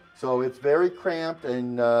 So it's very cramped,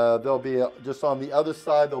 and there'll be, just on the other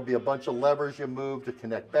side, there'll be a bunch of levers you move to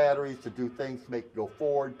connect batteries, to do things to make it go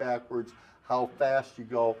forward, backwards, how fast you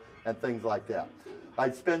go, and things like that.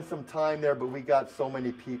 I'd spend some time there, but we got so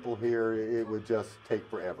many people here, it would just take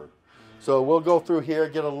forever. So we'll go through here,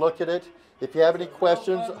 get a look at it. If you have any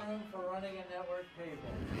questions. No fun room for running a network cable.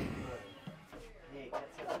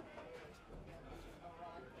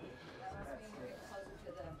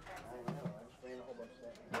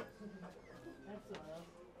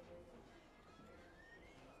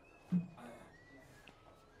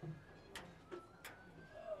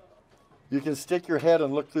 You can stick your head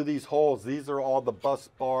and look through these holes. These are all the bus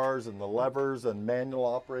bars and the levers and manual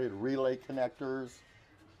operated relay connectors.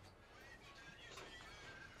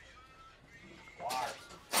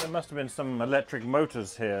 There must have been some electric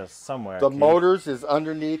motors here somewhere. The Keith. motors is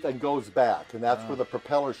underneath and goes back, and that's where the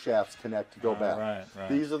propeller shafts connect to go back. Right.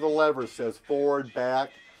 These are the levers, says forward,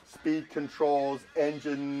 back, speed controls,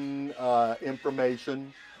 engine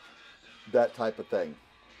information, that type of thing.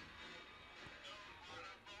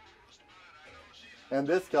 And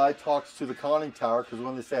this guy talks to the conning tower, because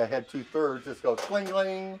when they say I had 2/3, this goes cling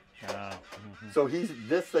cling. So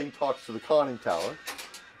this thing talks to the conning tower.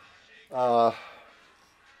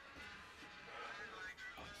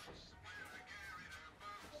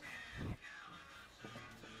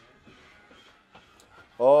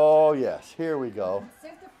 Oh yes, here we go. So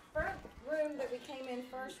the front room that we came in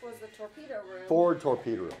first was the torpedo room. Forward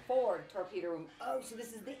torpedo room. Forward torpedo room. Oh, so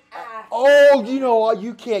this is the aft. Oh, you know what?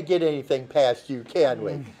 You can't get anything past you, can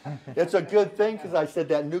we? It's a good thing, because I said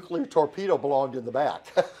that nuclear torpedo belonged in the back.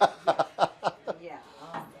 Yeah.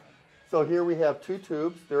 So here we have 2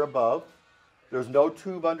 tubes. They're above. There's no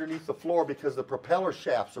tube underneath the floor because the propeller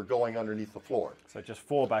shafts are going underneath the floor. So just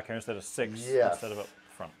 4 back here instead of 6 Yes. instead of up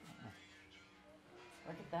front.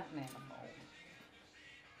 Look at that manifold.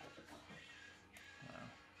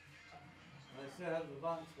 They still have the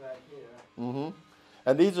bunks back here. Mm-hmm.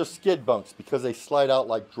 And these are skid bunks because they slide out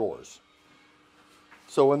like drawers.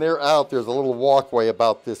 So when they're out, there's a little walkway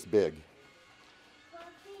about this big.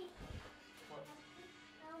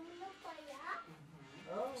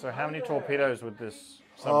 So how many torpedoes would this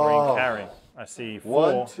submarine carry? I see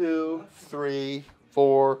 4. 1, 2, 3,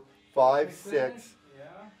 4, 5, 6.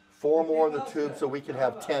 4 more in the tube, so we can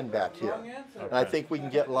have 10 back here. And I think we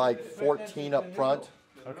can get like 14 up front.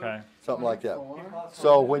 Okay. Something like that.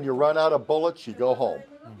 So when you run out of bullets, you go home.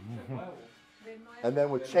 And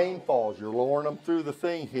then with chain falls, you're lowering them through the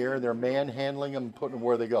thing here, and they're manhandling them and putting them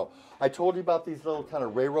where they go. I told you about these little kind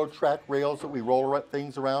of railroad track rails that we roll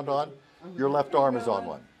things around on. Your left arm is on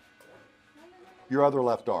one. Your other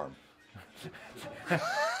left arm.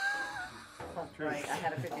 Right, I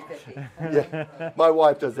had a 50-50. Yeah, my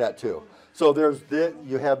wife does that too. So there's this,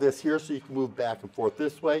 you have this here so you can move back and forth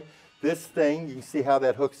this way. This thing, you can see how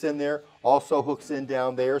that hooks in there, also hooks in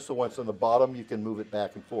down there, so once on the bottom you can move it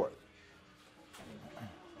back and forth.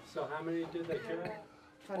 So how many did they carry?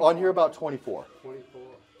 On here about 24. 24.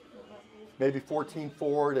 Maybe 14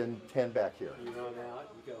 forward and 10 back here. You run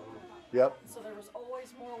out, you go home. Yep. So there was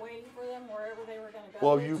always more waiting for them wherever they were going to go?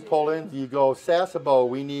 Well, you pull in, you go, Sasebo,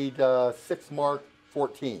 we need 6 Mark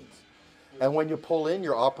 14s. And when you pull in,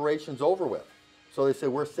 your operation's over with. So they say,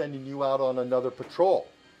 we're sending you out on another patrol.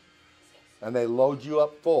 And they load you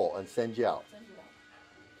up full and send you out.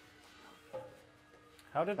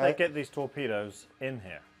 How did they get these torpedoes in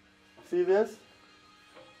here? See this?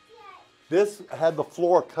 This had the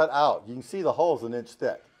floor cut out. You can see the hole's an inch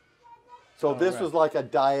thick. So this was like a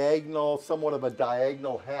diagonal, somewhat of a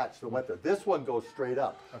diagonal hatch that went there. This one goes straight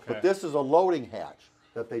up. Okay. But this is a loading hatch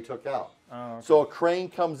that they took out. Oh, okay. So a crane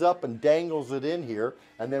comes up and dangles it in here,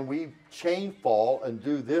 and then we chain fall and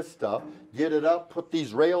do this stuff, get it up, put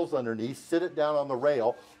these rails underneath, sit it down on the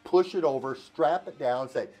rail, push it over, strap it down,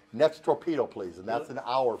 say, next torpedo please, and that's an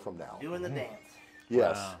hour from now. Doing the dance.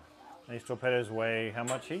 Yes. Wow. These torpedoes weigh how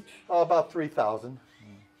much each? About 3,000.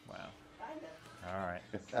 Wow. All right.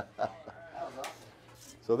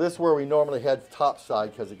 So this is where we normally head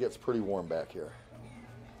topside because it gets pretty warm back here.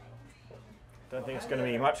 Don't think it's going to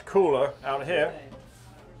be much cooler out here.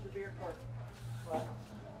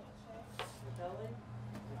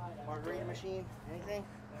 Margarita machine, anything?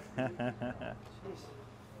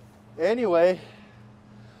 Anyway,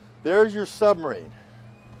 there's your submarine.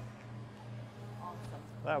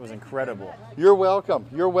 That was incredible. You're welcome.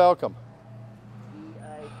 You're welcome.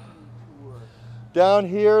 Down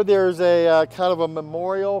here, there's a kind of a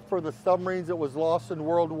memorial for the submarines that was lost in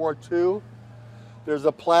World War II. There's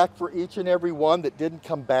a plaque for each and every one that didn't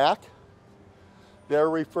come back.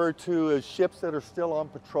 They're referred to as ships that are still on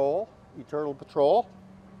patrol, eternal patrol.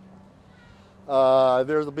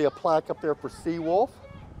 There'll be a plaque up there for Seawolf.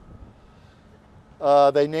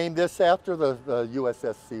 They named this after the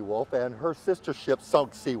USS Seawolf, and her sister ship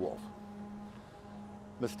sunk Seawolf,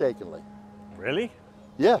 mistakenly. Really?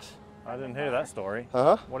 Yes. I didn't hear that story.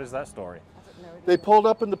 Uh-huh. What is that story? They pulled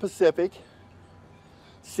up in the Pacific.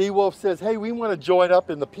 Seawolf says, hey, we want to join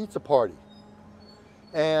up in the pizza party.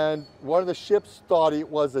 And one of the ships thought it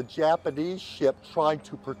was a Japanese ship trying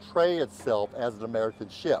to portray itself as an American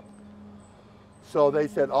ship. So they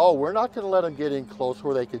said, oh, we're not going to let them get in close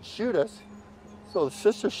where they could shoot us. So the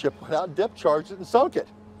sister ship went out and depth charged it and sunk it.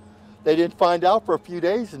 They didn't find out for a few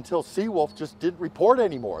days until Seawolf just didn't report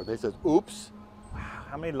anymore. They said, oops. Wow,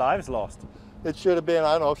 how many lives lost? It should have been,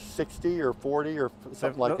 I don't know, 60 or 40 or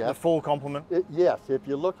something like that. The full complement? Yes, if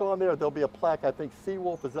you look on there, there'll be a plaque. I think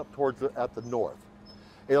Seawolf is up towards at the north.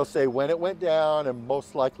 It'll say when it went down and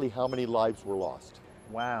most likely how many lives were lost.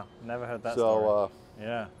 Wow, never heard that story.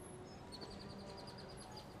 Yeah.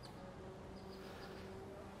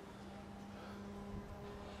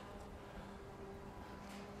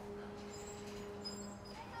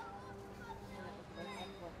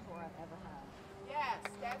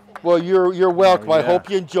 Well, you're welcome. Oh, yeah. I hope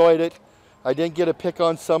you enjoyed it. I didn't get to pick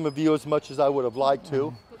on some of you as much as I would have liked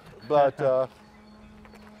to, but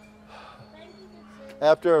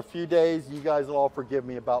after a few days, you guys will all forgive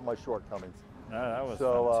me about my shortcomings. No, that was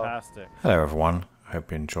fantastic. Hello everyone,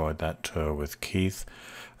 hope you enjoyed that tour with Keith.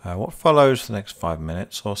 What follows the next 5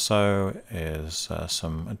 minutes or so is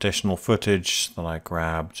some additional footage that I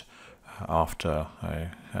grabbed after I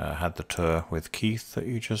had the tour with Keith that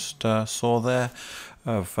you just saw there,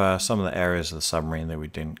 of some of the areas of the submarine that we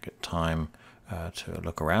didn't get time to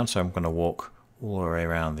look around. So I'm going to walk all the way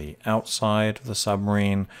around the outside of the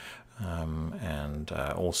submarine and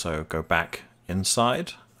also go back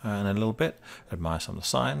inside in a little bit, admire some of the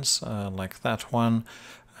signs like that one,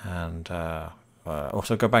 and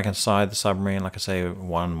also go back inside the submarine, like I say,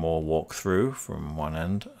 one more walk through from one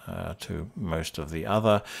end to most of the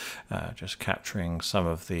other, just capturing some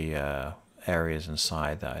of the areas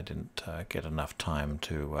inside that I didn't get enough time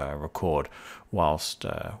to record whilst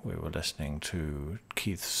we were listening to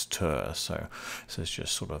Keith's tour. So this is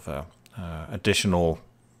just sort of additional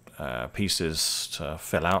pieces to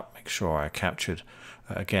fill out, make sure I captured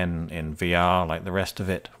again in VR like the rest of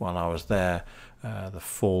it while I was there, the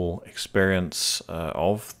full experience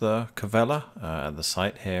of the Cavalla at the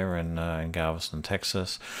site here in Galveston,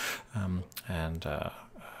 Texas, and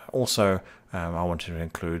also I wanted to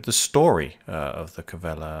include the story of the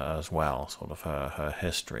Cavalla as well, sort of her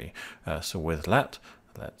history. So with that,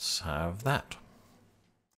 let's have that.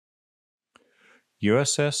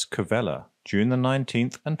 USS Cavalla, June the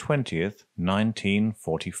 19th and 20th,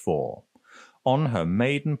 1944. On her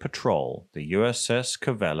maiden patrol, the USS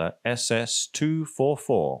Cavalla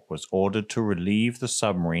SS-244 was ordered to relieve the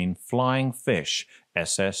submarine Flying Fish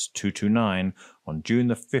SS-229 on June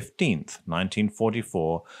the 15th,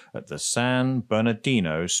 1944 at the San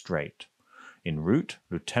Bernardino Strait. En route,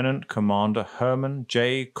 Lieutenant Commander Herman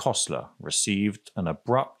J. Kostler received an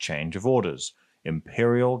abrupt change of orders.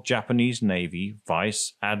 Imperial Japanese Navy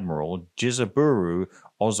Vice Admiral Jizaburo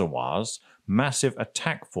Ozawa's massive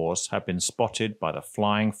attack force had been spotted by the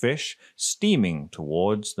Flying Fish steaming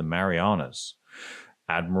towards the Marianas.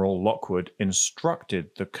 Admiral Lockwood instructed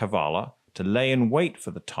the Cavalla to lay in wait for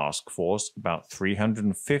the task force about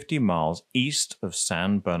 350 miles east of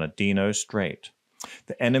San Bernardino Strait.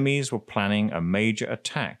 The enemies were planning a major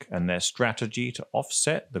attack, and their strategy to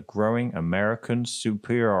offset the growing American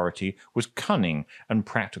superiority was cunning and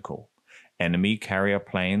practical. Enemy carrier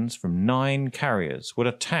planes from 9 carriers would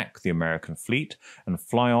attack the American fleet and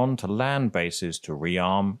fly on to land bases to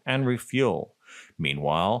rearm and refuel.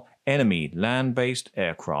 Meanwhile, enemy land-based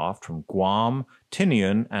aircraft from Guam,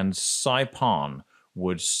 Tinian, and Saipan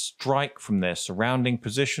would strike from their surrounding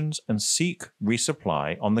positions and seek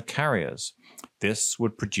resupply on the carriers. This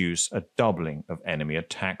would produce a doubling of enemy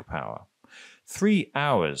attack power. 3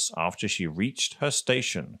 hours after she reached her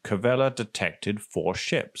station, Cavalla detected 4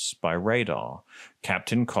 ships by radar.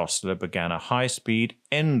 Captain Kostler began a high-speed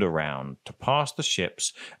end-around to pass the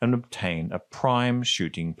ships and obtain a prime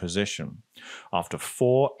shooting position. After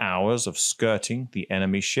 4 hours of skirting the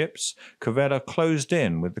enemy ships, Cavalla closed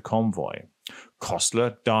in with the convoy.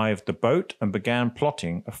 Kostler dived the boat and began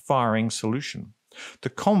plotting a firing solution. The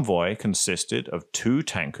convoy consisted of 2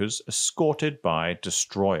 tankers escorted by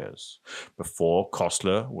destroyers. Before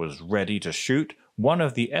Kostler was ready to shoot, one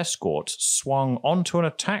of the escorts swung onto an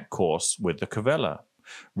attack course with the Cavalla.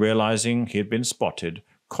 Realizing he had been spotted,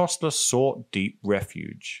 Kostler sought deep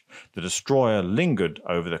refuge. The destroyer lingered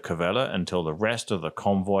over the Cavalla until the rest of the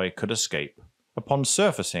convoy could escape. Upon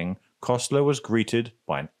surfacing, Kostler was greeted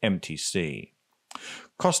by an empty sea.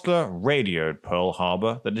 Kostler radioed Pearl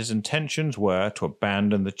Harbor that his intentions were to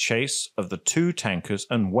abandon the chase of the two tankers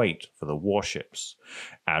and wait for the warships.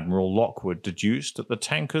 Admiral Lockwood deduced that the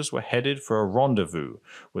tankers were headed for a rendezvous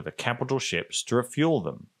with the capital ships to refuel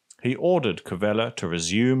them. He ordered Cavalla to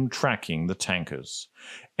resume tracking the tankers.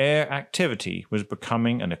 Air activity was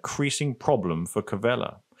becoming an increasing problem for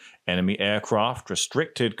Cavalla. Enemy aircraft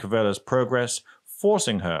restricted Cavalla's progress,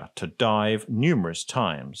 forcing her to dive numerous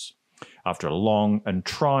times. After a long and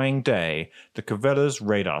trying day, the Cavalla's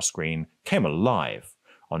radar screen came alive.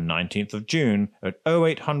 On 19th of June, at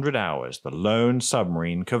 0800 hours, the lone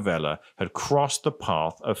submarine Cavalla had crossed the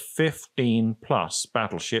path of 15-plus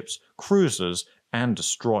battleships, cruisers, and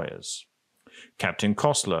destroyers. Captain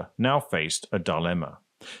Kostler now faced a dilemma.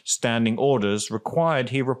 Standing orders required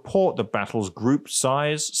he report the battle's group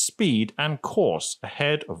size, speed, and course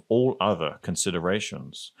ahead of all other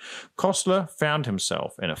considerations. Kostler found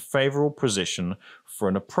himself in a favorable position for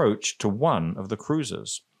an approach to one of the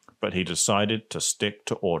cruisers, but he decided to stick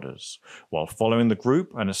to orders. While following the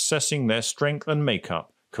group and assessing their strength and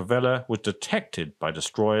makeup, Cavalla was detected by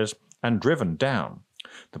destroyers and driven down.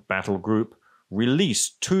 The battle group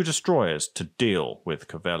released two destroyers to deal with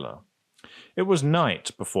Cavalla. It was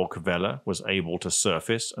night before Cavalla was able to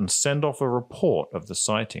surface and send off a report of the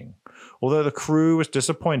sighting. Although the crew was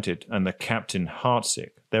disappointed and the captain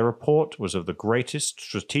heartsick, their report was of the greatest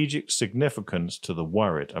strategic significance to the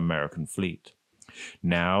worried American fleet.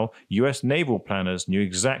 Now, U.S. naval planners knew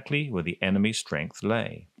exactly where the enemy strength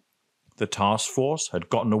lay. The task force had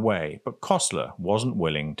gotten away, but Kostler wasn't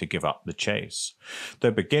willing to give up the chase.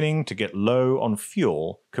 Though beginning to get low on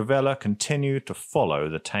fuel, Cavalla continued to follow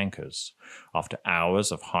the tankers. After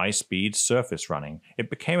hours of high-speed surface running,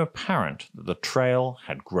 it became apparent that the trail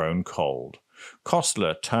had grown cold.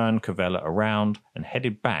 Kostler turned Cavalla around and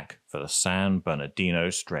headed back for the San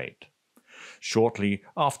Bernardino Strait. Shortly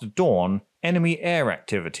after dawn, enemy air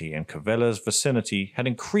activity in Cavalla's vicinity had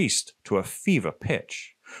increased to a fever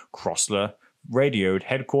pitch. Kostler radioed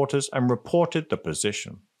headquarters and reported the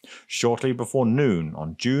position. Shortly before noon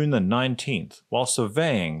on June the 19th, while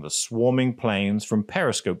surveying the swarming planes from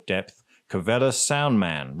periscope depth, Cavalla's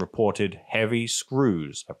soundman reported heavy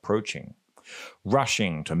screws approaching.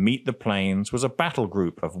 Rushing to meet the planes was a battle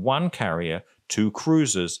group of one carrier, two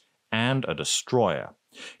cruisers, and a destroyer.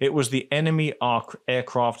 It was the enemy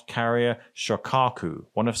aircraft carrier Shōkaku,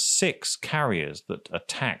 one of 6 carriers that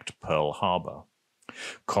attacked Pearl Harbor.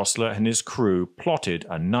 Kostler and his crew plotted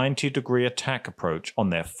a 90-degree attack approach on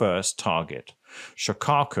their first target.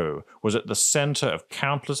 Shōkaku was at the center of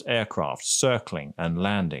countless aircraft circling and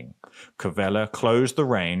landing. Cavalla closed the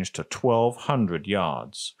range to 1,200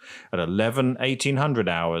 yards. At 1800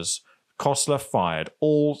 hours, Kostler fired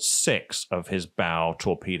all 6 of his bow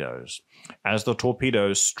torpedoes. As the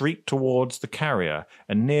torpedoes streaked towards the carrier,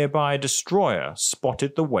 a nearby destroyer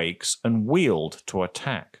spotted the wakes and wheeled to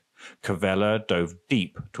attack. Cavalla dove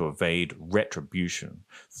deep to evade retribution.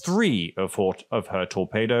 3 of her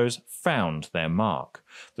torpedoes found their mark.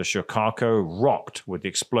 The Shōkaku rocked with the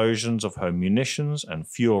explosions of her munitions and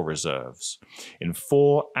fuel reserves. In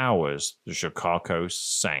 4 hours, the Shōkaku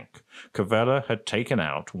sank. Cavalla had taken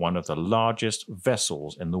out one of the largest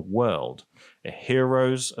vessels in the world. A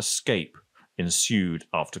hero's escape ensued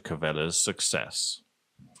after Cavalla's success.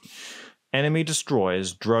 Enemy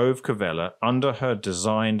destroyers drove Cavalla under her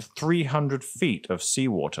designed 300 feet of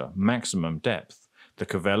seawater maximum depth. The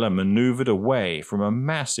Cavalla maneuvered away from a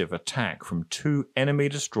massive attack from 2 enemy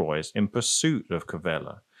destroyers in pursuit of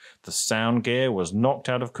Cavalla. The sound gear was knocked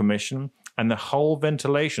out of commission and the whole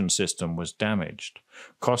ventilation system was damaged.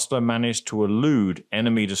 Kostler managed to elude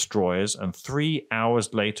enemy destroyers, and 3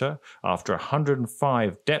 hours later, after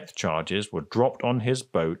 105 depth charges were dropped on his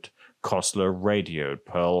boat, Kostler radioed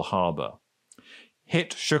Pearl Harbor.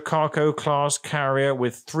 Hit Shōkaku-class carrier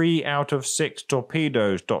with 3 out of 6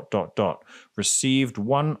 torpedoes, ... Received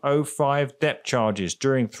 105 depth charges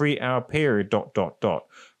during 3-hour period, ...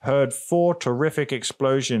 Heard 4 terrific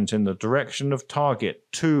explosions in the direction of target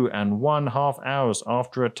 2.5 hours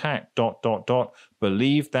after attack, ...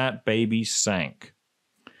 Believe that baby sank.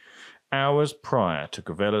 Hours prior to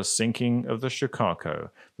Cavalla's sinking of the Shōkaku,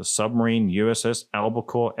 the submarine USS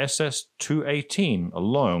Albacore SS-244,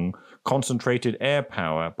 along concentrated air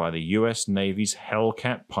power by the U.S. Navy's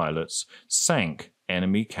Hellcat pilots, sank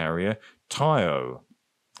enemy carrier Taio.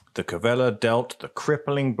 The Cavalla dealt the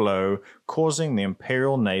crippling blow, causing the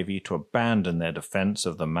Imperial Navy to abandon their defense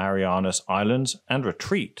of the Marianas Islands and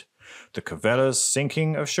retreat. The Cavalla's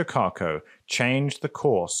sinking of Shōkaku changed the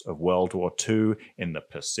course of World War II in the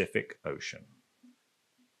Pacific Ocean.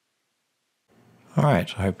 All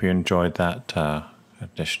right, I hope you enjoyed that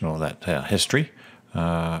history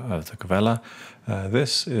of the Cavalla.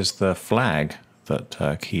 This is the flag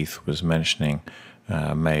that Keith was mentioning,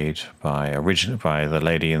 made by the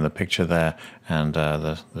lady in the picture there, and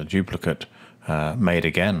the duplicate made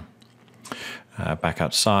again. Back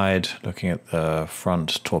outside, looking at the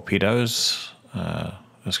front torpedoes.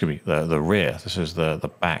 Excuse me, the rear. This is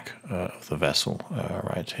the back of the vessel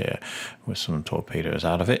right here, with some torpedoes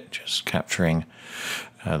out of it, just capturing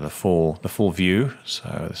the full view.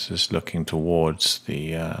 So this is looking towards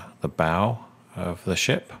the bow of the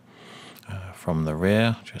ship from the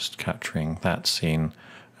rear, just capturing that scene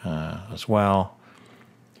as well.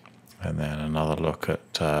 And then another look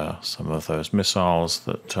at some of those missiles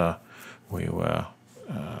that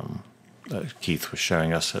Keith was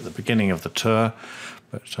showing us at the beginning of the tour.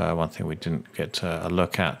 But one thing we didn't get a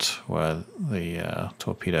look at were the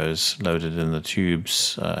torpedoes loaded in the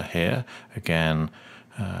tubes here, again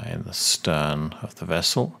in the stern of the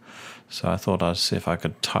vessel. So I thought I'd see if I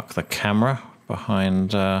could tuck the camera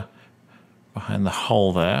behind the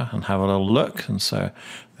hull there and have a little look. And so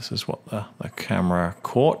this is what the camera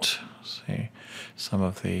caught. See some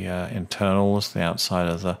of the internals, the outside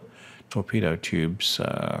of the torpedo tubes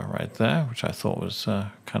right there, which I thought was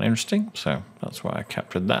kind of interesting. So that's why I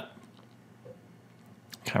captured that.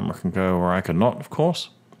 Camera can go where I could not, of course.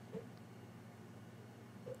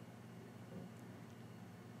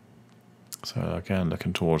 So again,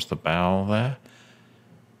 looking towards the bow there.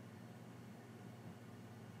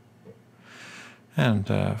 And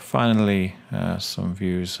finally, some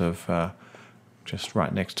views of just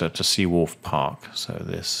right next to Seawolf Park. So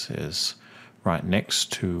this is right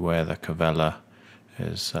next to where the Cavalla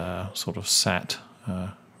is sort of sat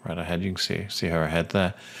right ahead. You can see her head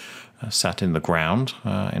there, sat in the ground.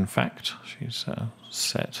 In fact, she's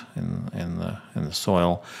set in the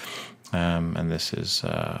soil, and this is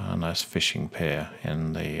a nice fishing pier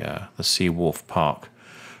in the Seawolf Park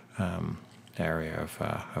area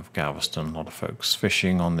of Galveston. A lot of folks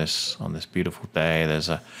fishing on this beautiful day. There's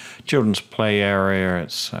a children's play area.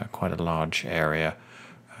 It's quite a large area.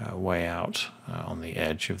 Way out on the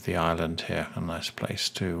edge of the island here, a nice place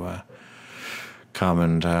to come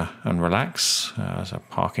and relax. There's a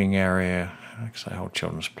parking area, like a whole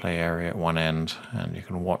children's play area at one end, and you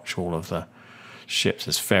can watch all of the ships.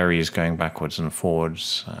 There's ferries going backwards and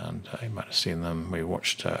forwards, and you might have seen them. We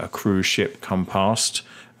watched a cruise ship come past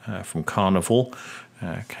from Carnival.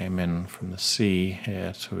 Came in from the sea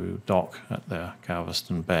here to dock at the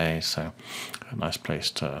Galveston Bay, so a nice place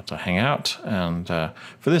to hang out, and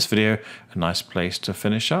for this video, a nice place to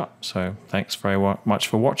finish up. So thanks very much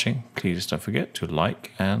for watching. Please don't forget to like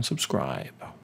and subscribe.